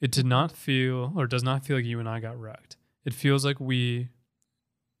 It did not feel, or does not feel like you and I got wrecked. It feels like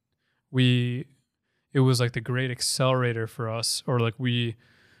it was like the great accelerator for us, or like we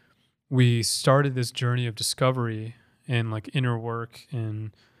started this journey of discovery and like inner work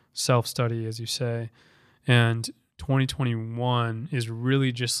and self-study, as you say. And 2021 is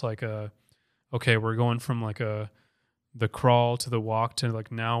really just like okay, we're going from like the crawl to the walk to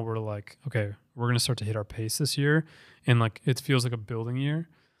like, now we're like, okay, we're going to start to hit our pace this year. And like, it feels like a building year.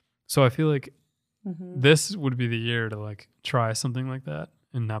 So I feel like this would be the year to like try something like that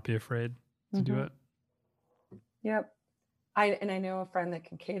and not be afraid to do it. Yep. I know a friend that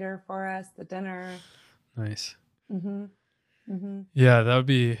can cater for us the dinner. Nice. Yeah, that'd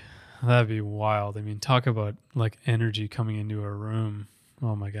be wild. I mean, talk about like energy coming into a room.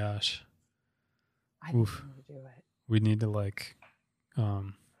 Oh my gosh. I think we need to do it. We need to like,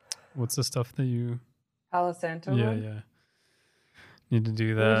 what's the stuff that you? Palo Santo. Yeah. Need to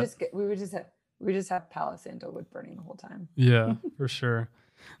do that. We would just have Palo Santo wood burning the whole time. Yeah, for sure.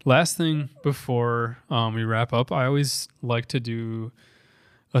 Last thing before we wrap up, I always like to do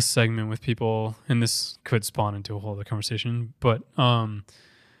a segment with people, and this could spawn into a whole other conversation, but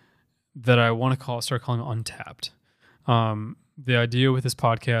that I want to start calling Untapped. The idea with this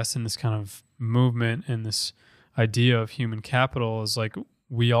podcast and this kind of movement and this idea of human capital is like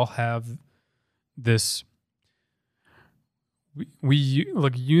we all have this. We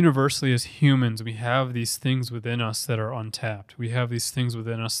like universally as humans, we have these things within us that are untapped. We have these things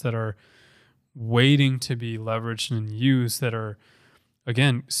within us that are waiting to be leveraged and used that are,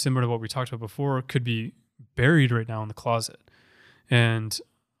 again, similar to what we talked about before, could be buried right now in the closet. And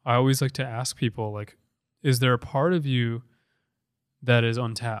I always like to ask people, like, is there a part of you that is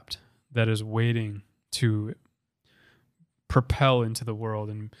untapped, that is waiting to propel into the world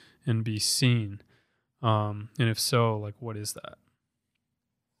and be seen? And if so, like, what is that?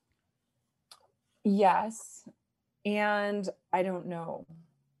 Yes. And I don't know.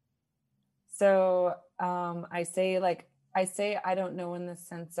 So I say I don't know in the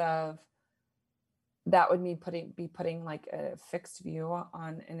sense of that would be putting like a fixed view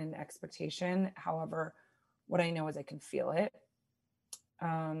on and an expectation. However, what I know is I can feel it.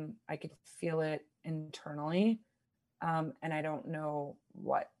 I could feel it internally. And I don't know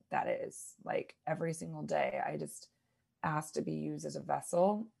what that is. Like every single day, I just ask to be used as a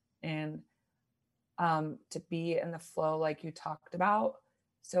vessel and to be in the flow like you talked about.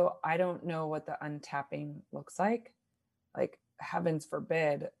 So I don't know what the untapping looks like. Like, heavens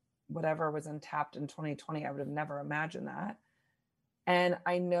forbid, whatever was untapped in 2020, I would have never imagined that. And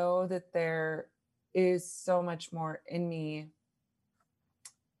I know that there is so much more in me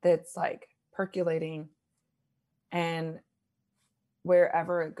that's like percolating, and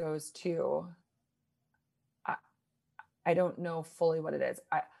wherever it goes to, I, I don't know fully what it is.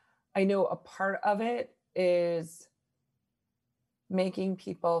 I know a part of it is making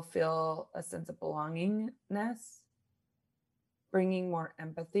people feel a sense of belongingness, bringing more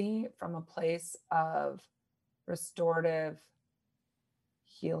empathy from a place of restorative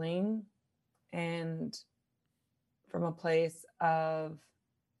healing and from a place of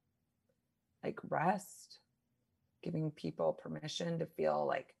like rest, giving people permission to feel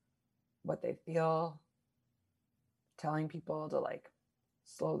like what they feel, telling people to like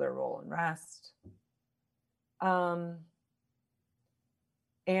slow their roll and rest.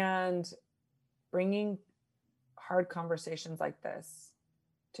 And bringing hard conversations like this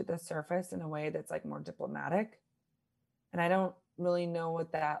to the surface in a way that's like more diplomatic. And I don't really know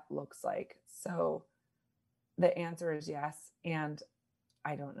what that looks like. So the answer is yes. And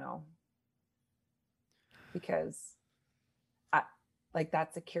I don't know, because I like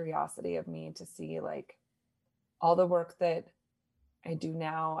that's a curiosity of me to see like all the work that I do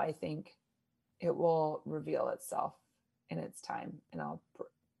now. I think it will reveal itself in its time, and I'll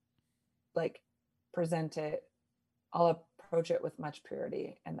like present it. I'll approach it with much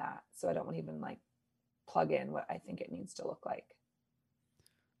purity in that. So I don't even like plug in what I think it needs to look like.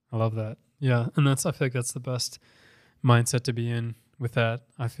 I love that. Yeah. And I feel like that's the best mindset to be in with that.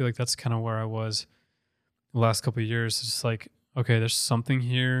 I feel like that's kind of where I was the last couple of years. It's just like, okay, there's something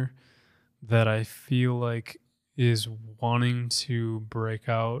here that I feel like is wanting to break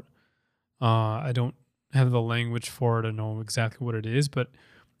out. I don't have the language for it to know exactly what it is, but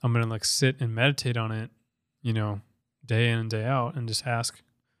I'm going to like sit and meditate on it, day in and day out, and just ask,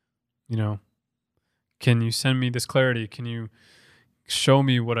 you know, can you send me this clarity? Can you show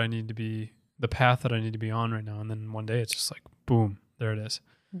me what I need to be, the path that I need to be on right now? And then one day it's just like, boom, there it is.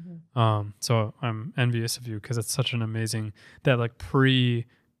 Mm-hmm. So I'm envious of you because it's such an amazing, that like pre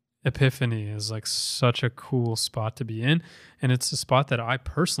epiphany is like such a cool spot to be in. And it's a spot that I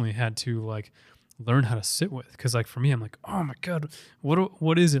personally had to like learn how to sit with. Cause like for me, I'm like, oh my God,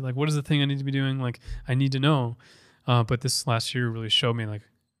 what is it? Like, what is the thing I need to be doing? Like, I need to know. But this last year really showed me like,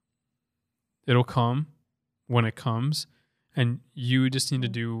 it'll come when it comes, and you just need to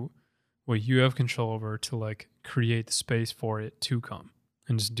do what you have control over to like create the space for it to come,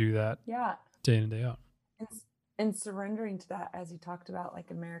 and just do that Yeah. day in and day out. And, and surrendering to that, as you talked about, like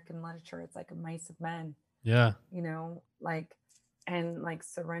American literature, it's like a mice of men, Yeah. like, and like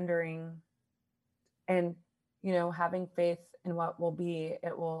surrendering and, having faith in what will be,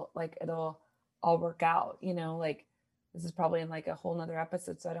 it'll all work out, like this is probably in like a whole nother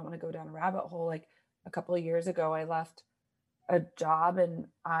episode. So I don't want to go down a rabbit hole. Like a couple of years ago, I left a job and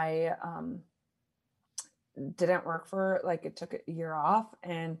I didn't work for like it took a year off,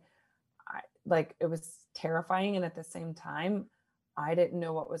 and it was terrifying, and at the same time I didn't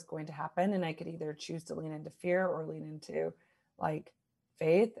know what was going to happen, and I could either choose to lean into fear or lean into like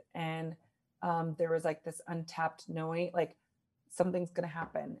faith. And there was like this untapped knowing like something's going to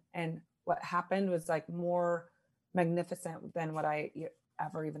happen, and what happened was like more magnificent than what I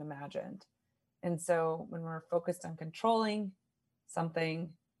ever even imagined. And so when we're focused on controlling something,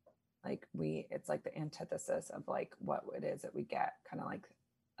 like it's like the antithesis of like what it is that we get, kind of like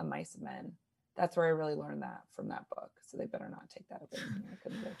a mice of men. That's where I really learned that from that book. So they better not take that away from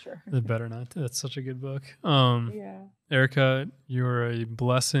American literature. They better not. That's such a good book. Yeah. Ericka, you're a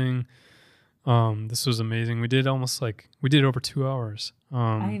blessing. This was amazing. We did over 2 hours.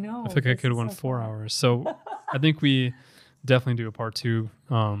 I know. I think I could have went 4 hours. So I think we definitely do a part 2.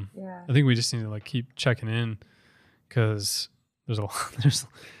 Yeah. I think we just need to like keep checking in, because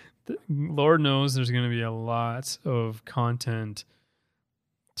Lord knows there's going to be a lot of content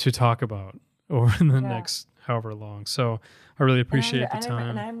to talk about over the next however long. So I really appreciate the time.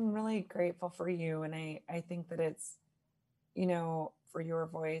 And I'm really grateful for you. And I think that it's, for your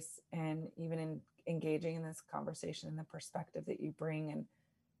voice, and even in engaging in this conversation and the perspective that you bring, and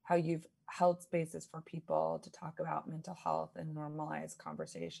how you've held spaces for people to talk about mental health and normalize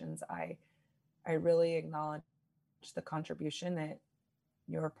conversations. I really acknowledge the contribution that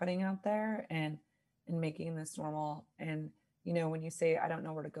you're putting out there, and making this normal. And when you say, I don't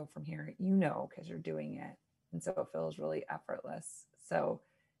know where to go from here, because you're doing it. And so it feels really effortless. So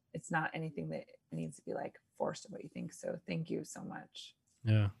it's not anything that needs to be like forced of what you think. So thank you so much.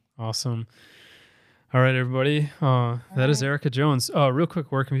 Yeah. Awesome. All right, everybody. That is Ericka Jones. Real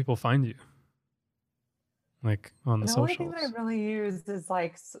quick, where can people find you? Like on the socials? The only thing that I really use is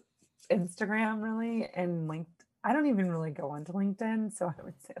like Instagram, really, and LinkedIn. I don't even really go onto LinkedIn, so I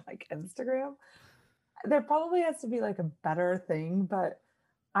would say like Instagram. There probably has to be like a better thing, but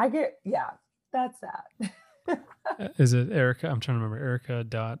that's that. Is it Ericka? I'm trying to remember.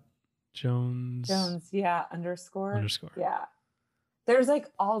 Ericka.Jones. Jones, yeah, underscore. Underscore. Yeah. There's like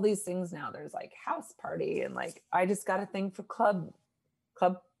all these things now. There's like house party, and like I just got a thing for Clubhouse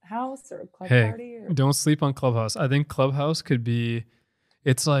or Club Party. Don't sleep on Clubhouse. I think Clubhouse could be.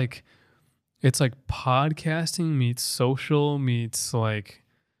 It's like podcasting meets social meets like.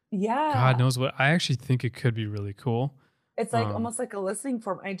 Yeah. God knows what. I actually think it could be really cool. It's like almost like a listening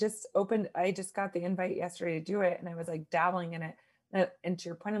form. I just got the invite yesterday to do it, and I was like dabbling in it. And to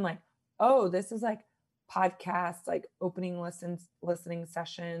your point, I'm like, oh, this is like podcasts, like opening listening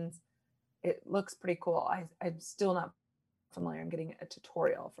sessions. It looks pretty cool. I'm still not familiar. I'm getting a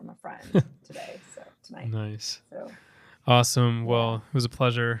tutorial from a friend tonight. Nice. So awesome. Yeah. Well, it was a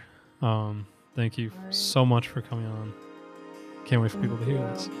pleasure. Thank you so much for coming on. Can't wait for people to hear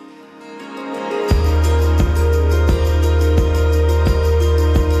this.